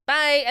 Bye-bye.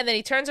 Bye. And then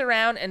he turns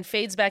around and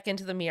fades back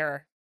into the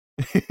mirror.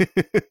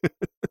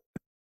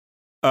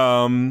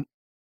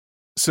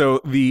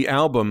 So the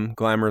album,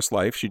 Glamorous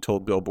Life, she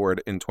told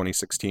Billboard in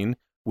 2016,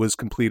 was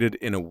completed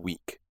in a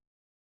week.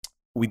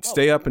 We'd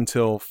stay up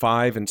until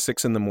 5 and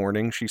 6 in the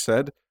morning, she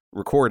said,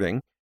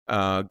 recording,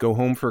 go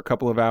home for a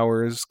couple of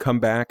hours, come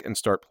back, and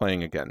start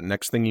playing again.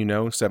 Next thing you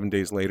know, 7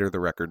 days later,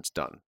 the record's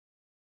done.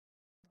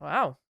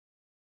 Wow.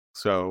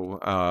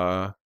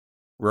 So,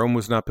 Rome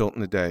was not built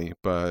in a day,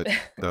 but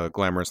the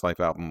Glamorous Life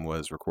album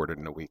was recorded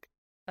in a week.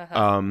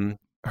 Uh-huh.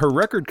 Her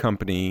record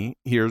company,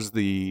 here's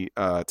the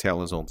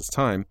tale as old as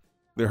time,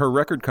 her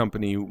record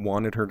company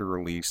wanted her to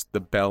release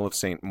The Belle of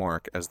St.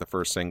 Mark as the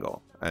first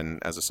single. And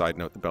as a side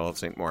note, The Belle of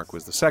St. Mark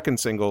was the second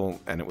single,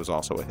 and it was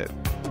also a hit.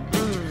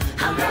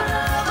 I'm in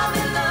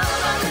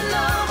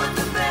love with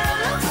the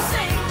Belle of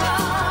St.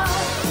 Mark.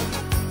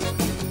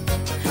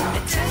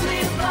 It takes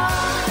me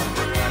apart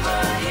whenever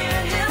I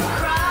hear him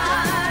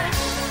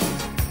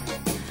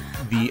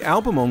cry. The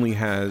album only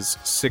has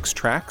 6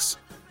 tracks.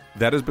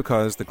 That is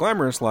because the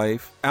Glamorous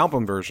Life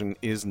album version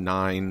is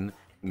 9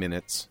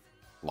 minutes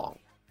long.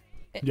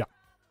 Yeah.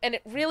 And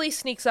it really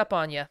sneaks up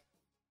on you.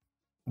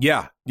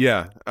 Yeah.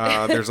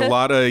 There's a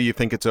lot of you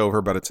think it's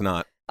over, but it's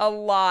not. A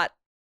lot.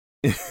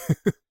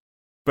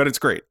 But it's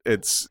great.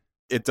 It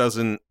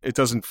doesn't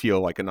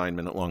feel like a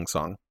 9-minute long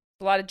song.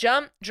 A lot of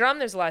drum.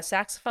 There's a lot of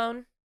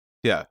saxophone.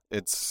 Yeah,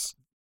 it's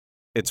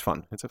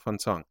fun. It's a fun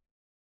song.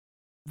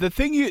 The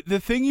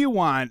thing you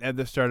want at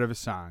the start of a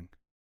song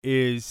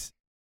is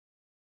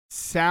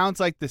sounds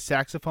like the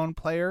saxophone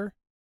player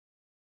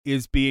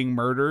is being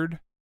murdered,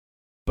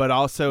 but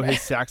also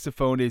his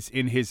saxophone is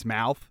in his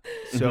mouth,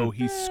 so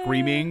he's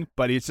screaming,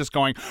 but he's just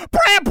going because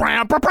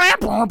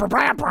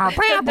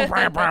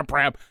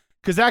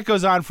that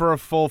goes on for a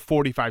full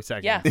 45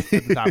 seconds at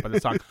the top of the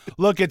song.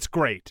 Look, it's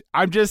great.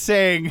 I'm just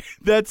saying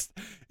it's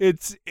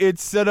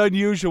an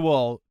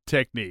unusual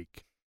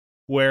technique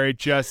where it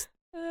just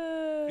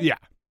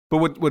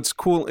But what's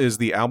cool is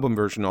the album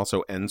version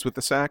also ends with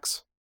the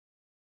sax,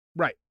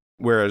 right?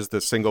 Whereas the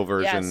single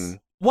version, Yes.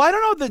 Well, I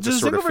don't know. Does the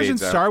single version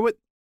fades out. start with?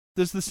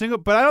 Does the single?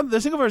 But I don't.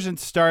 The single version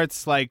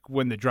starts like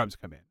when the drums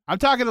come in. I'm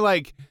talking to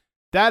like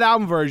that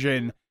album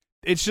version.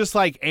 It's just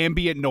like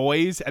ambient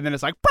noise, and then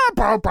it's like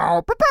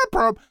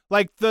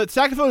like the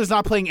saxophone is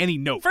not playing any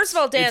notes. First of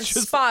all, Dan,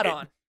 spot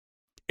on.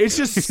 It's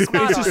just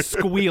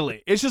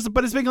squealing. It's just,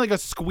 but it's making like a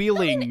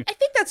squealing. I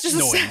think that's just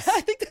noise.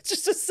 I think that's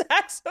just a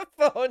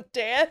saxophone,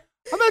 Dan.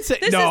 I'm not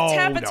saying this no.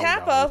 is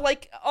Tappa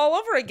like all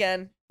over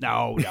again.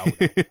 No.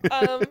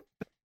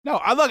 No,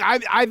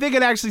 I think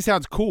it actually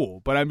sounds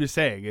cool, but I'm just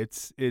saying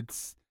it's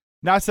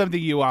not something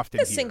you often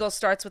The hear. single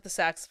starts with the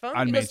saxophone.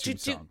 On He goes,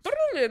 mainstream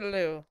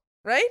songs.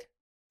 right?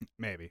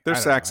 Maybe.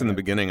 There's sax in the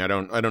beginning. I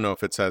don't know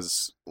if it's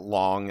as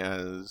long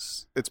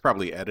as it's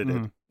probably edited.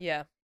 Mm-hmm.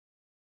 Yeah.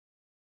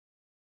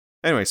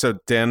 Anyway, so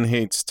Dan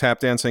hates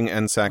tap dancing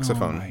and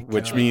saxophone,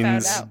 which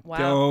means Wow.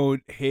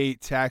 Don't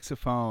hate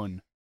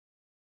saxophone.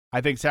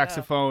 I think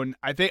saxophone.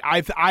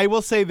 I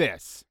will say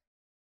this.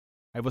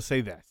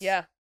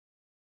 Yeah.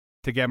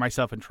 To get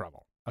myself in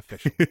trouble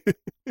officially.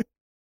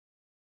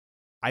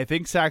 I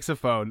think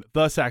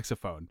the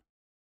saxophone,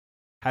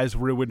 has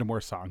ruined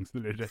more songs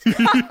than it is.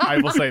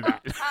 I will say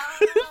that.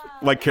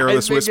 Like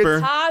Careless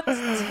Whisper. Hot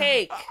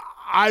take.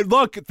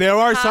 There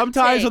are some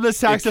times when the It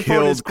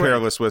saxophone is killed great.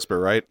 Careless Whisper,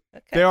 right?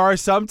 Okay. There are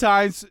some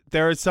times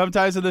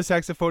when the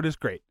saxophone is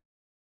great,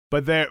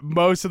 but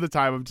most of the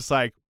time I'm just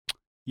like,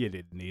 you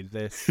didn't need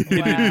this.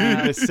 You didn't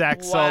need the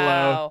sax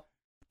solo.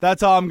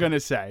 That's all I'm gonna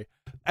say.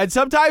 And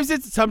sometimes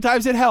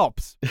it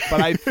helps,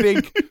 but I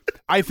think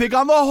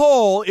on the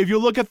whole, if you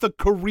look at the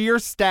career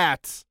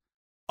stats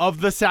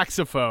of the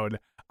saxophone,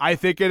 I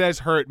think it has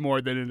hurt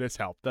more than it has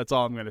helped. That's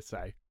all I'm gonna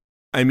say.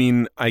 I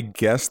mean, I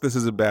guess this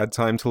is a bad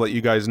time to let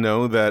you guys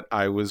know that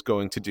I was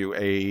going to do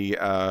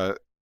a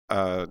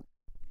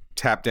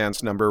tap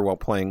dance number while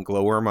playing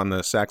Glowworm on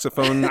the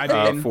saxophone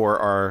for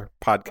our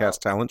podcast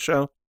talent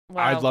show.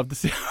 Wow. I'd love to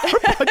see our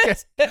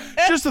podcast.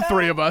 Just the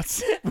three of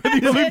us.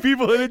 We're the only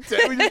people in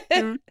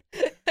it.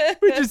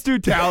 We just do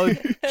talent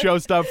show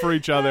stuff for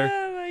each other.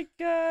 Oh my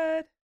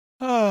god.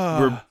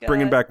 We're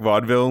bringing back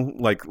vaudeville,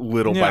 like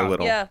little by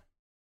little. Yeah.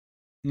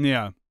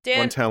 Yeah. Dan,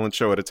 one talent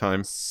show at a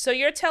time. So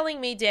you're telling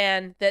me,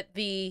 Dan, that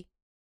the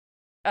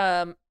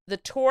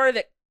tour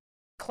that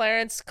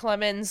Clarence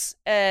Clemens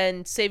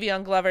and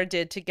Savion Glover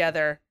did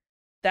together,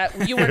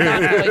 that you were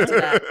not going to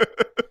that.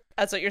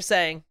 That's what you're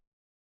saying.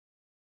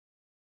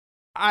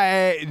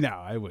 I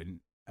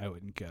wouldn't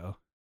go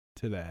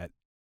to that.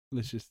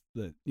 Let's just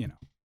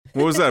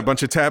What was that? A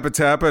bunch of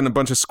tappa and a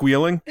bunch of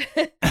squealing?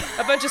 A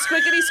bunch of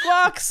squiggity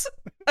squawks.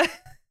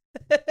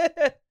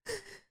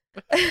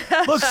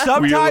 Look,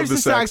 sometimes the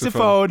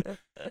saxophone,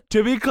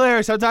 to be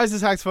clear, sometimes the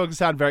saxophone can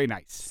sound very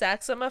nice.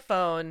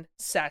 Saxophone.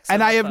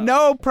 And I have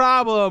no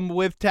problem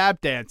with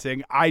tap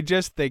dancing. I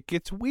just think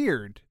it's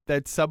weird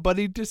that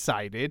somebody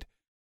decided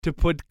to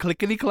put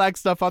clickety-clack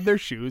stuff on their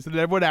shoes and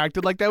everyone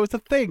acted like that was a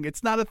thing.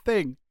 It's not a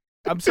thing.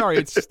 I'm sorry,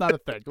 it's just not a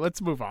thing.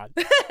 Let's move on.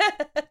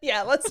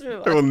 Yeah, let's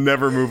move on. I will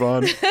never move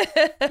on.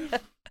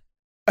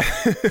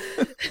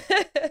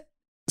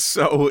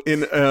 So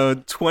in a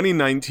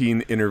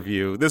 2019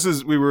 interview,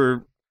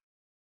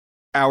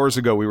 hours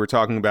ago, we were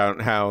talking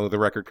about how the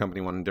record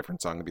company wanted a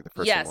different song to be the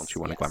first single, and she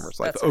wanted Glamorous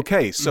Life. Right.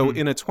 Okay, so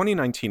in a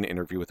 2019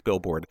 interview with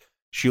Billboard,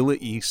 Sheila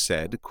E.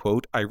 said,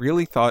 quote, "I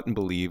really thought and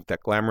believed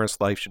that Glamorous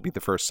Life should be the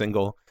first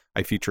single.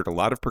 I featured a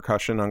lot of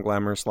percussion on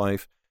Glamorous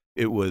Life.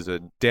 It was a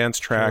dance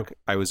track. True.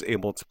 I was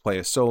able to play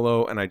a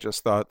solo, and I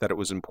just thought that it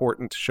was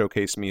important to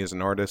showcase me as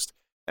an artist.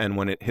 And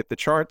when it hit the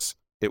charts,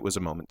 it was a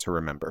moment to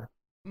remember."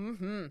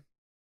 Mm-hmm.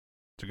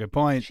 That's a good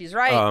point. She's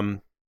right.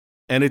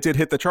 And it did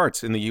hit the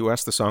charts. In the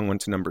U.S., the song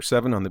went to number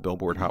 7 on the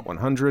Billboard Hot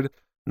 100,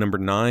 number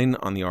 9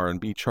 on the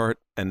R&B chart,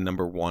 and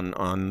number 1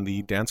 on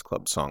the Dance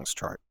Club Songs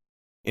chart.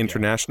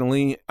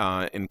 Internationally,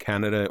 in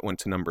Canada, it went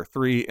to number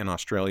 3, in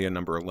Australia,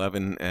 number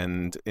 11,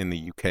 and in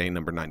the UK,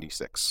 number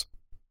 96.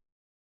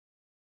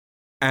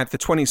 At the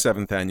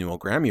 27th Annual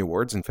Grammy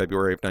Awards in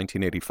February of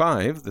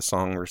 1985, the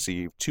song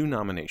received 2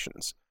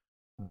 nominations.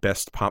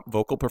 Best Pop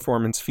Vocal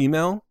Performance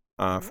Female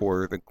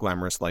for the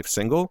Glamorous Life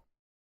single.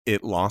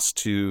 It lost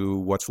to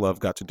What's Love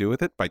Got to Do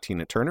With It by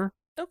Tina Turner.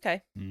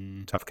 Okay.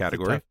 Tough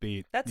category. Tough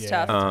beat. That's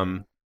tough.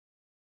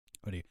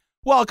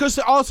 Well, because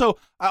also,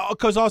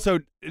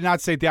 not to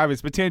say the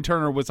obvious, but Tina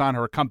Turner was on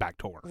her comeback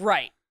tour.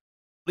 Right.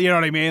 You know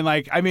what I mean?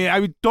 Like, I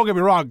mean, don't get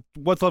me wrong.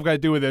 What's Love Got to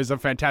Do With It is a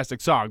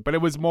fantastic song, but it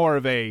was more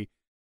of a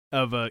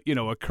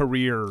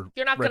career.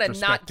 You're not going to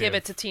not give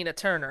it to Tina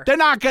Turner. They're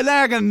not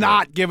gonna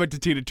not give it to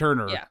Tina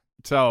Turner. Yeah.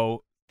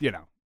 So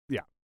yeah.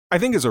 I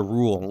think as a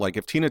rule, like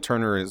if Tina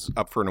Turner is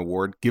up for an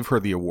award, give her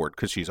the award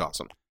because she's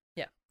awesome.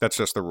 Yeah. That's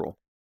just the rule.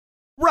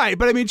 Right,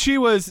 but I mean, she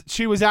was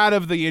out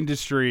of the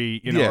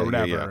industry, or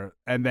whatever, yeah.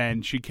 And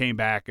then she came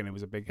back, and it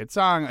was a big hit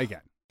song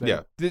again.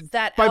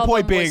 That my album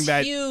point being was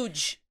that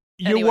huge.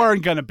 You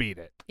weren't gonna beat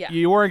it. Yeah.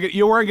 You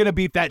weren't gonna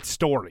beat that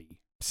story.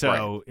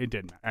 So It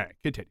didn't. All right,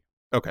 continue.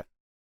 Okay.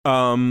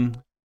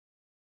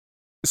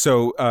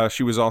 So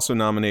she was also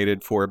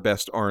nominated for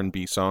Best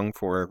R&B Song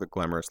for the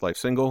Glamorous Life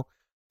single.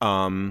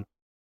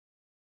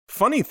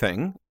 Funny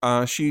thing,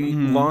 she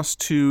lost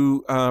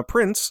to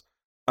Prince,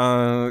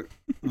 the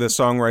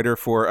songwriter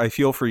for I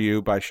Feel For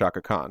You by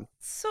Shaka Khan.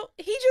 So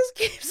he just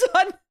keeps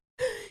on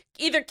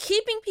either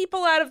keeping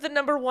people out of the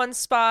number 1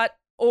 spot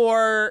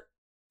or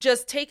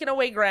just taking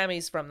away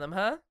Grammys from them,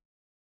 huh?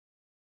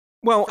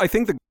 Well, I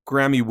think the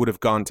Grammy would have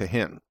gone to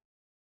him.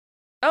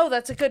 Oh,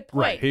 that's a good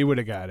point. Right, he would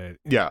have got it.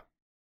 Yeah.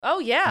 Oh,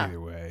 yeah.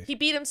 Either way. He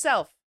beat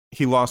himself.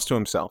 He lost to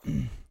himself.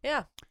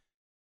 Yeah.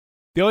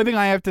 The only thing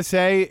I have to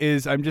say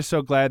is I'm just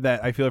so glad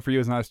that I Feel For You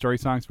is not a story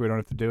song, so we don't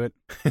have to do it.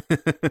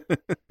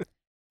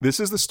 This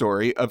is the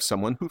story of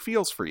someone who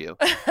feels for you.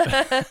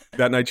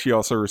 That night, she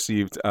also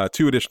received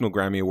 2 additional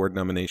Grammy Award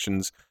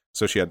nominations,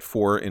 so she had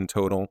 4 in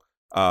total.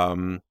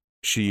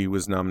 She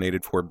was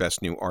nominated for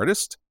Best New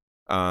Artist,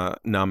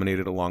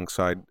 nominated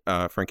alongside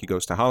Frankie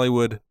Goes to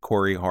Hollywood,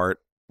 Corey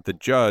Hart, The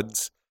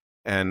Judds,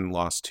 and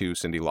lost to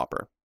Cyndi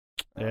Lauper.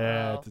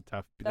 Yeah, it's a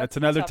tough. That's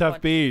another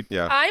tough beat.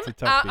 Yeah,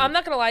 I'm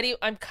not gonna lie to you.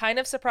 I'm kind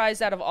of surprised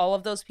out of all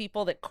of those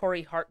people that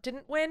Corey Hart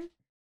didn't win,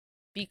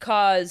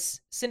 because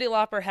Cyndi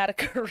Lauper had a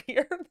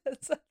career.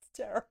 That sounds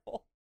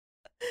terrible.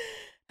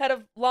 Had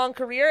a long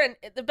career, and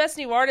the Best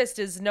New Artist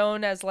is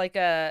known as like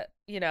a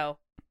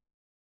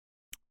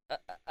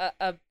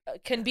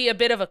can be a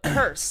bit of a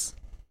curse.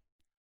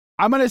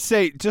 I'm gonna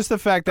say just the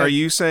fact that. Are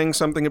you saying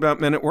something about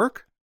Men at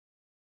Work?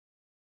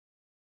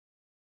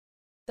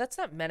 That's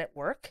not Men at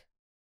Work.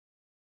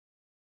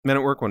 Men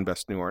at Work won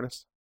Best New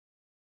Artist.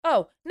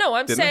 Oh, no,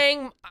 I'm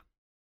saying,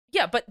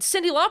 yeah, but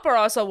Cyndi Lauper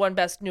also won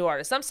Best New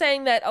Artist. I'm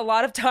saying that a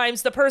lot of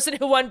times the person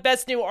who won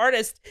Best New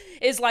Artist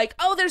is like,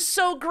 oh, they're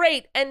so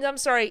great. And I'm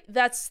sorry,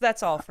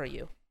 that's all for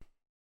you.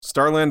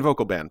 Starland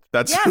Vocal Band.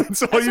 That's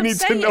all you need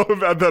to know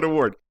about that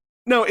award.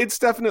 No, it's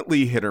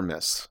definitely hit or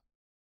miss.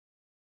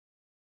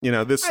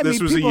 This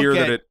was a year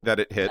that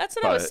it hit. That's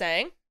what I was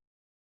saying.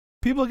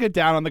 People get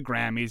down on the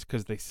Grammys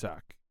because they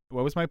suck.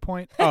 What was my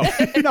point? Oh,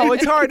 no,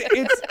 it's hard.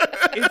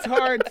 It's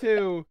hard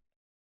to.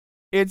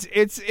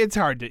 It's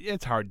hard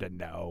to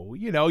know.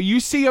 You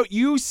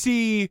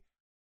see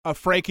a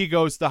Frankie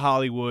Goes to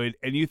Hollywood,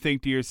 and you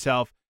think to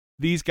yourself,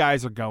 these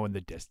guys are going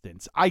the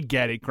distance. I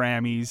get it,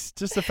 Grammys.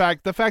 Just the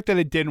fact that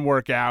it didn't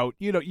work out.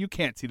 You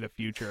can't see the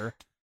future.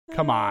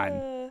 Come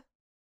on.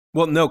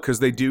 Well, no, because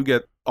they do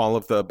get all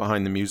of the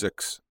behind the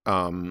musics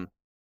in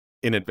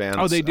advance.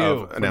 Oh, they do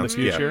of from the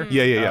future.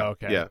 Yeah. Oh,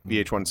 okay. Yeah,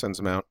 VH1 sends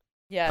them out.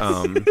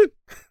 Yes.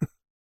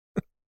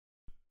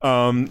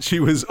 She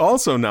was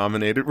also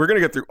nominated. We're going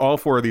to get through all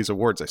 4 of these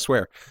awards, I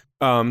swear.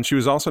 She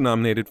was also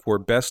nominated for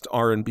Best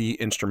R&B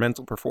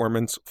Instrumental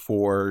Performance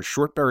for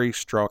Shortberry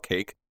Straw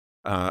Cake,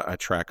 a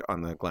track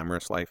on the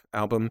Glamorous Life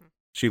album.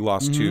 She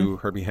lost to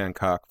Herbie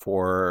Hancock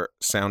for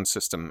Sound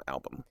System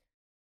album.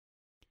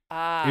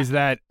 Is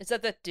that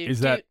the do is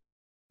do that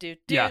do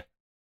do yeah.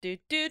 do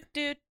do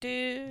do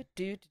do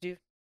do do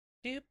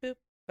do boop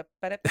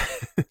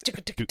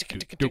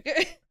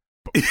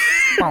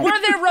Were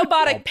there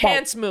robotic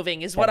pants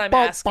moving is what I'm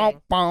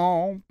asking.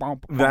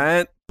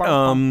 That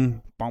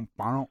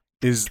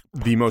is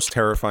the most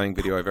terrifying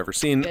video I've ever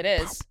seen. It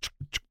is.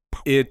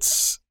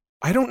 It's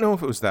I don't know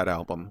if it was that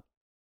album.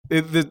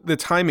 The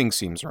timing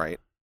seems right.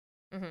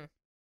 Mm-hmm.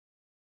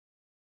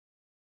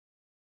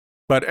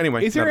 But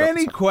anyway, is there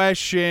any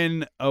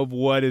question of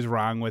what is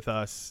wrong with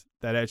us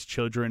that as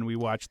children we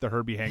watched the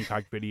Herbie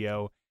Hancock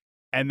video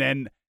and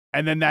then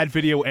that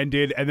video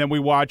ended and then we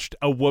watched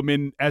a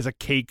woman as a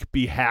cake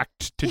be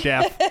hacked to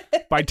death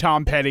by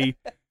Tom Petty?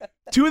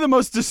 2 of the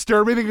most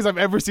disturbing things I've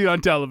ever seen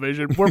on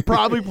television were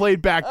probably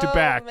played back to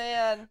back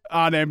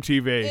on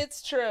MTV.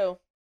 It's true.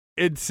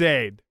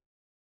 Insane.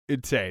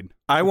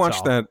 I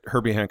watched that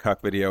Herbie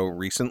Hancock video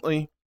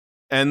recently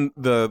and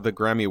the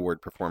Grammy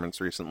Award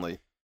performance recently.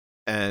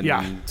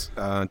 And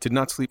did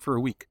not sleep for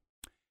a week.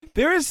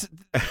 There is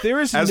As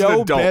no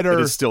an adult, better.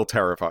 It is still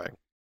terrifying.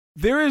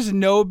 There is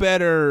no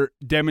better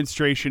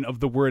demonstration of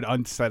the word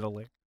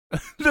unsettling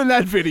than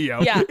that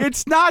video. Yeah.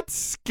 It's not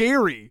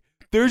scary.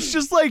 There's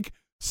just like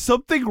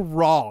something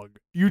wrong.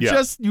 You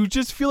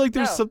just feel like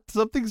there's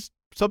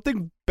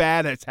something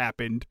bad has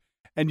happened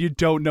and you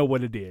don't know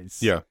what it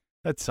is. Yeah.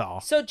 That's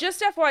all. So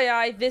just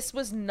FYI,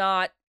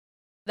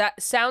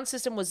 that sound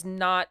system was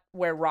not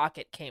where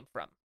Rocket came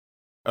from.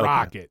 Okay.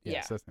 Rocket. Yeah.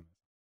 Yes,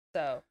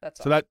 So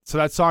that's all. So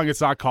that song is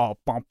not called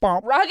bum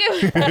bum.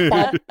 Rocket.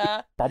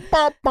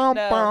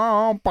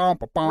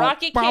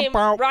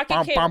 Rocket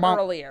came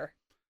earlier.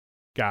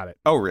 Got it.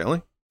 Oh,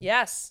 really?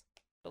 Yes.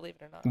 Believe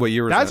it or not. What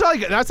year was that's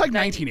that? That's like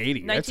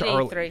 1980. That's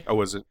early. 1983. Oh,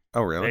 was it?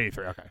 Oh, really?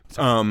 83. Okay.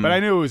 But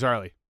I knew it was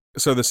early.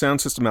 So the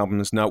Sound System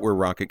album is not where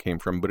Rocket came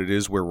from, but it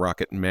is where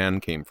Rocket Man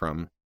came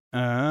from.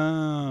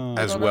 Oh.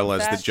 As well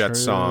as the Jet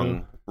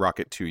song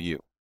Rocket to You.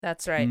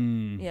 That's right.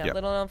 Yeah,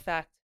 little known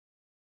fact.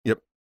 Yep.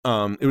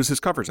 It was his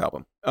covers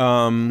album.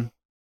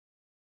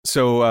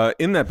 So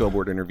in that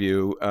Billboard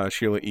interview,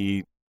 Sheila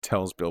E.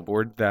 tells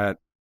Billboard that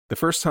the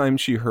first time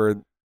she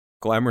heard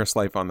Glamorous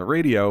Life on the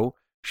radio,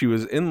 she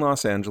was in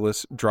Los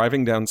Angeles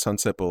driving down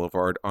Sunset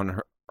Boulevard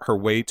on her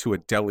way to a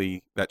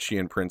deli that she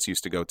and Prince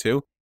used to go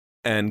to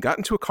and got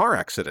into a car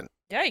accident.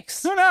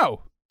 Yikes.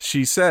 No.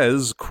 She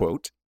says,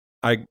 quote,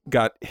 I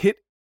got hit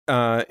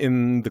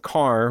in the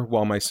car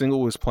while my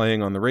single was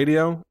playing on the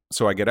radio.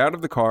 So I get out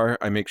of the car.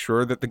 I make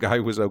sure that the guy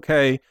was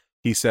okay.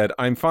 He said,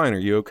 I'm fine. Are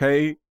you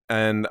okay?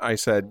 And I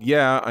said,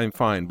 yeah, I'm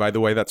fine. By the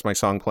way, that's my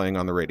song playing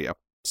on the radio.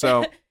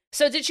 So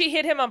So did she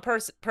hit him on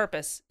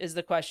purpose is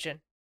the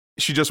question.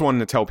 She just wanted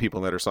to tell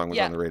people that her song was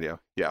on the radio.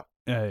 Yeah.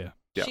 Yeah.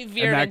 She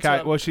veered that into guy,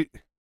 him. well, she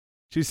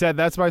said,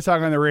 that's my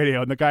song on the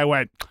radio. And the guy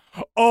went,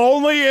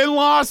 only in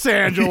Los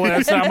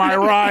Angeles, am I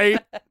right?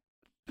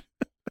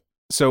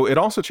 So it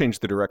also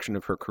changed the direction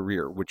of her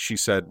career, which she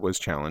said was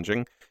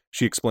challenging.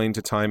 She explained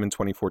to Time in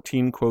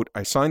 2014, quote,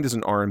 I signed as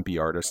an R&B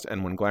artist,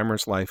 and when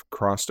Glamorous Life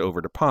crossed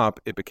over to pop,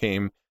 it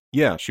became,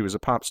 she was a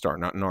pop star,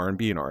 not an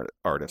R&B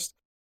artist.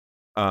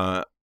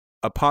 A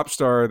pop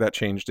star, that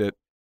changed it.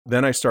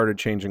 Then I started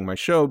changing my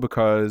show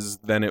because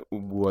then it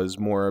was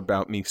more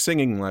about me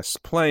singing, less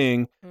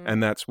playing,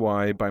 and that's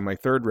why by my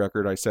third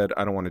record I said,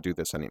 I don't want to do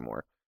this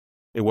anymore.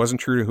 It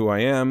wasn't true to who I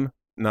am.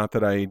 Not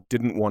that I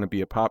didn't want to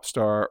be a pop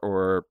star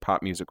or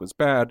pop music was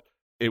bad.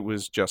 It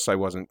was just I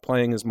wasn't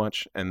playing as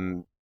much,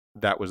 and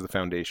that was the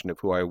foundation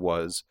of who I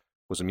was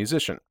a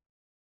musician.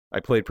 I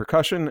played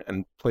percussion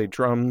and played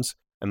drums,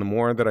 and the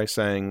more that I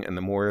sang and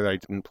the more that I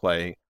didn't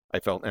play, I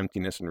felt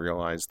emptiness and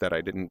realized that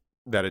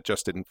it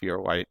just didn't feel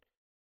right,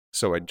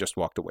 so I just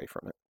walked away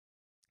from it.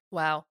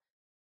 Wow.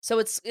 So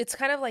it's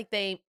kind of like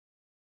they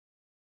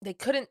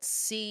couldn't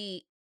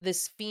see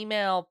this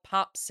female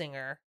pop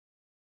singer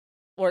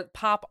or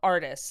pop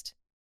artist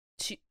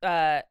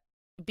to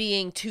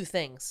being two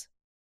things.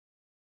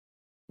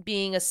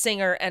 Being a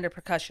singer and a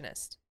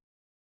percussionist.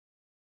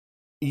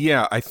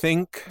 Yeah, I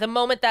think the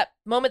moment that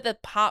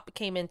pop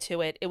came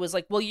into it, it was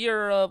like, well,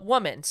 you're a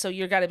woman, so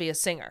you got to be a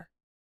singer.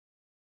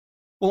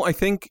 Well, I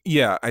think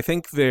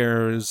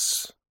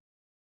there's,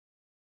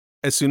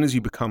 as soon as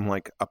you become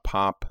like a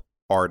pop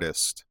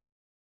artist,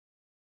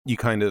 you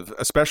kind of,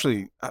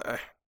 especially, I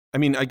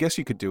mean, I guess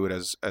you could do it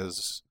as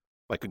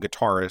like a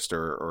guitarist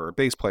or a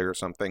bass player or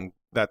something.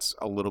 That's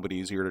a little bit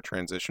easier to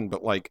transition,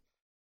 but like,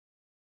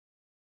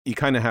 you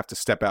kind of have to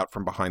step out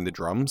from behind the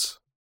drums.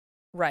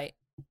 Right.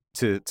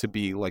 To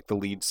be like the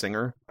lead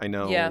singer. I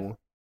know,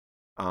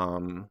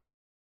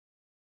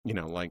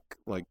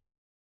 like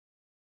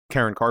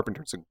Karen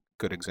Carpenter's a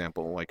good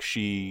example. Like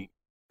she,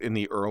 in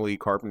the early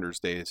Carpenters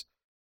days,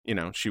 you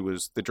know, she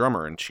was the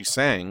drummer and she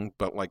sang,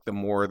 but like the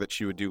more that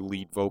she would do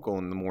lead vocal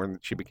and the more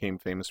that she became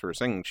famous for her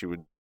singing, she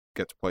would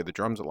get to play the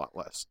drums a lot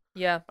less.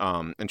 Yeah.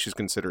 And she's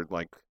considered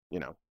like, you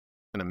know,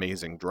 an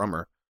amazing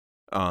drummer.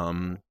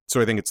 So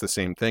I think it's the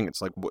same thing.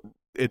 It's like,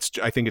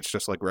 I think it's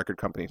just like record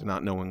companies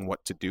not knowing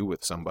what to do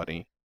with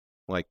somebody.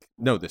 Like,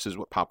 no, this is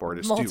what pop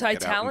artists do.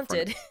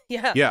 Multi-talented.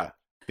 Yeah.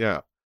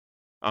 Yeah.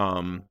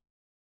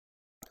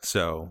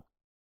 So.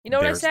 You know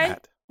what I say?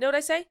 That. Know what I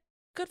say?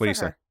 Good for her. What do you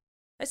say?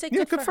 I say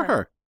good for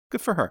her.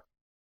 Good for her.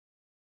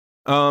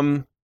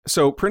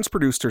 So Prince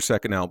produced her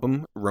second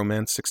album,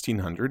 Romance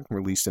 1600,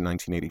 released in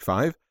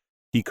 1985.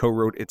 He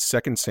co-wrote its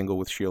second single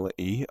with Sheila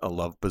E., A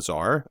Love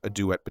Bazaar, a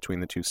duet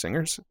between the two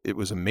singers. It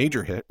was a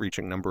major hit,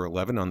 reaching number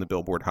 11 on the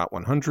Billboard Hot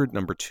 100,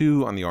 number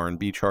 2 on the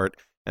R&B chart,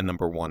 and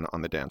number 1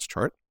 on the dance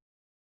chart.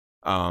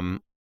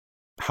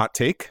 Hot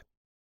take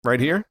right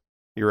here.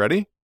 You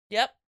ready?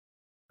 Yep.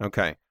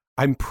 Okay.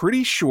 I'm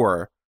pretty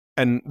sure,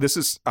 and this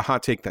is a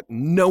hot take that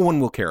no one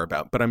will care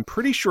about, but I'm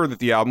pretty sure that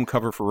the album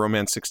cover for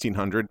Romance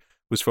 1600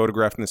 was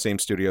photographed in the same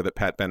studio that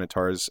Pat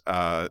Benatar's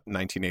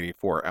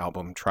 1984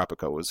 album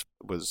Tropico was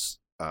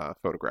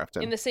photographed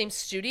in. In the same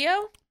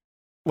studio?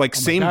 Like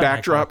same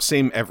backdrop, Michael.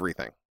 Same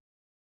everything.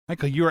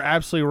 Michael, you are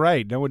absolutely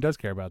right. No one does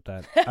care about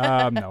that.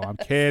 No, I'm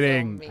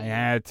kidding. So I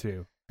had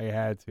to.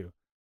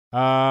 No,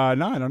 I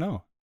don't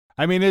know.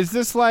 I mean, is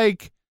this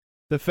like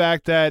the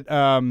fact that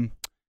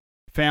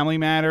Family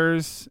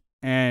Matters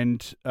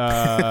and who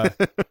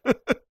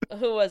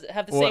was it?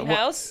 Have the same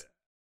house?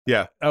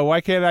 Yeah. Oh,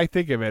 why can't I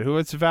think of it?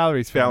 What's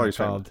Valerie's family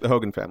called? The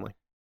Hogan family.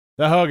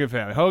 The Hogan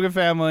family. Hogan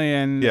family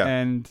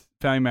and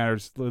Family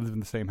Matters live in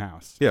the same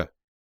house. Yeah.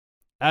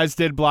 As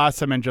did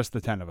Blossom and Just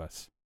the 10 of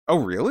Us. Oh,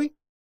 really?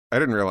 I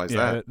didn't realize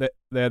that.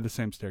 They had the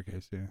same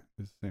staircase. Yeah, it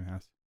was the same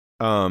house.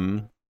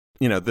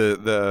 You know,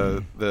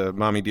 the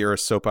Mommy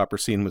Dearest soap opera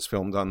scene was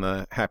filmed on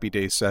the Happy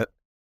Days set.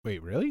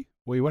 Wait, really?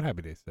 Wait, what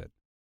Happy Days set?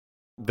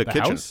 The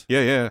kitchen. House?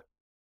 Yeah.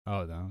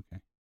 Oh, no,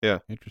 okay. Yeah.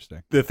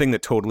 Interesting. The thing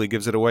that totally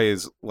gives it away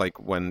is like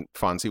when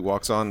Fonzie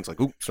walks on, it's like,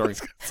 oops, sorry.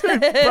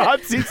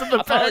 Fonzie's in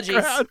the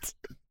background.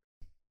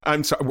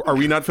 I'm sorry. Are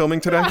we not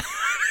filming today?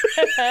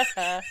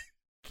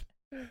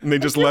 And they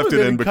just left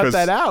it in because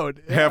cut that out.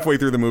 Halfway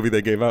through the movie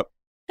they gave up.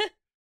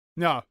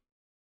 No.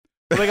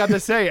 Well, they got to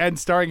say, and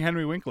starring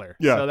Henry Winkler.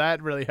 Yeah. So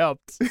that really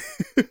helped.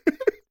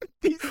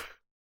 He's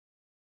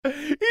in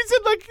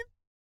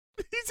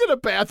a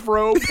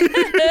bathrobe.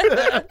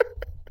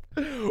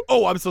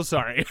 Oh, I'm so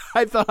sorry.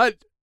 I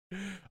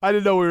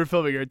didn't know we were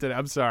filming here today.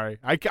 I'm sorry.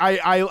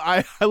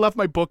 I left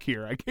my book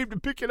here. I came to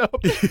pick it up.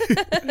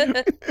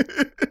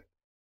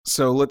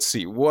 So let's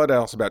see. What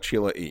else about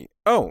Sheila E.?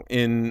 Oh,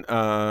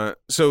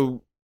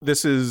 so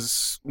this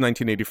is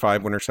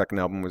 1985 when her second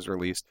album was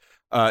released.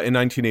 In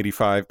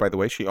 1985, by the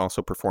way, she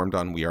also performed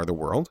on We Are the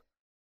World.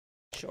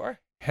 Sure.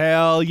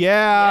 Hell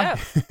yeah.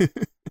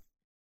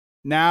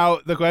 Now,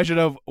 the question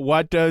of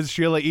what does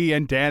Sheila E.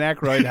 and Dan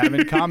Aykroyd have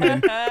in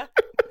common?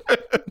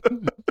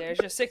 There's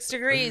your 6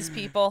 degrees,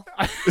 people.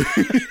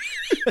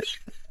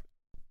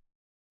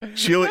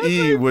 Sheila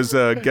E. was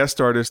a guest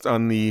artist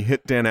on the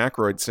hit Dan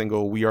Aykroyd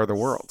single "We Are the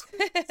World."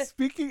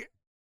 Speaking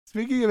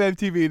of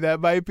MTV, that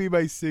might be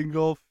my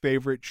single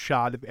favorite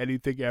shot of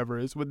anything ever.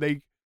 Is when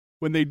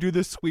they do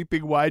the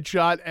sweeping wide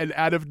shot and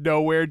out of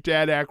nowhere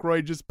Dan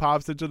Aykroyd just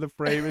pops into the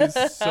frame.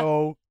 It's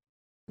so.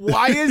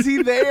 Why is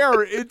he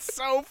there? It's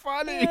so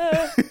funny.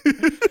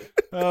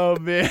 Oh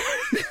man.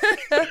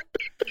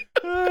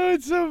 Oh,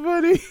 it's so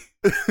funny.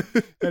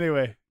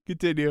 Anyway,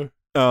 continue.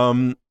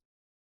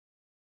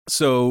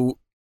 So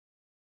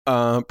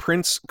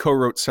Prince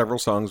co-wrote several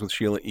songs with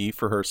Sheila E.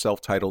 for her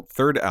self-titled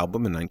third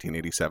album in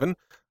 1987.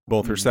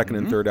 Both her second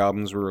and third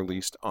albums were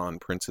released on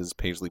Prince's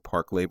Paisley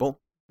Park label.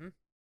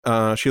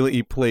 Sheila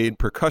E. played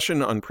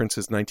percussion on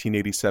Prince's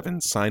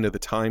 1987 Sign of the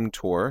Times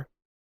tour.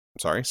 I'm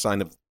sorry,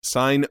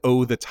 Sign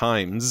O' the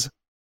Times.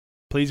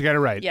 Please get it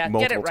right. Yeah,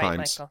 multiple get it right,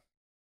 times.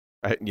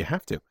 Michael. You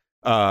have to.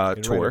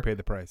 Tour. Right, pay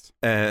the price.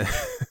 And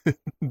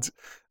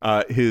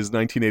his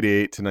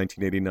 1988 to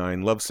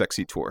 1989 Love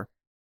Sexy tour.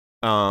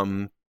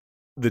 The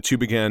two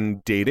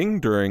began dating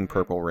during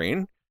Purple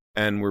Rain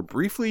and were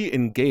briefly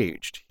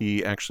engaged.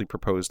 He actually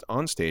proposed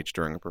on stage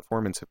during a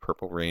performance at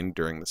Purple Rain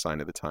during the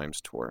Sign of the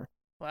Times tour.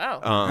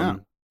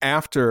 Wow.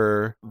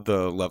 After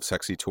the Love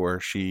Sexy tour,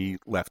 she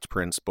left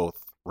Prince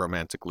both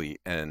romantically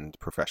and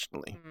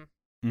professionally.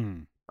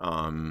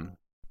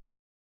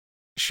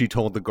 She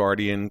told The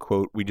Guardian,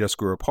 quote, "We just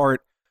grew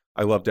apart.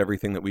 I loved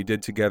everything that we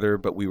did together,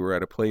 but we were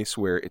at a place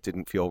where it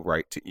didn't feel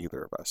right to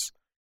either of us."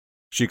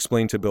 She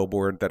explained to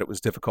Billboard that it was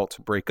difficult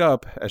to break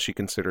up as she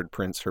considered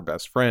Prince her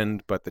best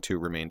friend, but the two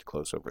remained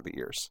close over the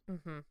years.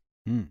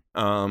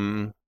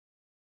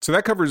 So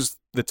that covers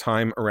the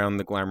time around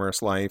the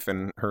Glamorous life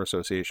and her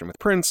association with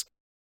Prince,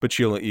 but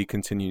Sheila E.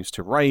 continues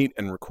to write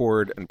and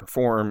record and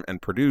perform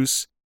and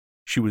produce.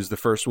 She was the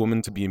first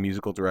woman to be a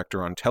musical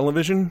director on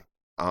television.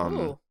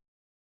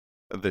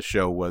 The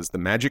show was The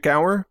Magic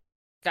Hour.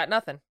 Got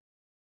nothing.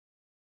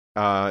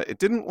 It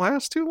didn't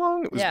last too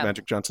long. It was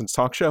Magic Johnson's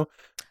talk show.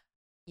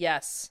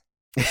 Yes.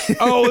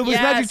 Oh, it was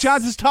Magic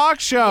Johnson's talk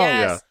show.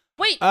 Yes.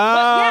 Wait.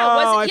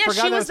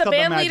 She was the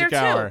band leader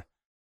too.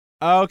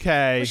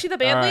 Okay. Was she the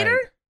band leader?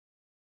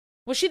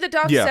 Was she the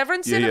Doc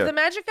Severinsen of the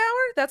Magic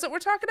Hour? That's what we're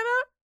talking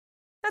about?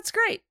 That's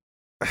great.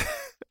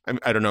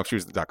 I don't know if she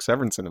was the Doc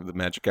Severinsen of the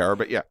Magic Hour,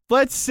 but yeah.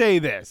 Let's say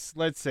this.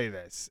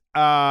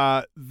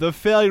 The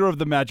failure of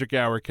the Magic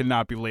Hour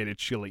cannot be laid at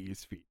Sheila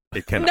E.'s feet.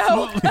 It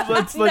cannot.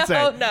 Let's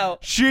say. No.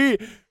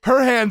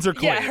 Her hands are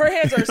clean. Yeah, her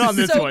hands are on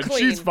this so one. clean.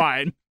 She's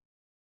fine.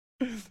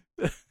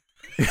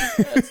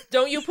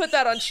 Don't you put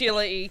that on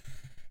Sheila E.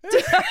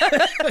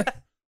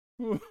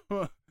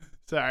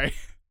 Sorry.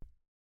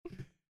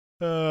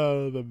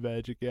 Oh, the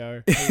Magic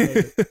Hour. I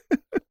love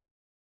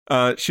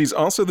it. She's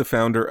also the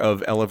founder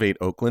of Elevate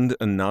Oakland,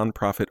 a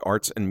nonprofit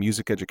arts and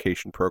music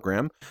education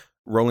program.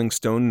 Rolling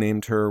Stone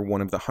named her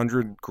one of the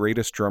 100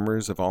 greatest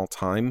drummers of all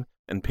time,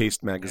 and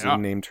Paste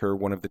Magazine named her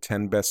one of the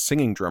 10 best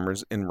singing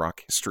drummers in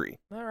rock history.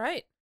 All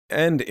right.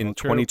 And in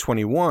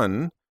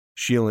 2021,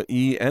 Sheila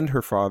E. and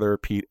her father,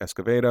 Pete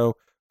Escovedo,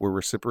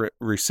 were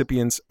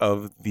recipients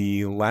of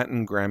the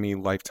Latin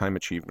Grammy Lifetime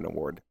Achievement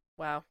Award.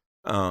 Wow.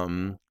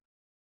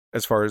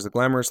 As far as the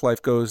Glamorous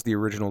life goes, the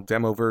original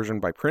demo version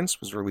by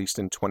Prince was released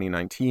in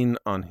 2019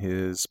 on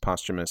his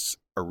posthumous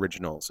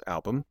Originals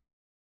album.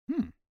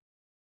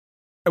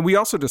 And we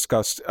also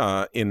discussed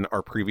in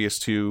our previous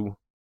two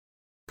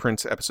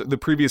Prince episodes, the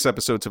previous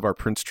episodes of our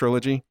Prince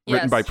trilogy,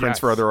 written by Prince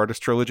for Other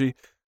Artists trilogy.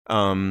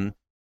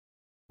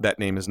 That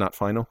name is not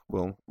final.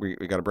 We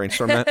got to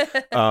brainstorm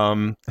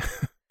that.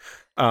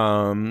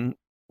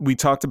 We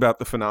talked about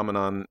the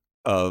phenomenon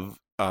of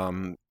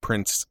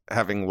Prince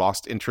having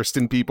lost interest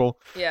in people.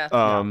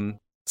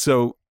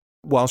 So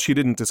while she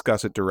didn't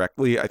discuss it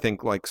directly, I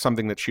think like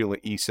something that Sheila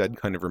E. said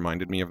kind of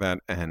reminded me of that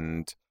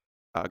and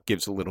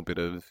gives a little bit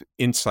of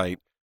insight,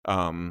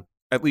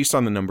 at least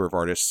on the number of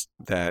artists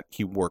that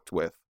he worked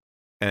with.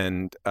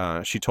 And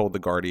she told The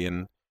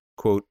Guardian,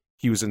 quote,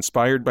 "He was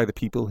inspired by the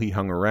people he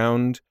hung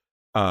around,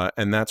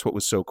 and that's what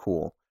was so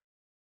cool.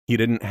 He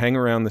didn't hang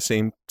around the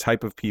same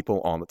type of people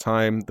all the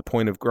time. The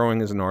point of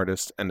growing as an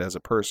artist and as a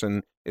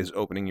person is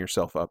opening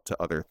yourself up to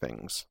other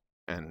things."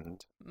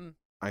 And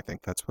I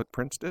think that's what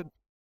Prince did.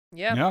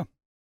 Yeah.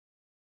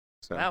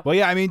 So. Wow. Well,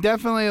 yeah, I mean,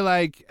 definitely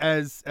like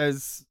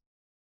as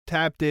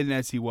tapped in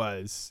as he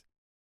was,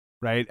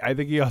 right? I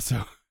think he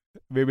also,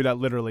 maybe not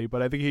literally,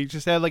 but I think he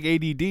just had like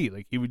ADD.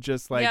 Like he would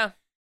just like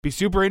be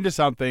super into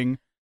something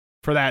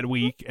for that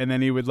week, and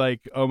then he would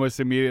like almost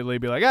immediately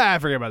be like, I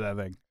forget about that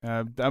thing.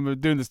 I'm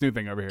doing this new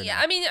thing over here. Yeah,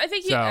 now. I mean, I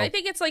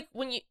think it's like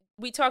when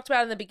we talked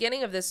about in the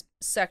beginning of this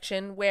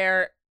section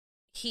where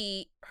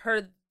he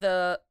heard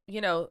the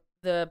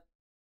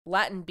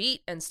Latin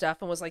beat and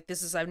stuff and was like,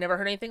 I've never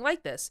heard anything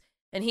like this.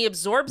 And he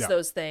absorbs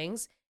those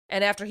things,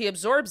 and after he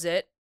absorbs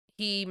it,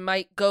 he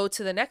might go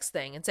to the next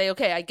thing and say,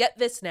 okay, I get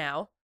this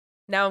now.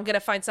 Now I'm going to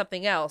find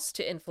something else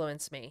to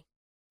influence me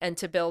and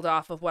to build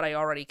off of what I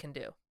already can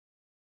do.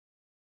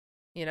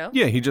 You know?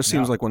 Yeah, he just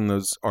seems like one of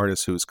those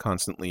artists who's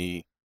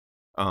constantly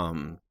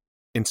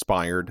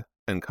inspired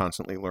and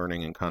constantly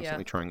learning and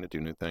constantly trying to do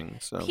new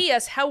things. So.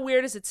 P.S. How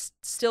weird does it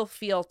still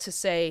feel to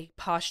say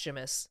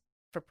posthumous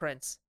for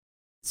Prince?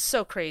 It's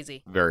so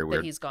crazy. Very weird.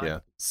 That he's gone. Yeah.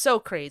 So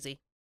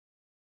crazy.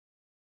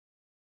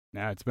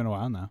 Yeah, it's been a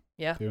while now.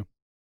 Yeah. Too.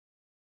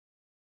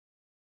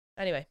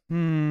 Anyway.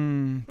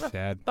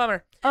 Sad.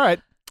 Bummer. All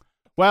right.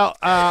 Well,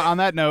 on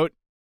that note,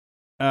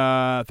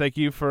 thank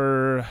you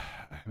for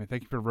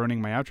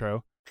ruining my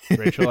outro,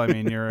 Rachel. I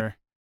mean,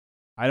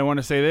 I don't want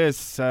to say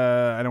this.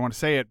 I don't want to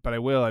say it, but I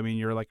will. I mean,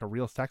 you're like a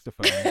real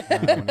saxophone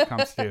when it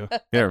comes to.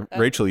 Yeah,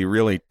 Rachel, you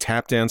really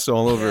tap danced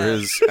all over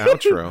his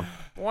outro.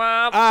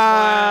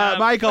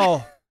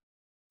 Michael,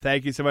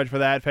 thank you so much for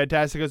that.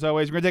 Fantastic as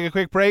always. We're going to take a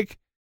quick break.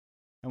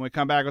 And when we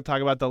come back, we'll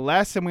talk about the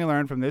lesson we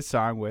learned from this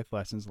song with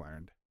Lessons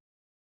Learned.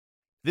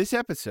 This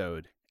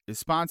episode is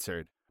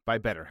sponsored by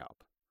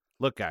BetterHelp.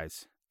 Look,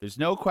 guys, there's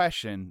no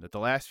question that the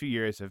last few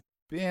years have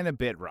been a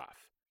bit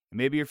rough. And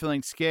maybe you're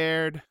feeling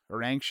scared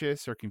or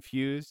anxious or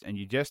confused and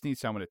you just need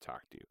someone to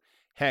talk to.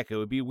 Heck, it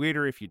would be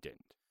weirder if you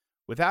didn't.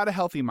 Without a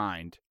healthy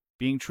mind,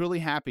 being truly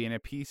happy and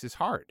at peace is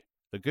hard.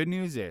 The good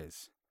news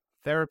is,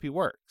 therapy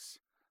works.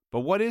 But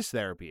what is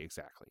therapy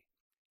exactly?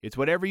 It's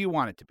whatever you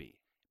want it to be.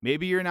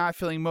 Maybe you're not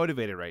feeling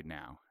motivated right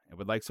now and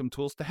would like some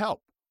tools to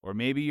help. Or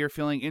maybe you're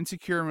feeling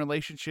insecure in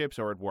relationships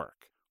or at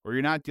work. Or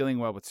you're not dealing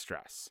well with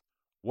stress.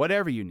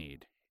 Whatever you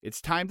need, it's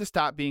time to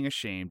stop being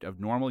ashamed of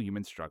normal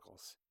human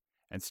struggles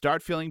and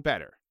start feeling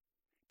better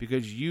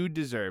because you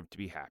deserve to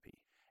be happy.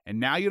 And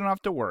now you don't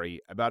have to worry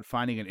about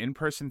finding an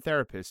in-person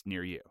therapist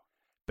near you.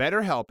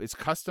 BetterHelp is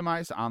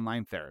customized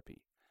online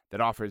therapy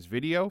that offers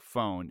video,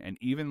 phone, and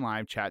even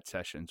live chat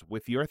sessions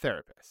with your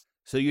therapist.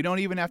 So you don't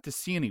even have to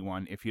see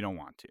anyone if you don't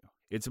want to.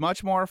 It's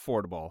much more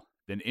affordable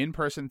than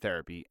in-person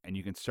therapy, and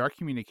you can start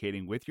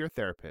communicating with your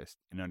therapist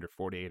in under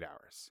 48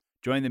 hours.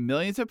 Join the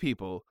millions of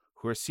people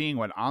who are seeing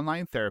what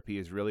online therapy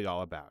is really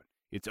all about.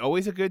 It's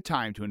always a good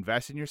time to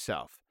invest in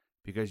yourself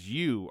because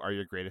you are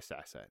your greatest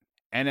asset.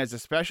 And as a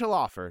special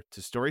offer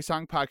to Story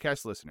Song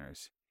Podcast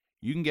listeners,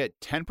 you can get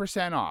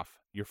 10% off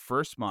your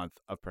first month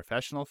of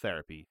professional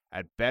therapy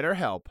at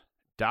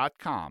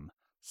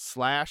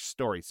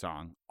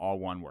BetterHelp.com/storysong, all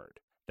one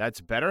word.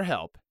 That's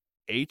BetterHelp,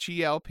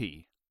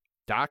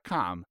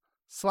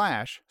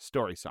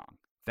 HELP.com/storysong.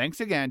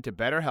 Thanks again to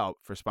BetterHelp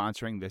for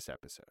sponsoring this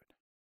episode.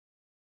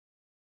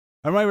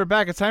 All right, we're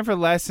back. It's time for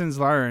lessons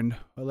learned.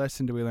 What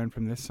lesson do we learn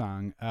from this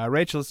song?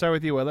 Rachel, let's start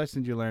with you. What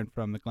lesson did you learn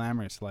from The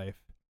Glamorous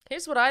Life?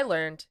 Here's what I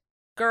learned.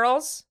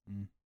 Girls,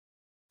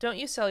 don't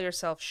you sell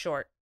yourself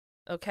short,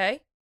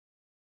 okay?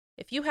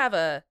 If you have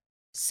a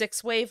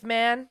 6-wave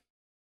man,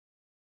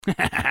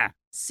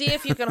 see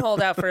if you can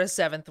hold out for a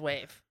 7th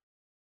wave.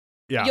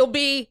 Yeah. You'll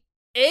be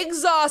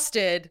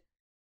exhausted,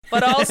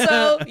 but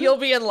also you'll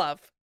be in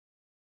love.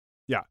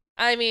 Yeah.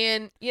 I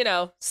mean,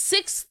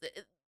 sixth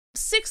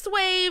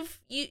wave,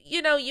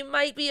 you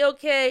might be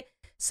okay.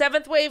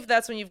 7th wave,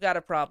 that's when you've got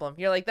a problem.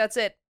 You're like, that's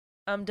it.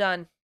 I'm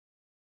done.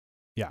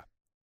 Yeah.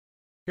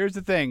 Here's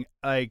the thing,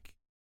 and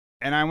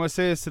I want to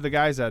say this to the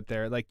guys out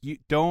there, you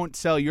don't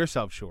sell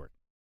yourself short.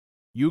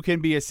 You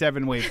can be a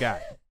 7-wave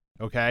guy,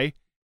 okay?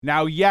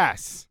 Now,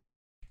 yes.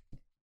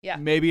 Yeah.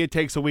 Maybe it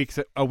takes a week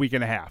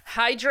and a half.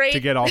 Hydrate. To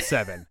get all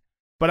 7.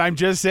 But I'm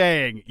just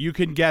saying, you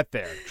can get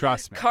there.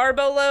 Trust me.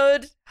 Carbo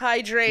load,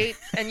 hydrate,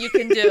 and you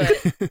can do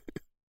it.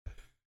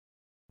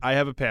 I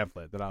have a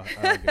pamphlet that I'll give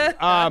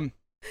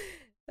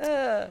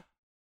you.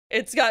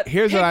 It's got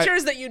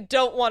pictures that you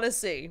don't want to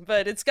see,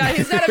 but he's got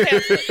a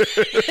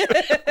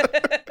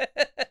pamphlet.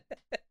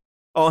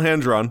 All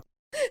hand drawn.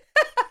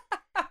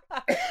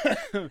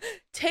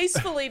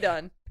 Tastefully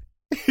done.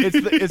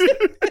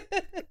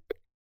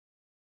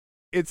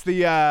 It's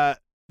the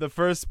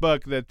first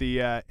book that the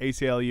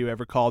ACLU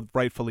ever called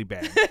rightfully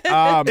banned.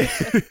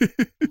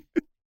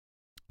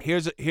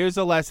 Here's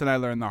a lesson I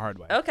learned the hard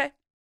way. Okay.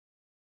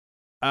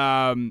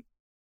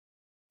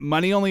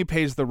 Money only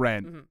pays the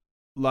rent. Mm-hmm.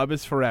 Love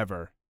is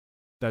forever.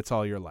 That's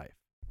all your life.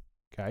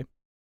 Okay.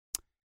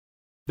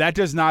 That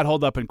does not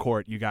hold up in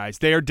court, you guys.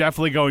 They are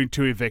definitely going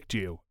to evict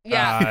you.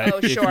 Yeah.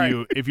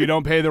 Sure. If you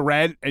don't pay the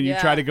rent and you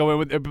try to go in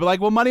with it,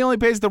 but money only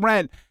pays the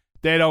rent.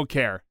 They don't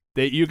care.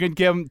 You can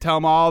tell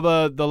them all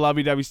the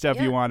lovey-dovey stuff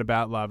you want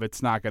about love.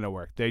 It's not going to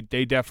work. They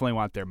definitely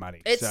want their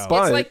money. It's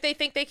like they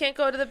think they can't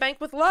go to the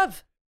bank with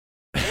love.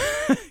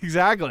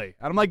 Exactly.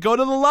 And I'm like, go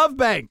to the love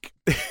bank.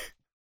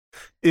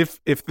 If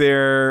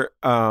they're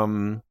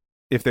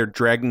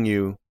dragging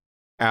you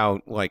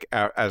out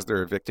as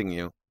they're evicting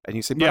you, and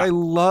you say, "But I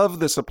love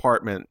this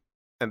apartment,"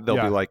 and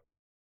they'll be like,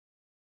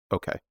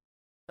 "Okay."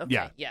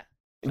 Yeah.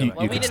 We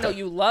didn't know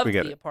you loved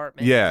the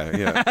apartment.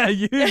 Yeah.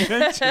 You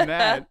mentioned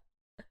that.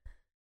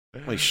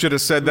 We should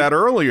have said that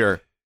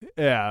earlier.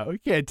 Yeah, we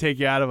can't take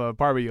you out of an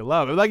apartment you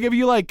love. If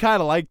you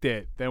kind of liked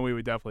it, then we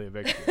would definitely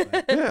evict you.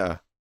 Yeah.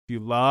 If you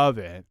love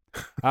it.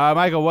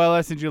 Michael, what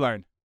lesson did you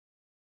learn?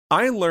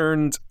 I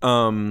learned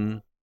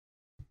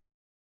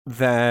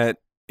that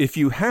if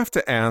you have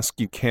to ask,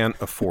 you can't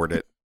afford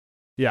it.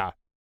 Yeah.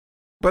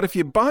 But if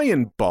you buy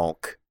in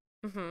bulk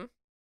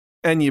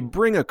and you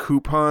bring a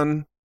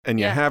coupon and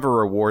you have a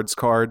rewards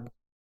card,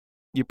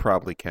 you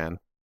probably can.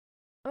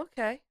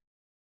 Okay.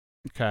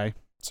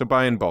 So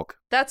buy in bulk.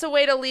 That's a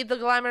way to lead the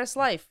glamorous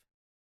life.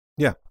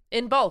 Yeah.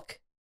 In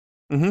bulk.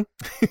 Mm-hmm.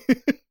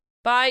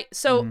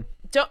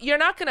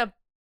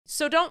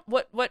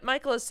 What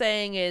Michael is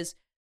saying is,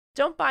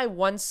 don't buy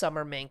one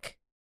summer mink.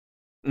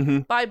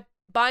 Mm-hmm. Buy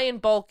in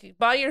bulk.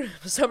 Buy your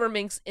summer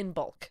minks in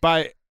bulk.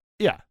 Buy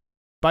a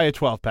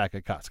 12-pack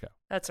at Costco.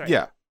 That's right.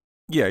 Yeah.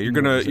 You're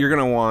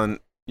gonna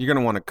want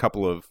a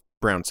couple of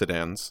brown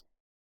sedans.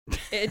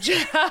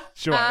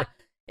 Sure.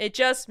 It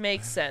just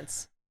makes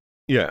sense.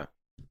 Yeah.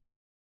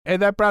 Hey,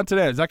 that brown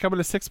sedan, does that come in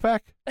a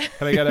 6-pack?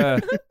 Can I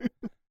get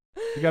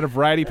you got a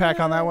variety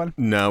pack on that one?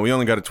 No, we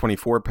only got a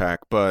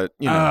 24-pack, but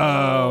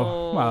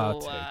well,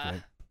 I'll take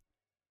it.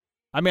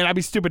 I mean, I'd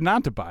be stupid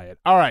not to buy it.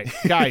 All right,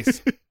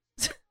 guys.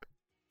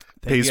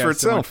 Pays for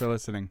itself. So much for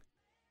listening.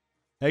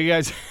 Hey,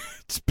 guys.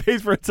 It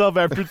pays for itself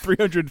after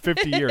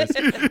 350 years.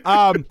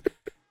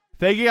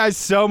 Thank you guys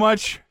so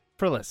much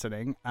for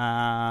listening.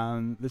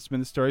 This has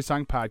been the Story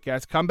Song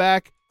Podcast. Come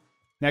back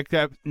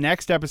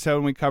next episode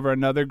when we cover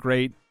another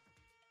great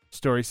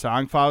story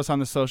song. Follow us on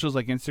the socials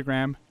like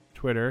Instagram,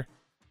 Twitter,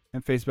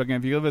 and Facebook. And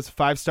if you give us a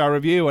 5-star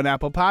review on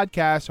Apple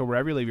Podcasts or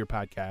wherever you leave your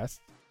podcasts,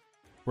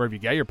 wherever you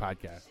get your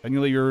podcast, and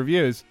you leave your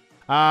reviews,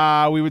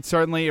 we would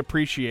certainly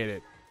appreciate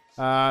it.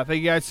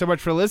 Thank you guys so much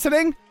for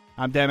listening.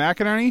 I'm Dan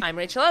McInerney. I'm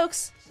Rachel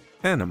Oakes.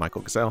 And I'm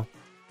Michael Gazelle.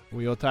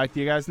 We will talk to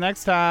you guys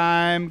next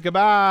time.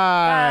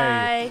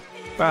 Goodbye.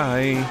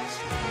 Bye. Bye.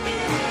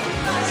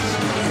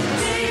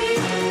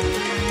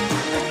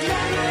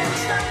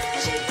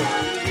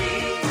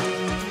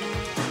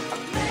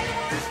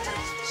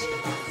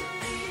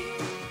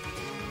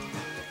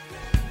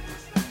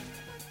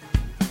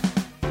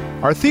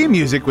 Our theme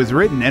music was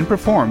written and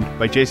performed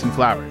by Jason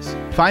Flowers.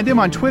 Find him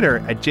on Twitter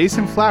at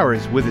Jason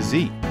Flowers with a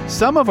Z.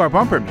 Some of our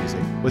bumper music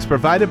was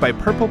provided by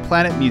Purple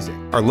Planet Music.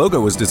 Our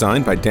logo was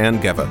designed by Dan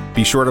Geva.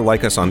 Be sure to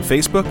like us on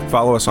Facebook,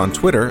 follow us on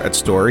Twitter at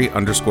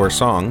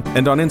story_song,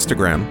 and on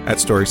Instagram at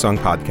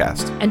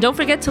storysongpodcast. And don't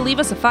forget to leave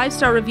us a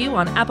 5-star review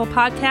on Apple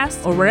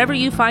Podcasts or wherever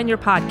you find your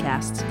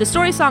podcasts. The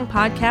Story Song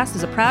Podcast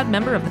is a proud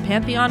member of the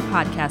Pantheon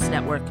Podcast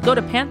Network. Go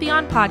to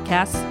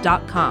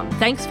pantheonpodcasts.com.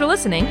 Thanks for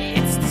listening.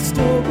 It's the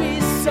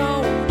Story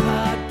Song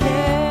Podcast.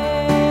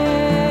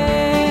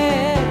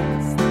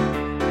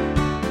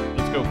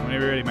 Let's go. Whenever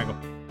you're ready, Michael.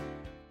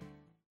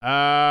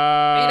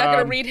 Are you not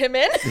going to read him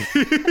in?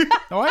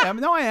 No,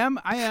 I am.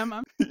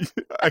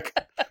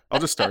 I'll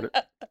just start it.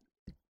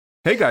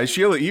 Hey guys,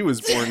 Sheila E. was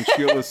born.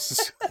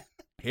 Sheila's...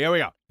 Here we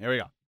go.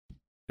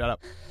 Shut up.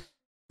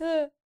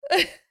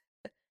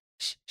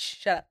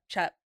 Shut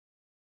up.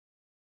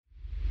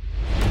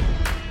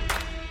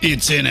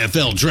 It's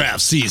NFL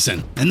draft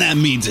season, and that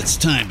means it's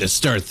time to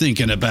start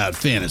thinking about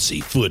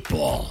fantasy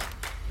football.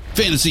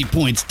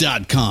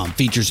 FantasyPoints.com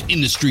features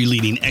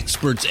industry-leading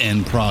experts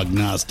and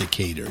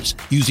prognosticators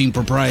using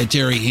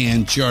proprietary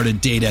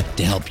hand-charted data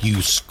to help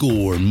you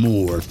score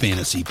more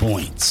fantasy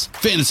points.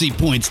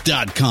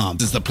 FantasyPoints.com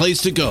is the place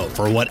to go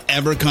for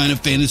whatever kind of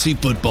fantasy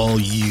football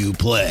you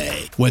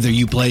play. Whether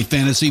you play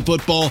fantasy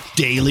football,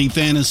 daily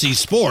fantasy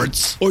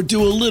sports, or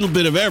do a little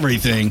bit of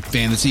everything,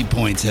 Fantasy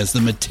Points has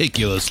the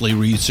meticulously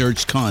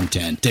researched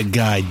content to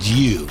guide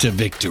you to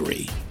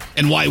victory.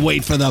 And why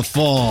wait for the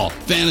fall?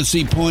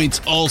 Fantasy Points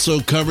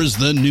also covers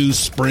the new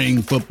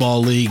spring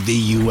football league,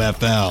 the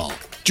UFL.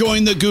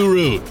 Join the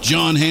guru,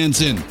 John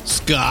Hansen,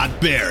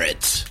 Scott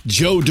Barrett,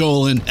 Joe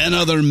Dolan, and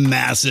other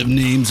massive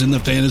names in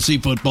the fantasy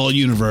football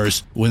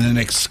universe with an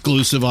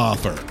exclusive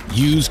offer.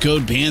 Use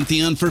code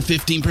Pantheon for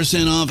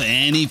 15% off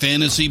any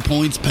Fantasy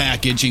Points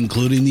package,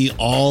 including the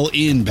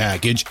all-in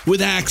package,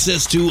 with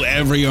access to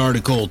every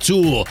article,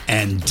 tool,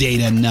 and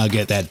data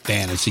nugget that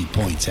Fantasy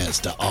Points has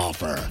to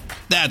offer.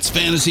 That's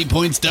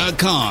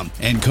FantasyPoints.com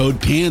and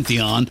code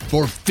Pantheon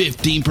for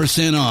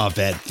 15% off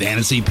at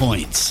Fantasy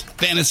Points.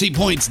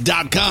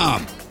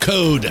 FantasyPoints.com,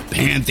 code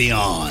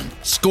Pantheon.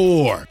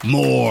 Score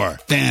more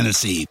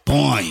fantasy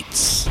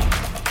points.